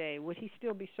one day, would he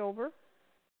still be sober?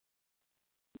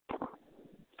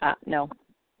 No.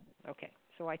 Okay,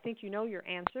 so I think you know your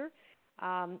answer.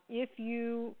 If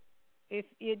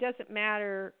it doesn't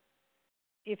matter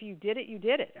if you did it, you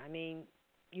did it. I mean,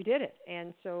 you did it,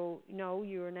 and so no,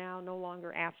 you are now no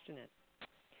longer abstinent.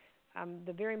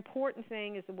 The very important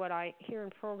thing is what I hear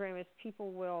in program is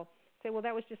people will say, well,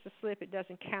 that was just a slip, it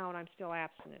doesn't count, I'm still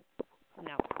abstinent.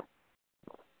 No.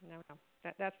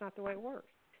 That's not the way it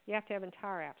works. You have to have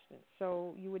entire abstinence,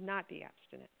 so you would not be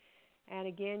abstinent. And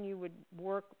again, you would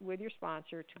work with your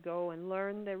sponsor to go and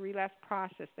learn the relapse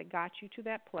process that got you to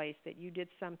that place, that you did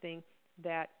something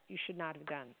that you should not have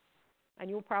done. And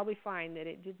you'll probably find that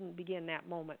it didn't begin that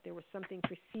moment. There was something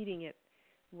preceding it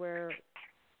where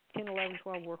 10, 11,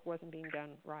 12 work wasn't being done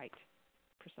right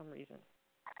for some reason.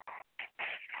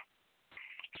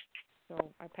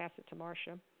 So I pass it to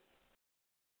Marcia.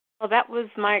 Well, that was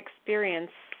my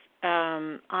experience.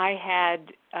 I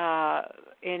had,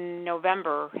 in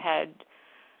November, had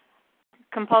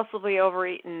compulsively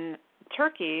overeaten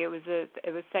turkey. It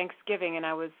was Thanksgiving, and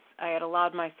I had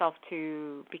allowed myself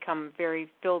to become very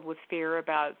filled with fear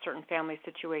about a certain family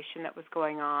situation that was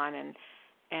going on, and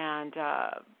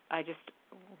I just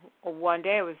one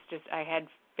day I had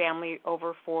family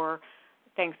over for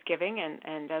Thanksgiving,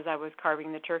 and as I was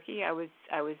carving the turkey, I was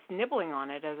nibbling on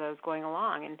it as I was going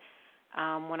along, and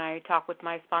when I talked with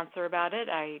my sponsor about it,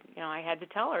 I had to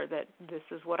tell her that this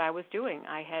is what I was doing.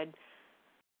 I had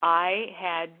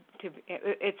to.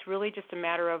 It's really just a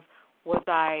matter of, was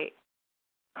I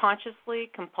consciously,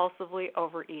 compulsively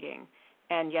overeating?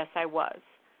 And yes, I was.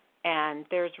 And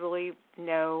there's really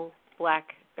no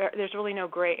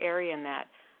gray area in that.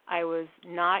 I was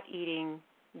not eating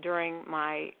during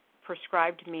my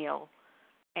prescribed meal,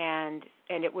 and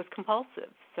it was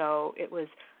compulsive. So it was,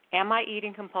 am I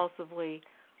eating compulsively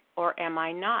or am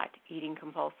I not eating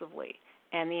compulsively?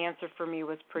 And the answer for me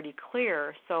was pretty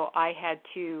clear. So I had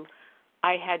to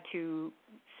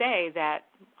say that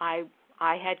I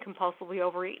had compulsively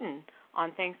overeaten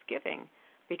on Thanksgiving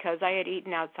because I had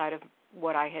eaten outside of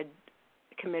what I had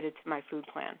committed to my food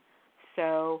plan.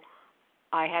 So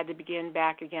I had to begin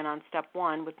back again on step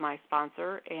one with my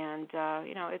sponsor, and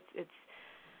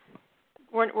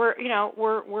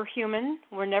we're human.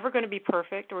 We're never going to be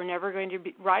perfect. We're never going to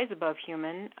rise above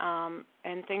human,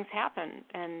 and things happen.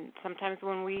 And sometimes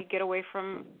when we get away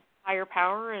from higher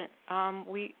power,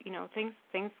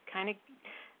 things kind of,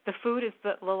 the food is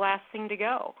the last thing to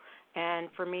go. And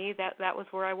for me, that was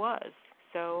where I was.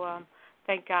 So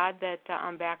thank God that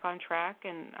I'm back on track,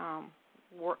 and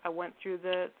I went through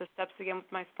the steps again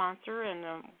with my sponsor,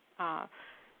 and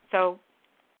so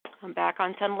I'm back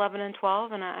on 10, 11, and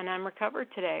 12, and I'm recovered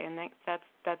today, and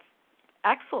that's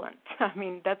excellent. I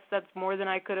mean, that's more than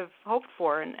I could have hoped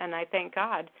for, and I thank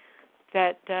God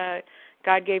that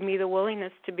God gave me the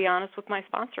willingness to be honest with my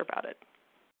sponsor about it.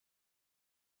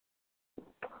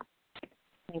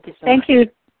 Thank you so much. Thank you.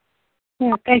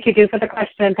 Yeah, thank you, Du, for the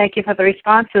question, and thank you for the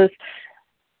responses,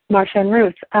 Marcia and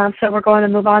Ruth. So we're going to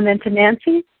move on then to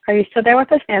Nancy. Are you still there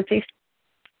with us, Nancy?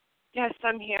 Yes,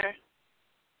 I'm here.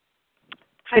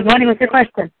 Good morning. What's your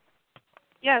question?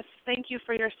 Yes, thank you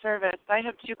for your service. I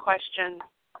have two questions.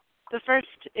 The first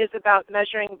is about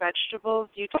measuring vegetables.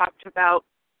 You talked about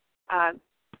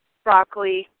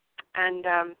broccoli, and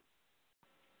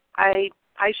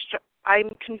I'm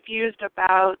confused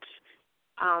about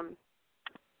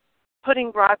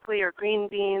putting broccoli or green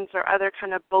beans or other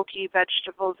kind of bulky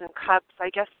vegetables in cups.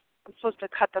 I guess I'm supposed to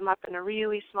cut them up into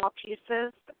really small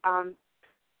pieces,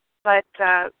 but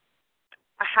a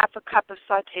half a cup of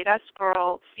sautéed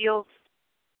escarole feels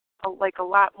a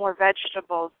lot more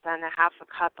vegetables than a half a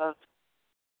cup of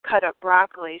cut up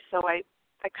broccoli. So I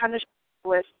kind of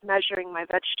with measuring my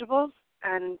vegetables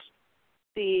and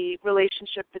the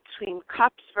relationship between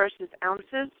cups versus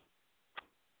ounces.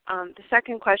 The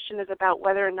second question is about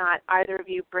whether or not either of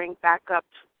you bring backup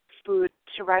food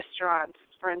to restaurants,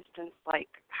 for instance, like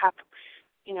have,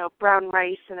 brown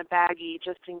rice in a baggie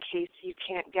just in case you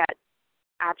can't get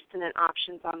abstinent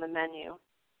options on the menu.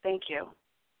 Thank you.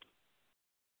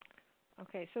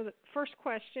 Okay, so the first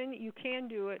question, you can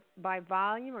do it by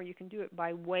volume or you can do it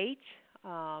by weight.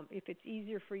 If it's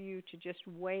easier for you to just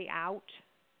weigh out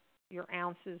your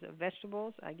ounces of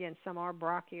vegetables, again, some are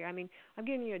broccoli. I mean, I'm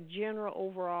giving you a general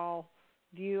overall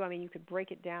view. I mean, you could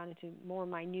break it down into more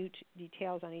minute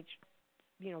details on each,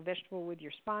 vegetable with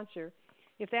your sponsor.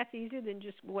 If that's easier, then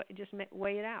just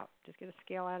weigh it out. Just get a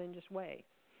scale out and just weigh.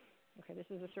 Okay, this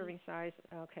is a serving size.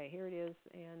 Okay, here it is,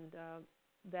 and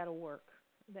that'll work.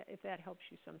 If that helps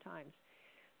you sometimes,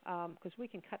 because we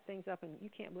can cut things up, and you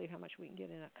can't believe how much we can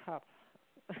get in a cup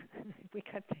if we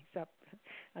cut things up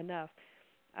enough.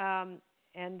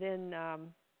 And then the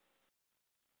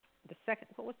second,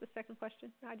 what was the second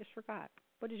question? I just forgot.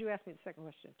 What did you ask me? The second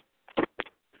question.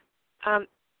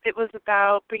 It was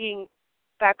about bringing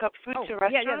backup food to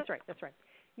restaurants. Yeah, that's right.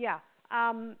 Yeah.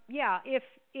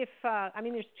 If I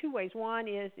mean, there's two ways. One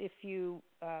is if you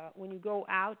when you go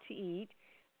out to eat,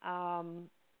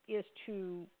 is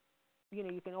to,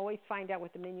 you can always find out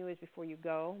what the menu is before you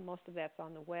go. Most of that's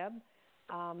on the web.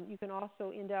 You can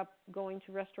also end up going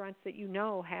to restaurants that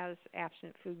has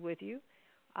abstinent food with you.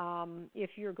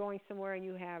 If you're going somewhere and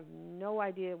you have no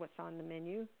idea what's on the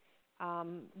menu,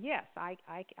 yes, I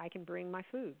can bring my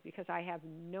food because I have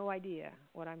no idea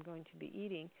what I'm going to be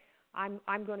eating.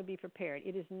 I'm going to be prepared.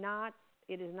 It is not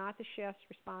the chef's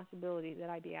responsibility that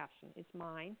I be abstinent. It's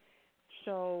mine.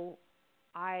 So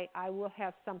I will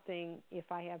have something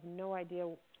if I have no idea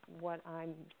what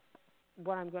I'm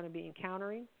going to be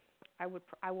encountering. I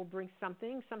will bring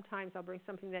something. Sometimes I'll bring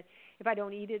something that if I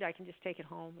don't eat it, I can just take it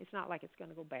home. It's not like it's going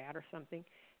to go bad or something.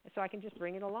 So I can just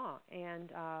bring it along.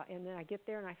 And then I get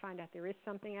there and I find out there is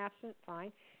something absent,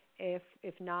 fine. If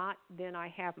not, then I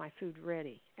have my food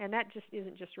ready. And that just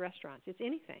isn't just restaurants. It's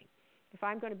anything. If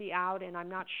I'm going to be out and I'm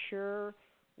not sure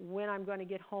when I'm going to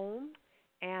get home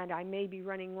and I may be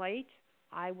running late,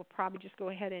 I will probably just go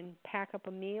ahead and pack up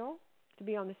a meal to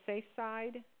be on the safe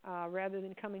side rather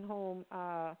than coming home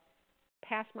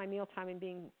past my mealtime and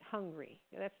being hungry.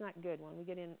 That's not good. When we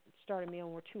start a meal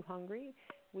and we're too hungry,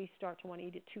 we start to want to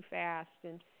eat it too fast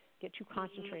and get too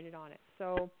concentrated on it.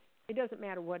 So it doesn't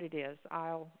matter what it is.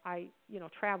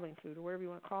 Traveling food or whatever you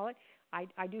want to call it,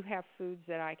 I do have foods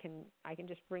that I can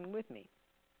just bring with me.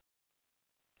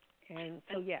 And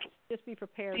so yes, just be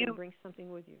prepared and bring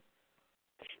something with you.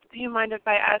 Do you mind if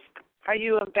I ask, are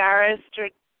you embarrassed or,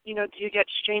 do you get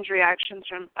strange reactions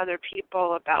from other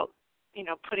people about,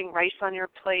 putting rice on your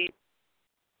plate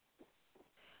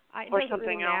or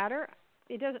something else? Matter.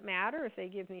 It doesn't matter if they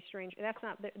give me strange.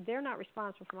 They're not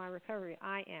responsible for my recovery.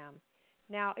 I am.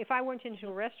 Now, if I went into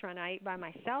a restaurant, I ate by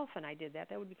myself and I did that,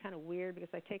 that would be kind of weird because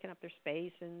I've taken up their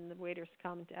space and the waiters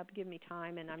come to give me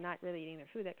time and I'm not really eating their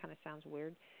food. That kind of sounds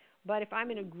weird. But if I'm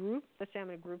in a group, let's say I'm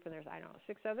in a group and there's,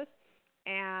 6 of us,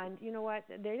 and you know what?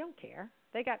 They don't care.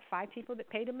 They got 5 people that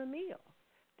paid them a meal.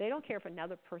 They don't care if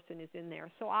another person is in there.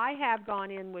 So I have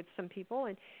gone in with some people,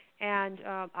 and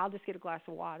I'll just get a glass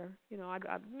of water.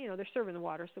 They're serving the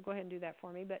water, so go ahead and do that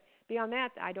for me. But beyond that,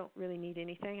 I don't really need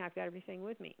anything. I've got everything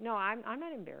with me. No, I'm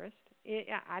not embarrassed.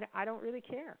 I don't really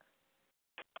care.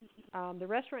 The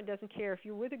restaurant doesn't care if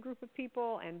you're with a group of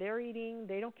people and they're eating.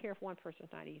 They don't care if one person's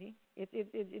not eating.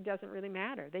 It doesn't really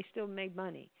matter. They still made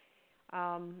money.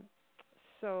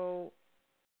 So,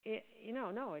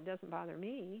 no, it doesn't bother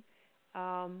me.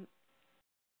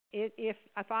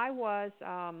 If I was,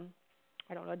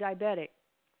 diabetic,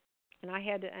 and I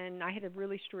had a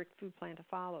really strict food plan to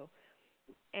follow,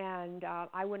 and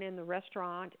I went in the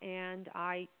restaurant and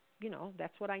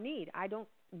that's what I need.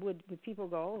 Would people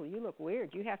go, oh, you look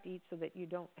weird. You have to eat so that you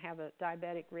don't have a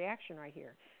diabetic reaction right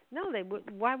here. No, they would.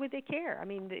 Why would they care? I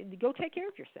mean, go take care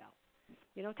of yourself.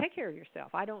 Take care of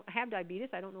yourself. I don't have diabetes.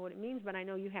 I don't know what it means, but I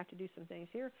know you have to do some things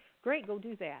here. Great, go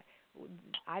do that.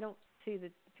 I don't see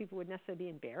that people would necessarily be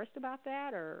embarrassed about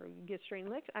that or get strange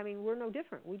looks. I mean, we're no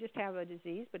different. We just have a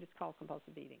disease, but it's called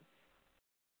compulsive eating.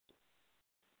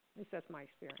 At least that's my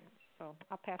experience. So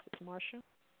I'll pass it to Marcia.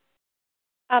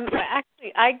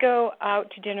 Actually, I go out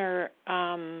to dinner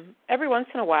every once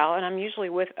in a while, and I'm usually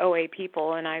with OA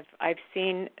people. And I've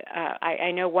seen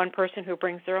I know one person who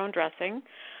brings their own dressing.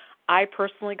 I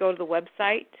personally go to the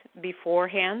website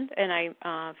beforehand, and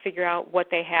I figure out what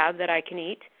they have that I can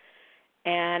eat.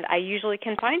 and I usually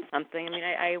can find something. I mean,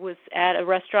 I was at a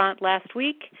restaurant last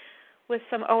week with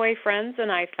some OA friends,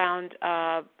 and I found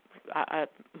a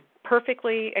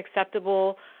perfectly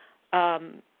acceptable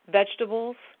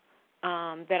vegetables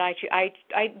that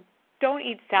I don't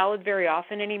eat salad very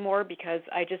often anymore because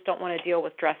I just don't want to deal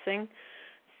with dressing.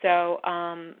 So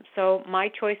my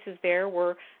choices there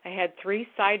were, I had 3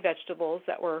 side vegetables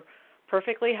that were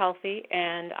perfectly healthy,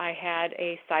 and I had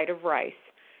a side of rice.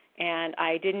 And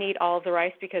I didn't eat all of the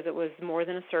rice because it was more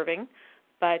than a serving,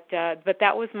 but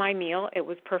that was my meal. It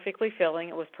was perfectly filling.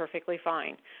 It was perfectly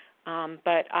fine.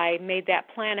 But I made that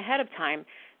plan ahead of time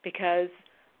because,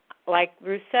 like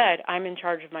Ruth said, I'm in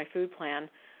charge of my food plan.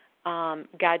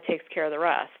 God takes care of the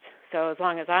rest. So as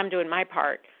long as I'm doing my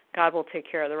part, God will take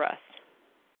care of the rest.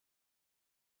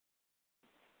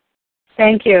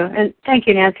 Thank you. And thank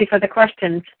you, Nancy, for the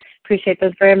questions. Appreciate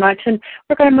those very much. And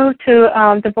we're going to move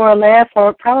to Deborah Leah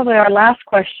for probably our last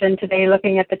question today,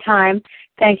 looking at the time.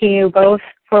 Thanking you both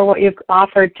for what you've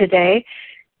offered today.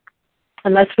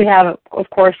 Unless we have, of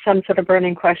course, some sort of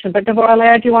burning question. But Deborah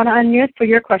Leah, do you want to unmute for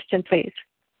your question, please?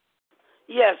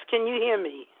 Yes. Can you hear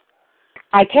me?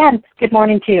 I can. Good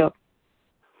morning to you.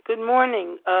 Good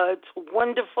morning. It's a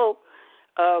wonderful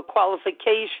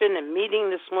qualification and meeting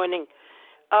this morning.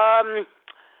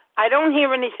 I don't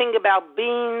hear anything about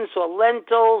beans or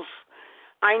lentils.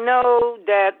 I know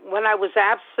that when I was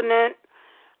abstinent,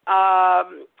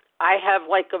 I have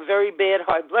like a very bad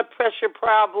high blood pressure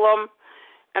problem,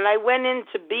 and I went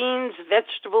into beans,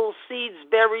 vegetables, seeds,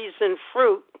 berries, and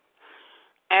fruit,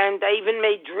 and I even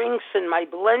made drinks in my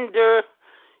blender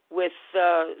with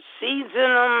seeds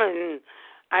in them, and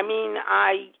I mean,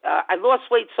 I lost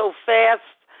weight so fast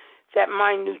that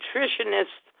my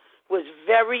nutritionist was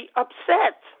very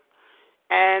upset.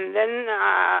 And then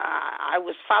I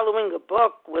was following a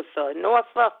book with an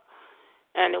author,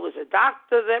 and it was a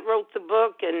doctor that wrote the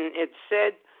book, and it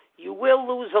said, you will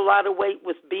lose a lot of weight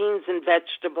with beans and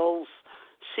vegetables,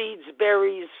 seeds,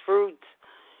 berries, fruit,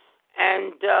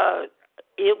 and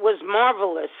it was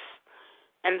marvelous.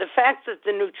 And the fact that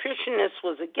the nutritionist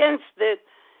was against it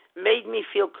made me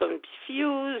feel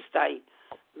confused. I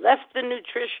left the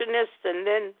nutritionist, and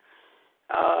then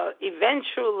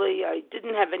eventually I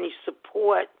didn't have any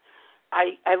support.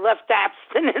 I left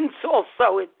abstinence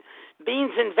also.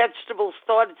 Beans and vegetables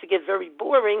started to get very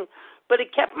boring, but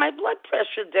it kept my blood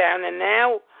pressure down. And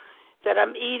now that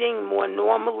I'm eating more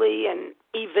normally and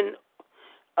even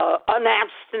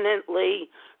unabstinently,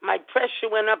 my pressure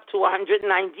went up to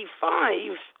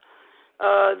 195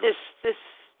 this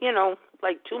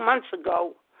like 2 months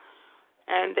ago.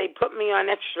 And they put me on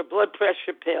extra blood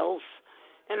pressure pills.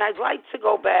 And I'd like to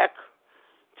go back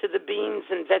to the beans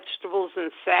and vegetables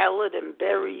and salad and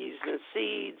berries and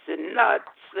seeds and nuts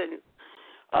and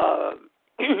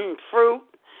fruit.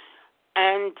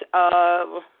 And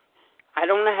I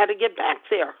don't know how to get back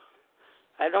there.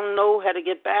 I don't know how to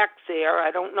get back there.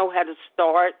 I don't know how to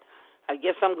start. I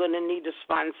guess I'm going to need a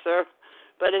sponsor.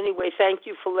 But anyway, thank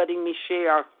you for letting me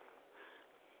share.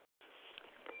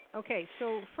 Okay,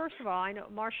 so first of all, I know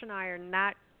Marsha and I are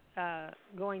not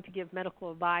going to give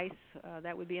medical advice.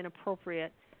 That would be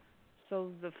inappropriate.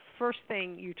 So the first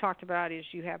thing you talked about is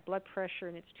you have blood pressure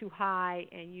and it's too high,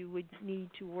 and you would need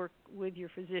to work with your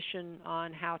physician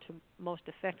on how to most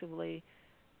effectively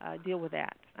deal with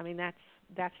that. I mean,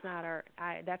 that's not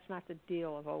the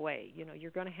deal of OA. You know,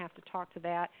 you're going to have to talk to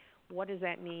that. What does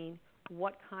that mean?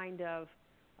 What kind of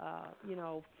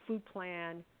food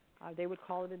plan? They would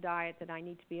call it a diet that I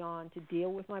need to be on to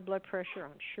deal with my blood pressure.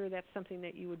 I'm sure that's something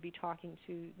that you would be talking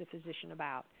to the physician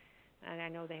about. And I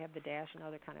know they have the DASH and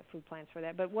other kind of food plans for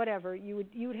that. But whatever, you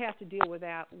would have to deal with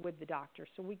that with the doctor.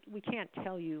 So we can't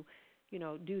tell you,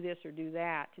 do this or do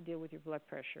that to deal with your blood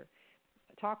pressure.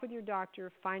 Talk with your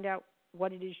doctor, find out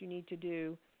what it is you need to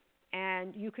do,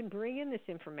 and you can bring in this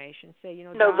information. Say,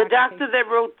 No, the doctor that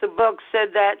wrote the book said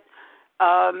that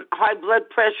high blood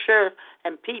pressure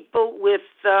and people with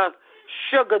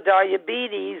sugar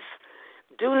diabetes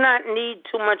do not need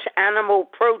too much animal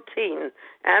protein.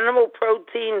 Animal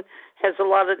protein has a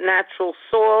lot of natural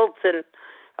salt, and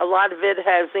a lot of it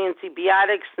has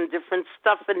antibiotics and different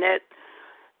stuff in it.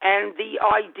 And the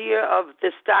idea of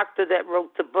this doctor that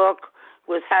wrote the book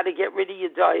was how to get rid of your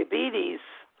diabetes.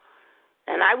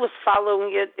 And I was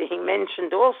following it. He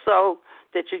mentioned also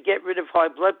that you get rid of high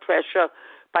blood pressure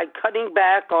by cutting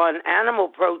back on animal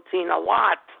protein a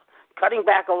lot,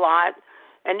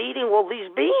 and eating all these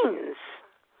beans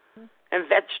and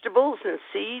vegetables and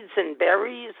seeds and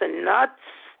berries and nuts.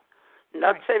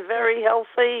 Nuts are very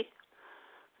healthy,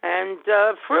 and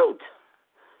fruit.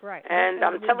 Right. And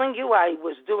I'm telling you, I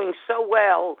was doing so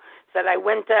well that I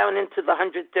went down into the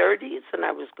 130s and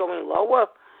I was going lower.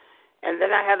 And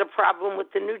then I had a problem with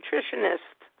the nutritionist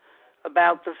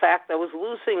about the fact I was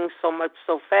losing so much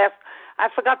so fast. I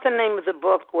forgot the name of the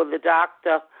book or the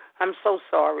doctor. I'm so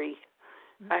sorry.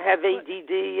 I have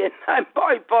ADD and I'm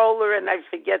bipolar and I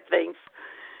forget things.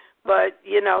 But,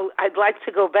 I'd like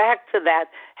to go back to that.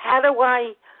 How do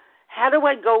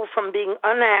I go from being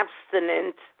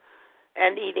unabstinent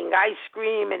and eating ice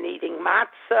cream and eating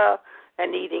matzah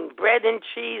and eating bread and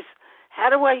cheese? How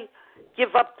do I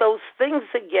give up those things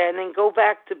again and go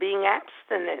back to being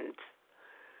abstinent?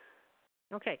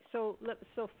 Okay, so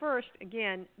first,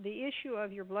 again, the issue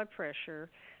of your blood pressure,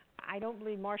 I don't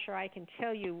believe, Marcia, I can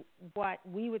tell you what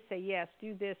we would say, yes,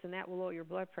 do this and that will lower your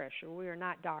blood pressure. We are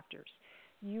not doctors.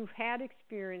 You've had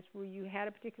experience where you had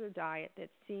a particular diet that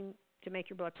seemed to make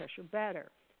your blood pressure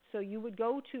better. So you would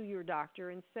go to your doctor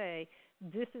and say,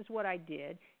 this is what I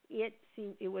did. It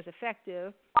was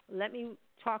effective. Let me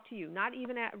talk to you. Not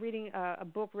even reading a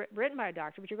book written by a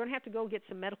doctor, but you're going to have to go get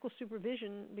some medical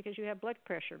supervision because you have blood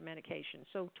pressure medication.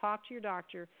 So talk to your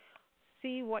doctor.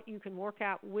 See what you can work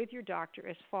out with your doctor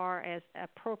as far as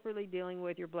appropriately dealing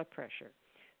with your blood pressure.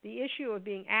 The issue of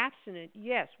being abstinent,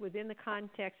 yes, within the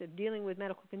context of dealing with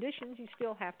medical conditions, you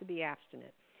still have to be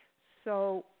abstinent.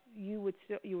 So you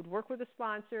would work with a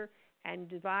sponsor and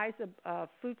devise a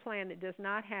food plan that does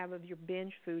not have of your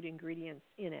binge food ingredients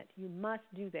in it. You must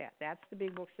do that. That's the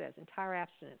big book says, entire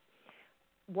abstinence.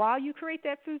 While you create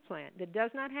that food plan that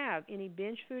does not have any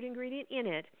binge food ingredient in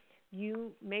it,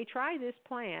 you may try this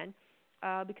plan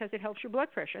because it helps your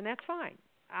blood pressure, and that's fine.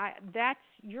 That's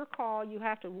your call. You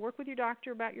have to work with your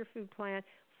doctor about your food plan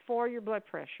for your blood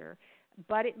pressure,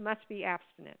 but it must be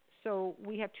abstinent. So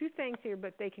we have two things here,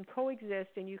 but they can coexist,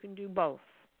 and you can do both.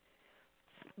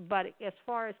 But as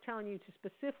far as telling you to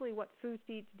specifically what foods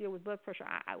to eat to deal with blood pressure,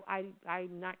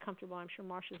 I'm not comfortable. I'm sure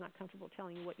Marsha's not comfortable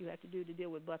telling you what you have to do to deal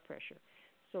with blood pressure.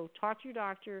 So talk to your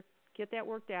doctor, get that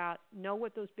worked out, know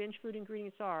what those binge food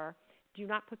ingredients are. Do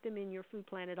not put them in your food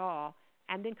plan at all,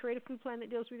 and then create a food plan that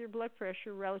deals with your blood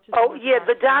pressure relative to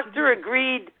the doctor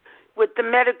agreed with the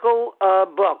medical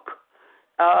book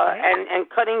and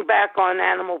cutting back on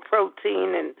animal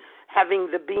protein and having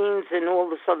the beans and all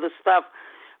this other stuff.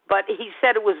 But he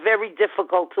said it was very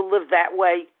difficult to live that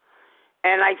way,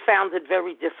 and I found it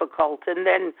very difficult. And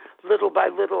then little by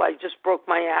little, I just broke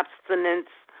my abstinence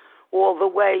all the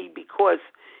way because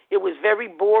it was very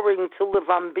boring to live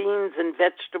on beans and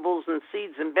vegetables and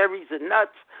seeds and berries and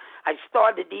nuts. I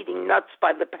started eating nuts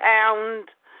by the pound,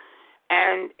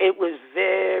 and it was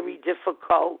very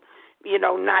difficult,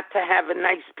 not to have a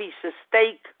nice piece of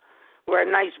steak or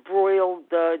a nice broiled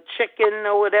chicken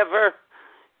or whatever.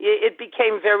 It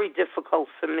became very difficult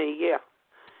for me, yeah.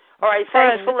 All right,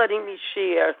 thanks for letting me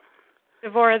share.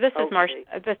 Devorah, this is Marcia.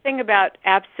 The thing about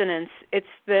abstinence, it's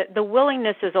the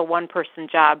willingness is a one-person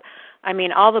job. I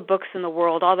mean, all the books in the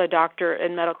world, all the doctor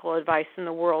and medical advice in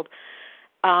the world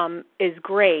is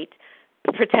great,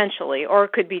 potentially, or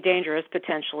it could be dangerous,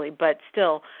 potentially, but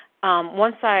still.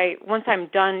 Once I'm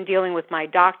done dealing with my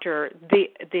doctor,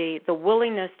 the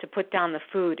willingness to put down the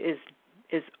food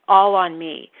is all on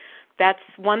me. That's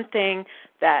one thing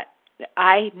that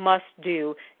I must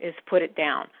do is put it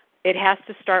down. It has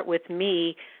to start with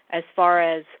me as far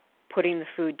as putting the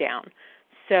food down.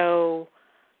 So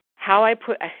how I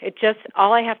put it, just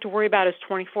all I have to worry about is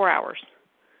 24 hours.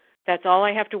 That's all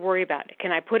I have to worry about.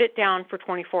 Can I put it down for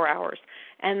 24 hours?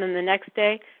 And then the next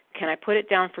day, can I put it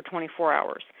down for 24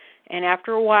 hours? And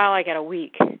after a while, I get a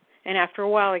week. And after a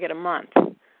while, I get a month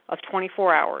of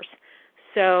 24 hours.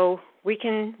 So we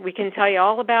can tell you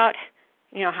all about,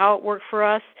 how it worked for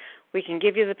us. We can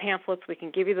give you the pamphlets. We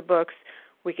can give you the books.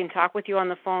 We can talk with you on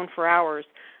the phone for hours.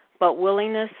 But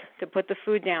willingness to put the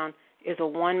food down is a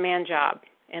one-man job,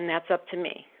 and that's up to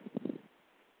me.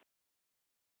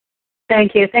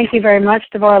 Thank you. Thank you very much,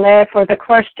 Devorah, for the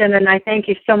question, and I thank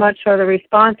you so much for the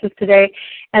responses today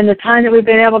and the time that we've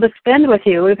been able to spend with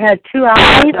you. We've had 2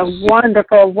 hours of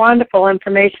wonderful, wonderful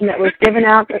information that was given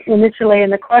out initially in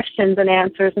the questions and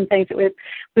answers and things that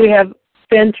we have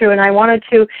been through, and I wanted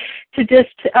to just...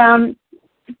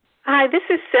 Hi, this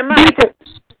is Sima.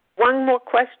 One more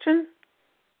question.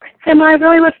 Sima, I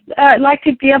really would like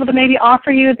to be able to maybe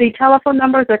offer you the telephone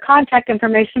numbers or contact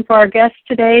information for our guests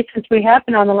today, since we have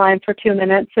been on the line for 2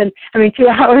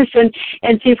 hours,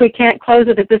 and see if we can't close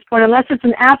it at this point, unless it's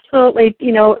an absolutely,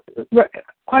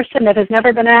 question that has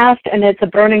never been asked and it's a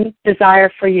burning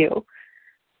desire for you.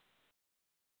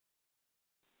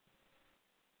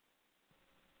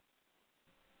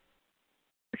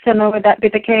 Sima, would that be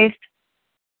the case?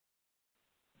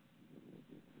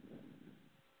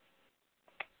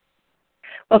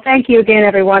 Well, thank you again,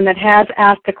 everyone that has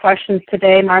asked the questions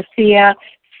today. Marcia,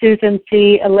 Susan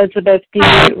C., Elizabeth D.,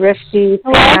 Rifty,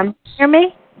 Pam. Can you hear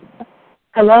me?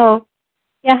 Hello?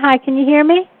 Yeah, hi. Can you hear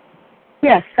me?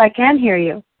 Yes, I can hear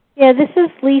you. Yeah, this is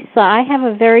Lisa. I have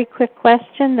a very quick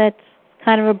question that's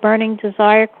kind of a burning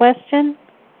desire question.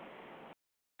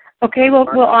 Okay, we'll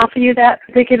offer you that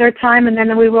particular time, and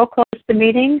then we will close the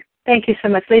meeting. Thank you so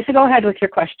much. Lisa, go ahead with your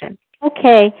question.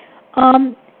 Okay.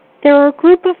 There are a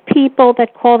group of people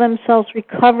that call themselves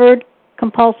recovered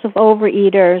compulsive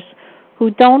overeaters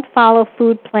who don't follow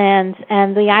food plans,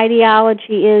 and the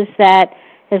ideology is that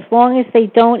as long as they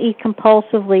don't eat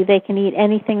compulsively, they can eat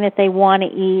anything that they want to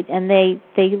eat, and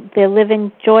they're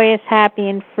living joyous, happy,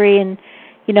 and free, and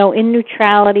in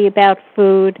neutrality about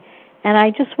food. And I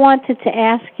just wanted to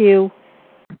ask you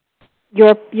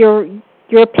your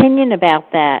opinion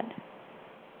about that.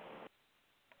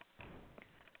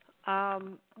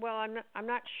 Well, I'm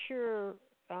not sure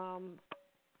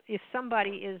if somebody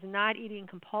is not eating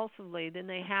compulsively, then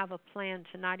they have a plan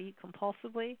to not eat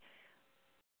compulsively.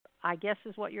 I guess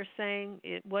is what you're saying.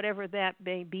 Whatever that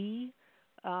may be.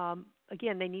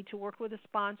 Again, they need to work with a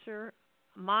sponsor.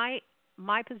 My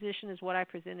position is what I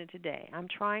presented today. I'm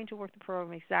trying to work the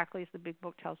program exactly as the Big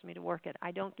Book tells me to work it. I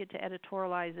don't get to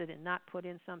editorialize it and not put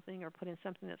in something or put in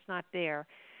something that's not there.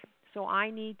 So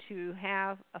I need to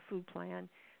have a food plan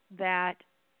that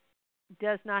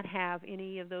does not have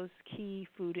any of those key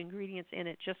food ingredients in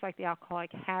it, just like the alcoholic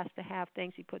has to have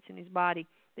things he puts in his body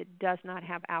that does not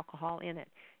have alcohol in it.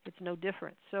 It's no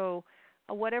different. So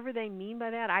whatever they mean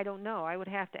by that, I don't know. I would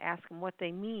have to ask them what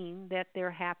they mean, that they're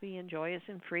happy and joyous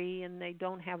and free and they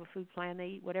don't have a food plan, they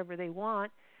eat whatever they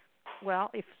want.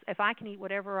 Well, if I can eat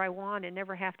whatever I want and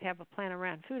never have to have a plan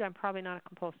around food, I'm probably not a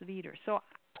compulsive eater. So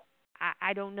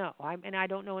I don't know. And I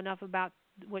don't know enough about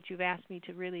what you've asked me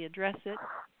to really address it.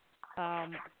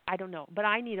 I don't know. But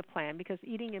I need a plan because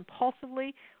eating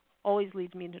impulsively always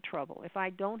leads me into trouble. If I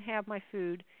don't have my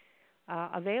food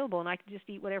available and I can just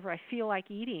eat whatever I feel like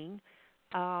eating,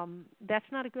 that's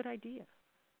not a good idea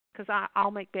because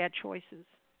I'll make bad choices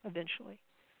eventually.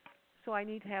 So I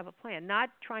need to have a plan, not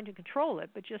trying to control it,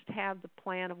 but just have the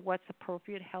plan of what's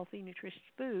appropriate, healthy, nutritious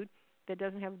food that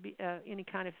doesn't have any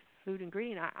kind of food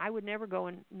ingredient. I would never go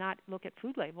and not look at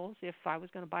food labels if I was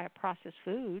going to buy a processed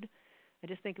food. I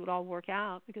just think it would all work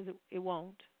out because it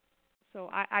won't. So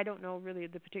I don't know really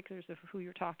the particulars of who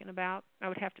you're talking about. I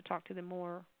would have to talk to them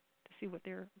more to see what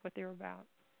they're about.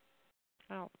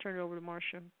 I'll turn it over to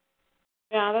Marcia.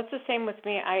 Yeah, that's the same with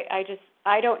me.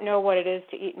 I don't know what it is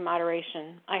to eat in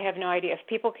moderation. I have no idea. If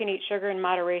people can eat sugar in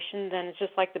moderation, then it's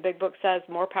just like the Big Book says,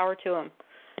 more power to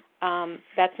them.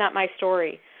 That's not my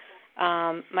story.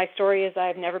 My story is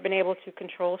I've never been able to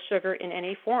control sugar in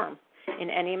any form, in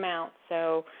any amount.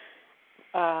 So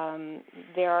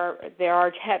there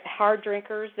are hard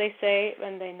drinkers, they say,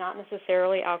 and they're not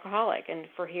necessarily alcoholic. And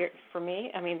for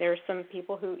me, I mean, there's some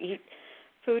people who eat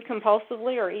food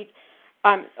compulsively or eat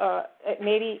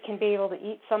maybe can be able to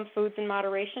eat some foods in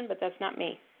moderation, but that's not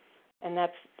me, and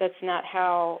that's not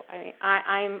how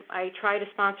I try to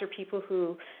sponsor people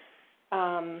who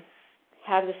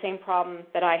have the same problem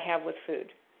that I have with food,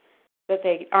 that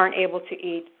they aren't able to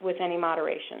eat with any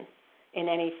moderation in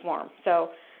any form.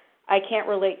 So I can't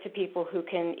relate to people who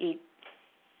can eat.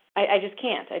 I just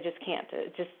can't.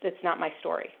 It's not my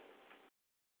story.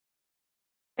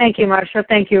 Thank you, Marcia.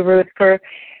 Thank you, Ruth, for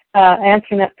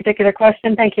answering that particular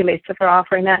question. Thank you, Lisa, for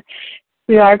offering that.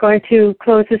 We are going to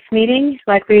close this meeting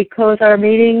like we close our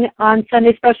meeting on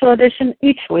Sunday Special Edition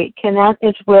each week, and that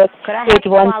is with page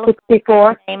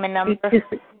 164. Name and number.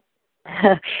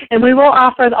 And we will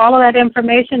offer all of that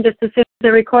information just as soon as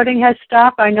the recording has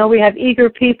stopped. I know we have eager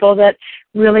people that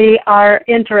really are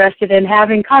interested in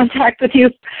having contact with you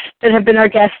that have been our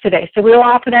guests today. So we will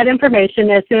offer that information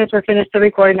as soon as we're finished the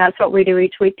recording. That's what we do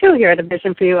each week, too, here at A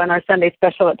Vision for You on our Sunday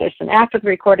Special Edition. After the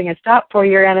recording is stopped for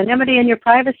your anonymity and your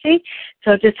privacy.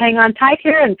 So just hang on tight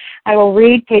here, and I will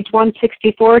read page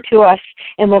 164 to us,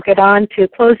 and we'll get on to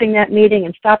closing that meeting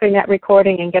and stopping that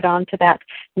recording and get on to that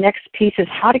next piece is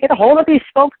how to get a hold of these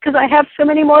folks because I have so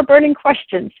many more burning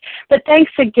questions. But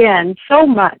thanks again so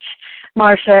much,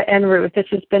 Marcia and Ruth. This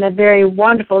has been a very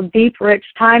wonderful, deep, rich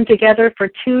time together for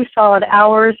 2 solid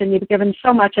hours, and you've given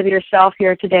so much of yourself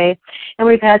here today. And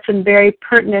we've had some very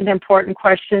pertinent, important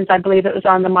questions. I believe it was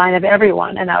on the mind of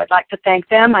everyone, and I would like to thank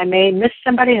them. I may miss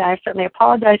somebody, and I certainly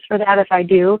apologize for that if I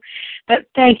do. But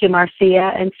thank you,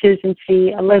 Marcia and Susan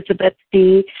C., Elizabeth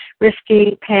D.,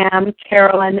 Risky, Pam,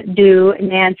 Carolyn, Dew,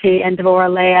 Nancy, and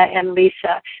Devorah, Leah, and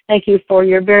Lisa. Thank you for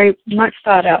your very much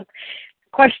thought out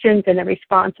questions and the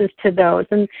responses to those.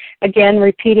 And again,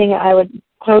 repeating, I would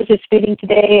close this meeting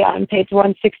today on page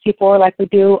 164 like we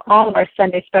do all of our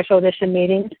Sunday special edition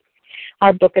meetings.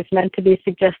 Our book is meant to be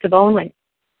suggestive only.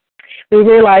 We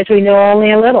realize we know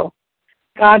only a little.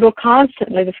 God will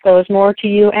constantly disclose more to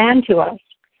you and to us.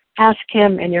 Ask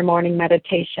Him in your morning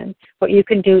meditation what you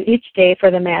can do each day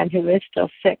for the man who is still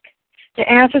sick. The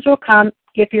answers will come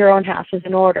if your own house is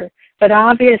in order, but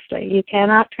obviously you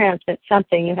cannot transmit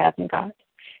something you haven't got.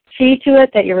 See to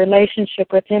it that your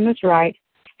relationship with Him is right,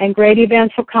 and great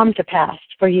events will come to pass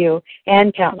for you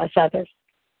and countless others.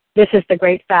 This is the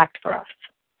great fact for us.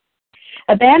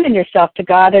 Abandon yourself to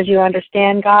God as you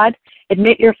understand God.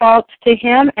 Admit your faults to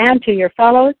Him and to your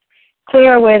fellows.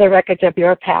 Clear away the wreckage of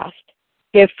your past.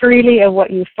 Give freely of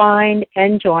what you find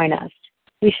and join us.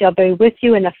 We shall be with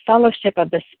you in the fellowship of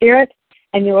the Spirit,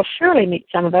 and you will surely meet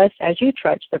some of us as you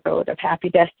trudge the road of happy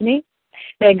destiny.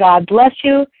 May God bless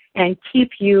you and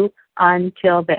keep you until then.